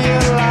 you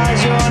realize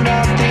you're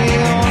not the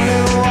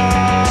only one.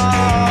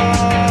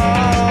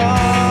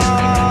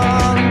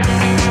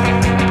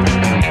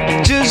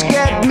 Just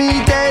get me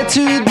there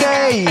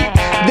today.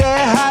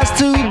 There has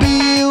to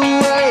be a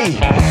way.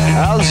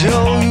 I'll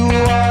show you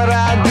what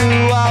I do.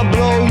 I'll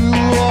blow you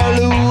all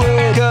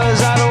away.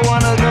 'Cause I don't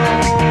wanna know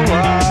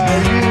why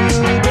you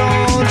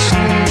don't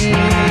sleep.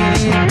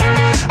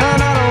 And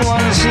I don't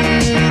wanna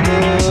see the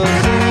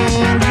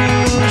things you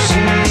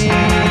see.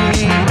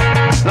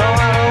 No,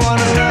 I don't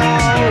wanna know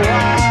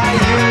why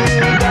you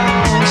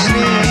don't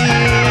sleep.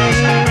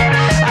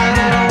 And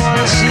I don't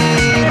wanna see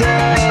the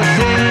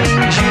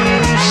things you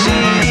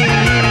see.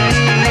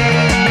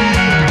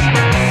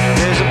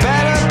 There's a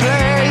better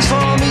place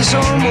for me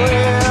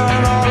somewhere,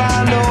 and all I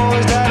know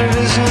is that it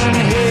isn't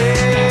here.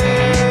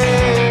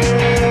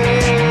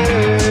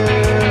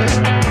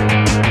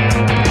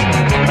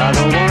 I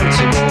don't want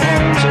to go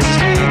home, so just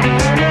leave me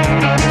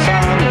alone. I'll be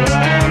fine where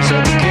I am,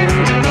 said the king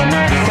to the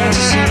man. Can't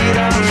you see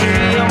that I'm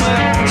free on my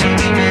own to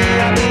be me?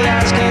 I'll be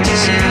asked, can't you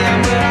see I'm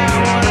where I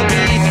wanna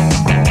be?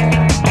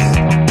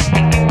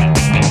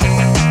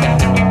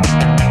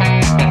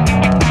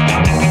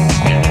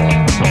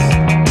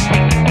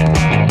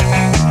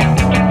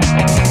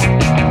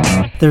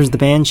 There's the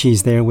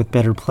Banshees there with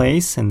Better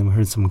Place, and then we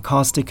heard some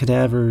Caustic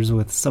Cadavers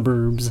with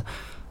Suburbs,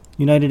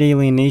 United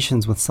Alien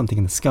Nations with Something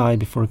in the Sky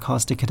before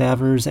Caustic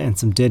Cadavers, and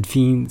some Dead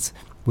Fiends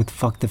with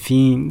Fuck the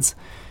Fiends.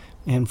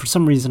 And for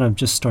some reason I've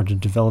just started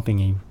developing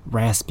a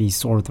raspy,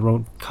 sore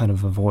throat kind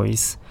of a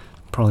voice,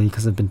 probably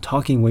because I've been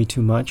talking way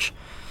too much.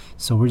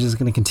 So we're just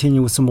going to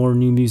continue with some more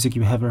new music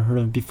you haven't heard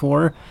of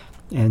before,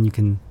 and you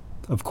can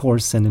of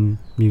course send in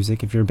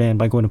music if you're a band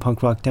by going to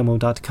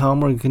punkrockdemo.com.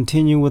 We're going to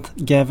continue with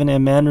Gavin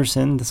M.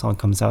 Anderson. The song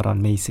comes out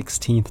on May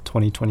 16th,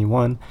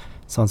 2021.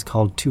 The song's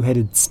called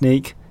Two-Headed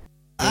Snake.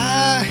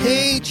 I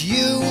hate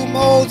you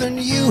more than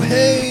you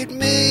hate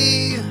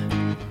me,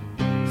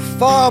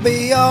 far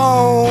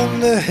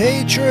beyond the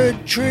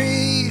hatred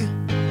tree,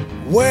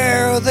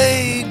 where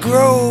they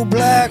grow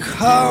black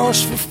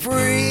horse for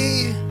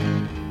free.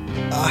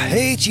 I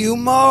hate you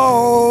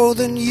more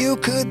than you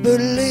could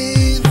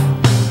believe.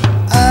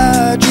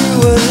 I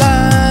drew a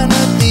line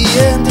at the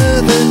end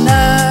of the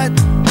night,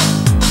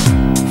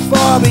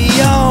 far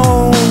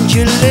beyond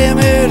your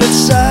limited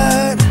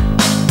sight.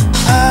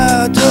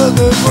 I dug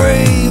a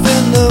grave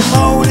in the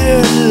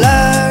morning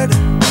light.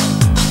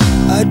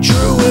 I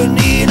drew a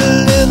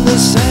needle in the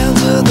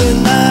sands of the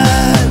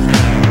night.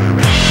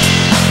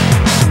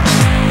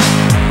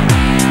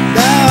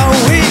 Now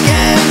we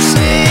can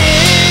see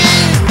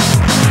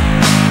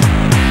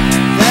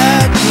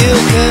that you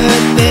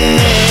could be.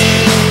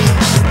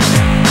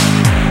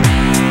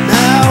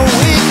 Now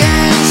we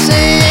can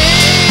see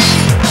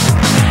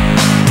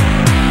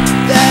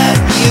that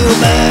you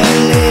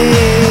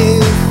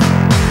believe.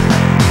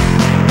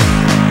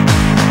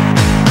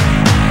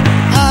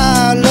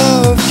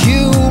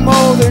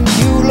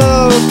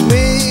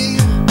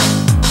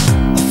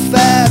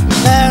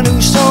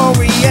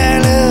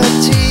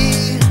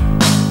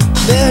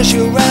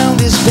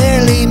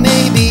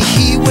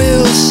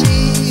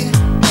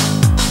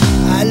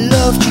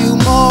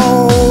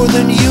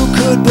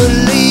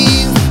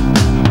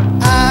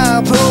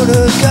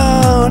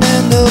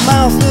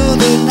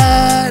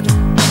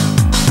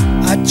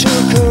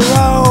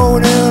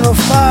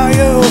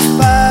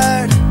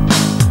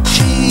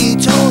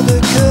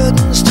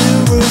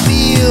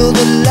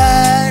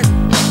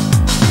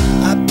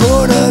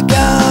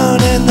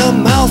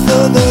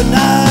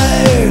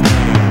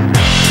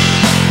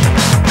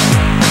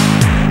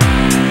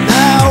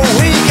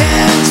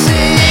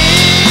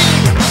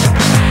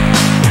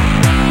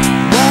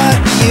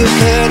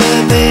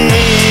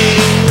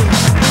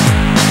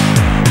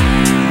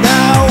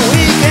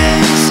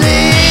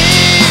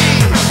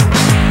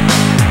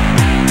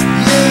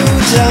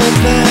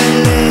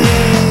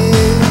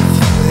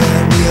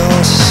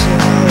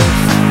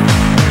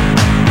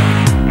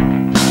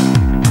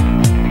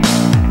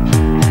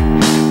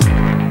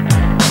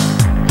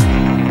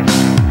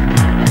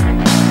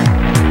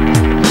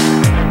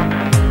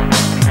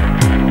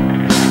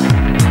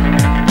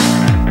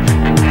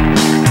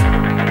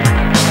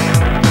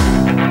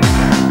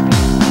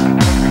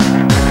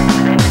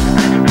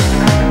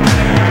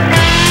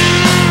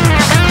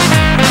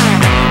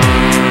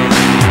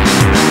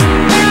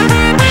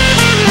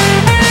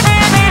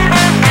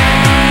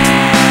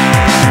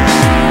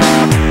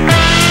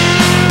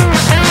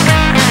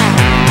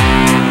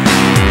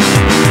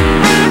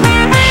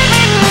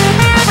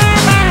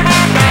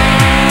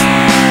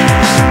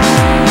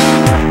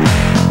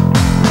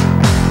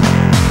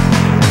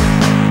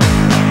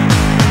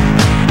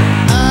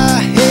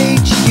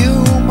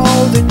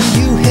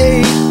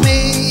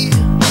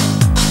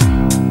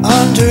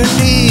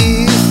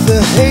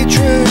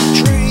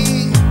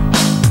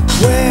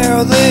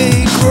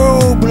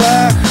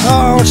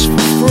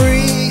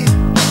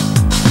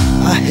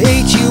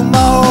 hate you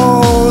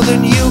more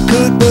than you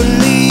could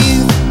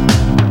believe.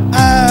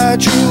 I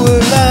drew a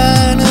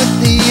line at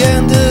the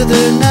end of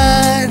the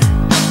night,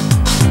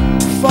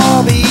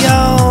 far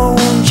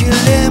beyond your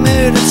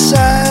limited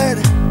sight.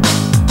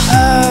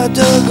 I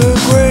dug a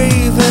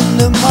grave in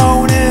the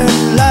morning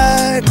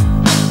light.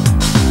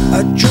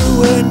 I drew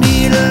a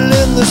needle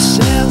in the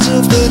sands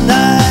of the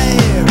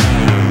night.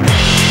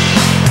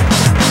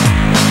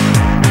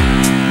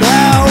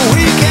 Now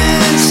we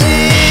can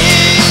see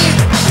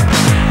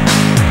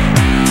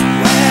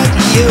where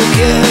you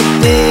could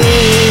be.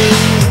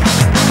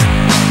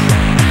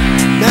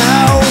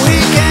 Now we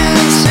can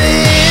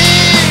see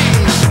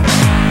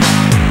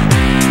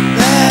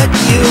that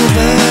you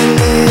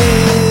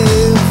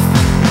believe.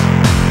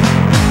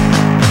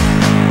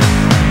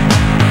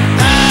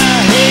 I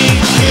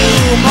hate you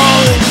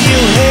more than you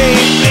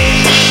hate me.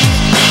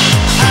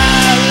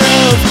 I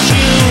loved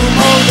you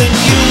more than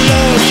you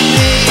loved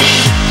me.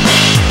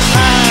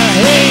 I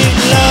hate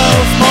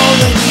love more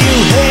than you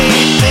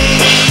hate me.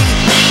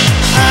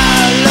 I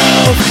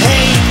love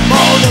hate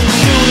more than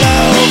you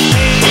love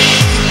me.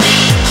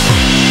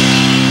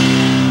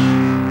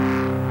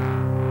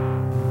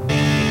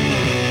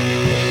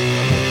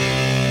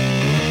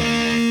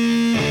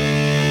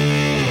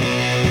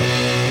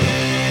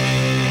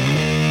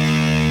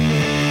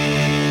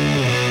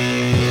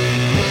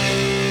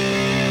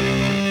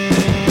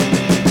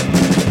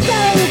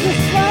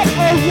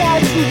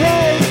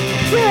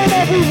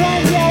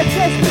 Everyone, yeah,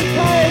 just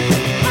because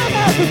I'm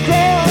out the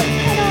door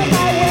and on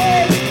my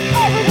way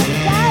over the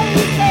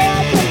valley so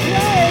I can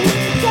play.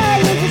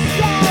 Sorry is a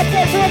stab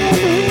that wouldn't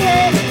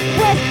heal.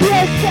 What's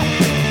your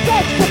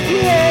sex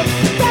appeal?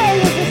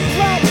 Sorry is a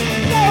slut,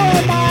 so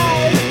am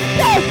I.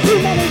 There's too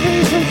many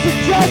reasons to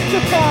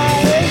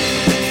justify.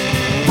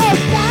 Oh,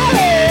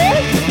 sorry.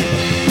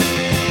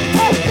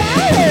 Oh,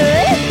 sorry.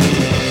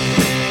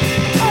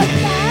 Oh,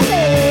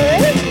 sorry.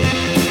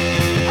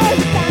 Oh,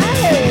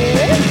 sorry.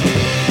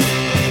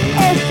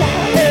 Oh,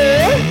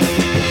 salad!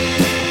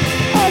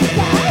 Oh,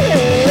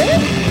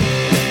 salad!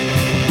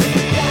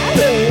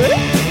 Salad!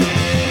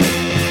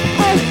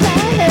 Oh,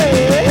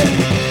 salad!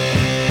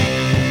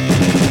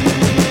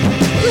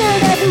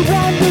 Good,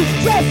 everyone was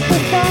just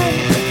for fun.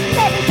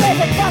 Never gave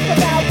a fuck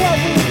about what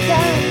we've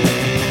done.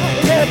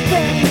 Other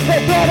things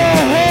that get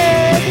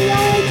ahead. The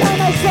only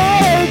time I saw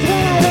her was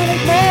when I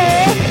wanted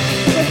more.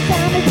 The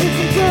sandwiches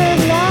and good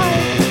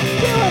line.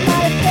 Two of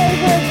my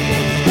favorite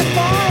things to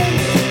find.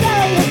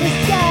 Sally is a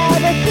star,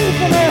 a thief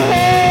in her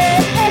head.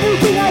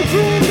 Everything I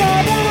dreamed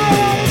of and I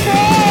wanted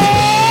more.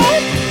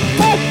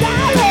 Oh,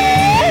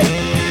 salad!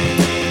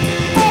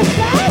 Oh,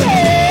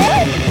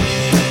 salad!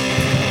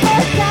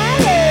 Oh,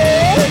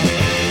 salad!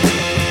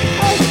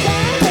 Oh,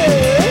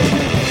 salad!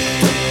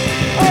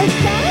 Oh,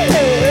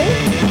 salad!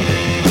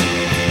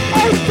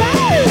 Oh,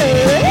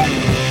 salad!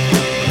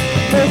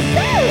 Oh,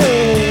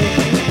 salad!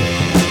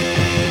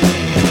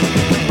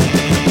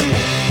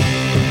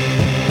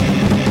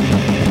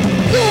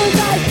 As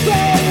I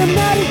say, and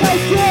not as I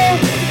do,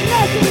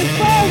 nothing is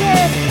further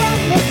from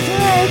the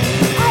truth.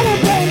 I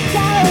don't blame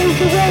Sally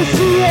the way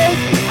she is.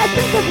 I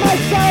think of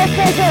myself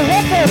as a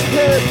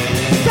hypocrite.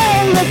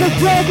 Sally was a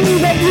druggie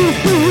that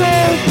used to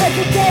use, but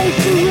the days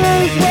she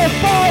used were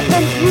far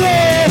from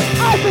pure.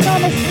 I think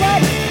I'm a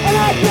slut, and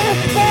I can't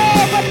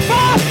spell, but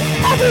fuck,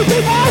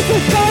 everything else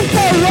has gone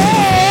so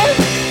wrong.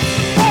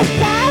 Oh,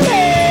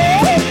 Sally!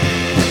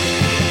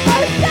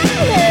 Oh,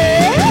 Sally!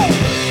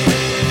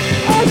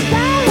 Oh,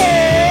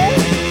 salad!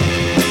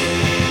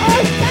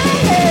 Oh,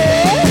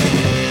 salad!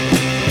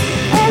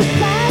 Oh,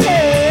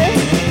 salad!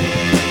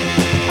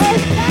 Oh,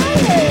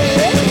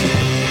 salad!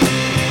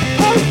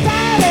 Oh,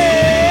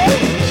 salad!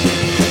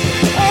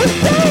 Oh,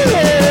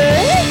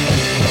 salad!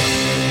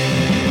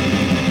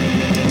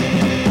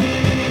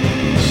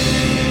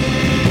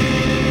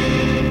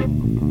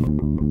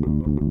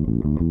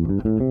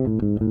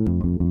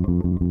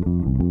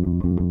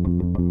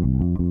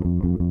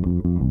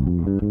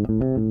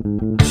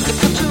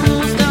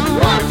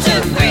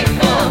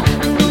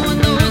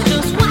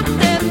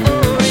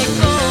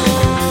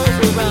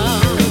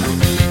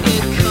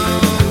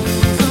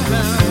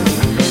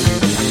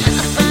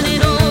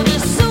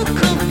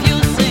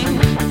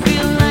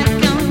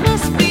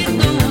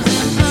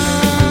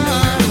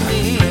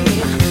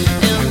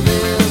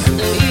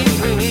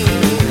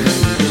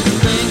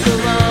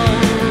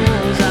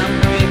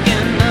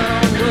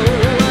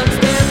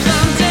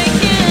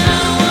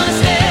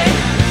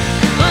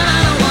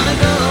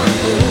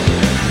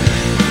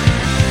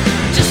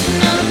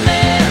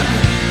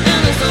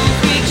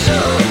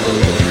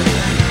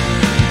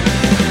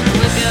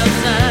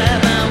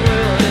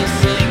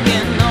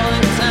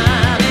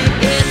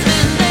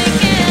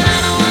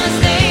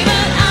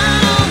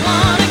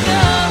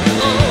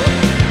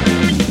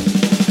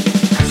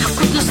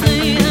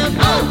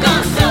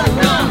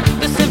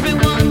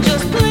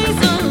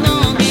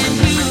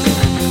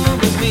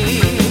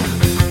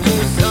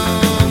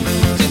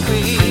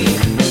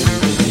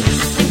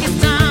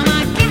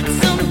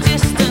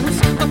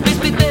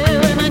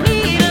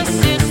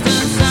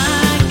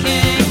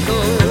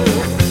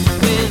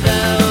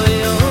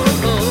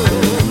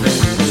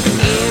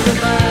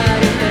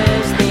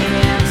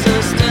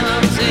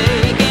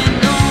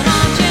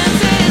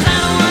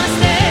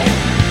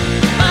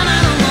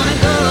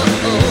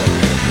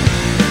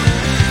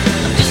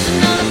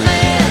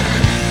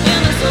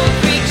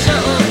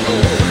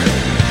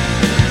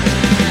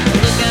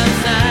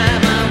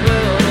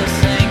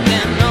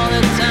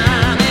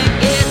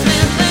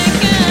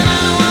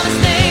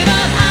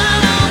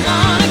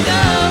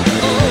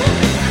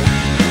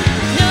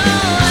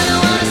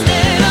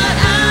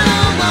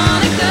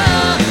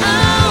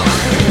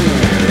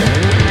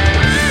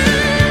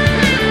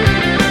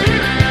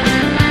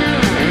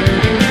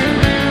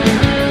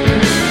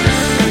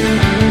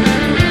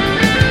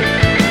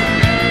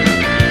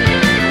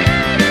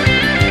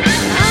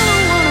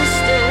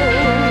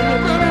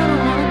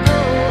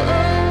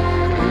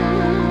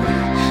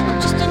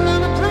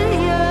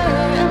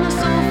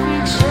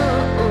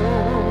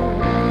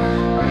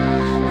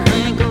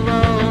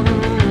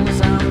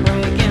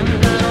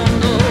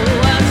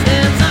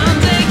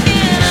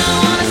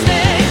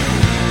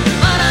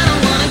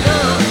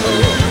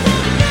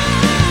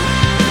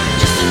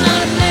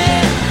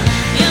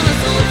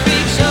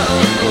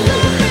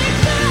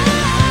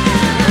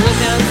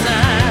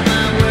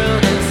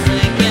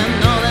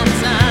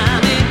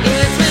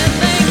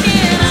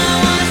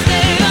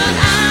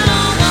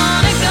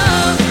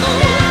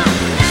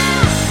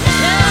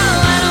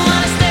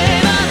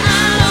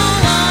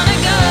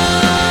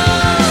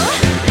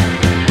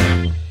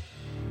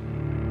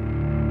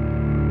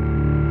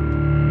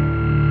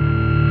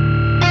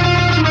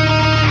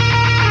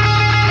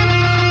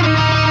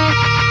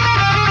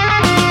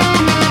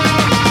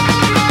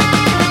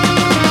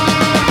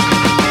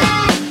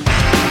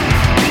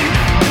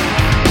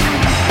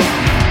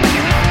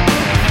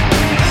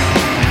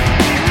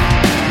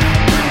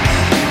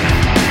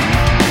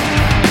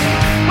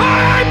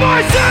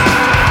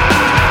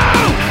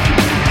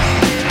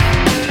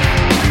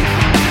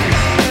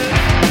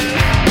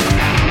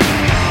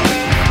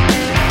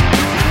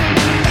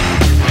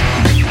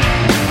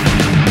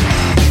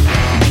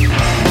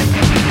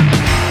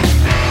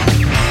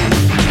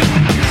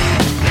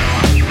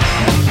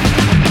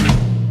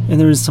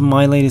 there's some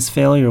My Latest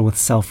Failure with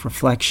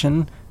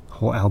Self-Reflection. The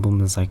whole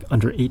album is like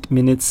under 8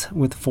 minutes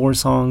with 4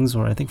 songs,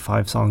 or I think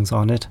 5 songs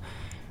on it.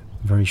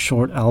 Very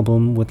short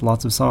album with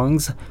lots of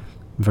songs.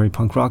 Very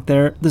punk rock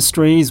there. The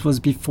Strays was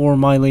before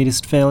My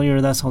Latest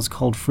Failure. That song's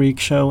called Freak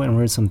Show, and we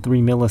heard some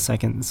 3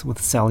 Milliseconds with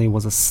Sally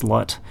Was a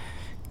Slut.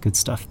 Good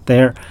stuff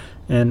there.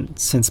 And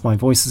since my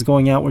voice is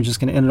going out, we're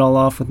just going to end it all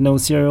off with No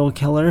Serial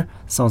Killer.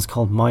 The song's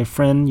called My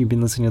Friend. You've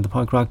been listening to the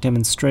Punk Rock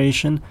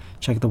Demonstration.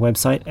 Check the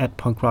website at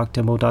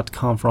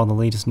punkrockdemo.com for all the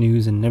latest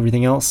news and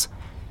everything else.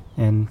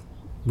 And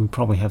we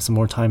probably have some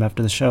more time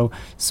after the show,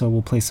 so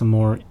we'll play some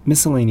more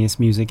miscellaneous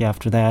music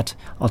after that.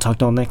 I'll talk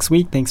to you all next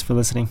week. Thanks for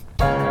listening.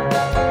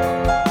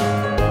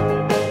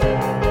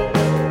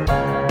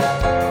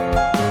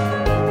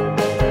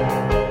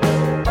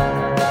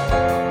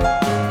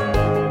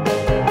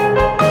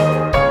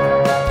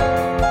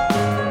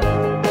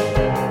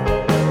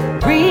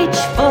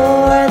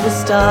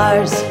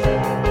 Stars.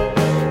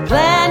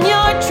 Plan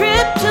your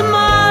trip to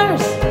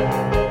Mars.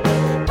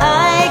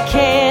 I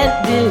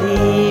can't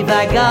believe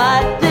I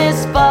got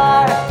this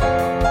far.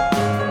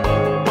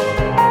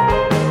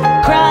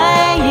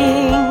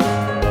 Crying,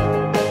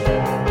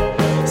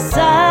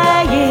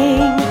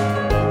 sighing,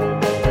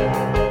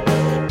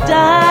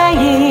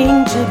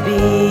 dying to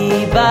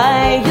be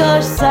by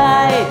your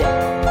side.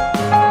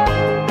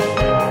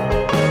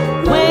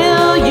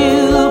 Will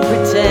you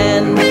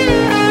pretend?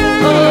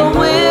 Or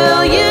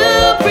will you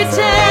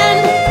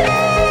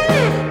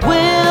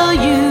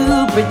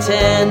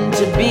pretend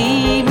to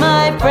be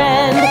my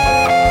friend?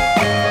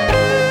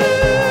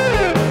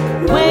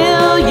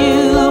 Will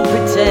you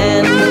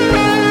pretend?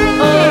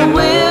 Or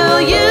will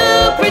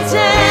you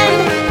pretend?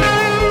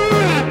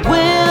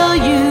 Will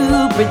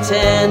you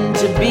pretend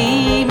to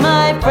be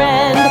my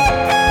friend?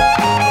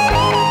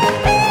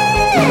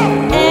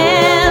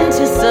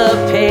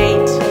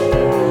 Anticipate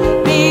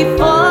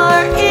before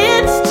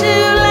it's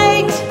too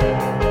late.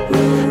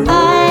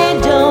 I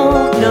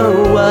don't know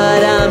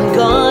what I'm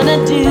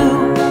gonna do.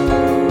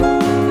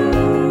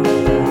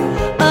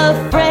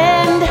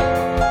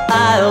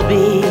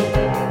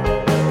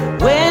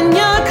 When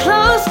you're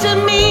close to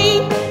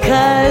me,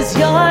 'cause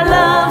your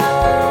love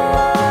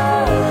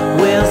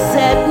will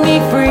set me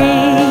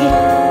free.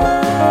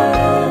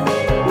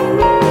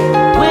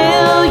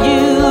 Will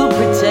you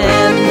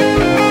pretend?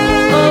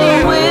 Or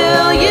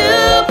will you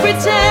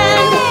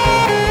pretend?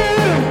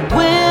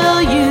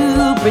 Will you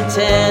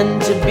pretend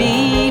to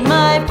be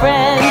my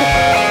friend?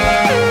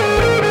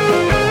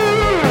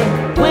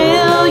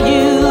 Will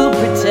you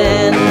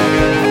pretend?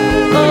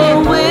 Or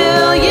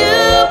will you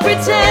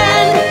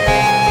pretend?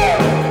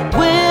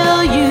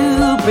 Will you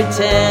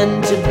pretend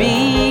to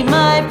be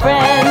my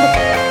friend?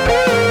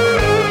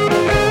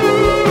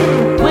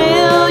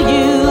 Will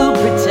you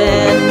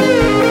pretend?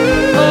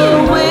 Or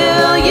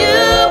will you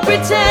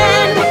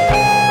pretend?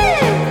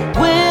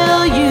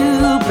 Will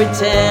you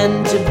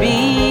pretend to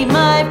be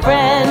my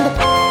friend?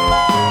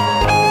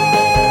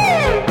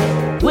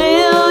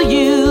 Will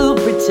you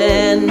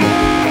pretend?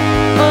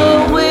 Or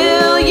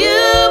will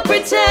you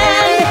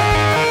pretend?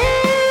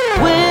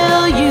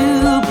 Will you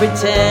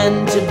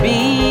pretend to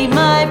be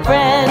my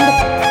friend?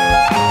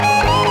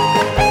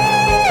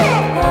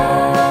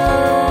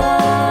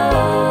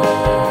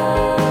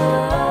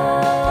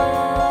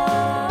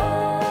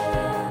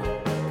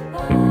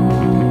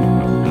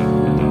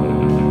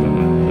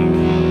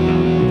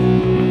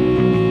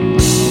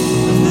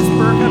 Does this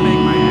burqa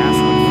make my ass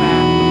look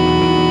fat?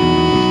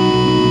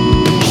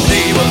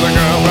 She was a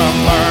girl from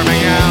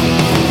Birmingham,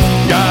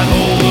 got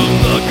hold of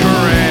the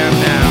Koran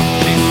now.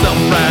 She's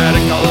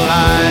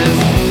self-radicalized,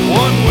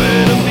 one way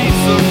to meet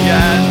some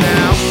guys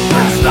now.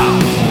 First stop,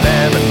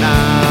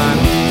 Lebanon,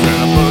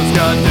 send a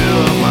postcard to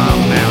her mom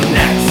now.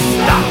 Next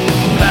stop,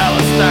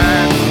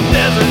 Palestine,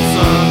 desert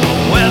sun, the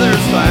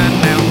weather's fine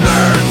now.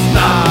 Third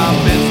stop,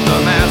 it's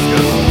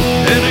Damascus,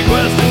 any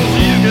questions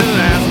you can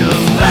ask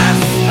us.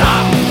 Last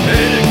stop,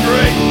 ain't it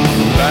great,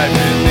 life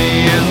in the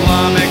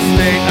Islamic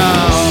State.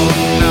 Oh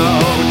no,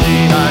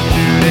 Jihad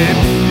Judy,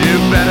 you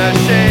better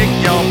shake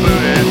your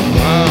booty.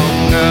 Oh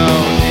no,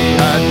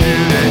 Jihad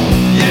Judy,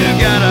 you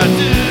gotta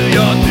do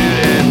your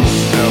duty.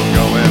 No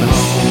going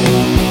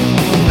home,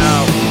 no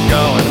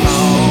going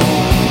home,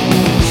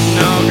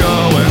 no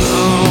going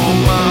home,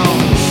 oh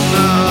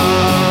no.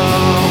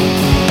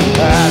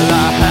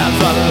 Allah has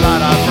a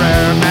lot of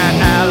prayer, man.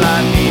 Allah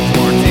needs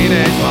more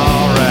teenage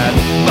mall rat.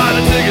 Buy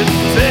the ticket,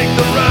 take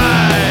the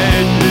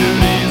ride.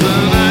 Duty's the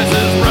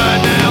nicest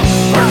ride now.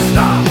 First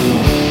stop,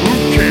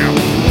 boot camp.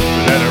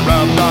 Let her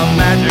rub the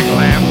magic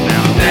lamp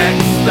now.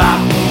 Next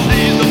stop,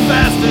 she's the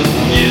fastest.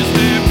 Used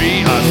to be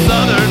a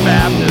Southern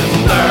Baptist.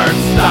 Third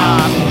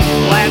stop,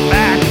 flat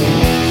back.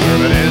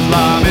 Serving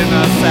Islam in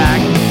the sack.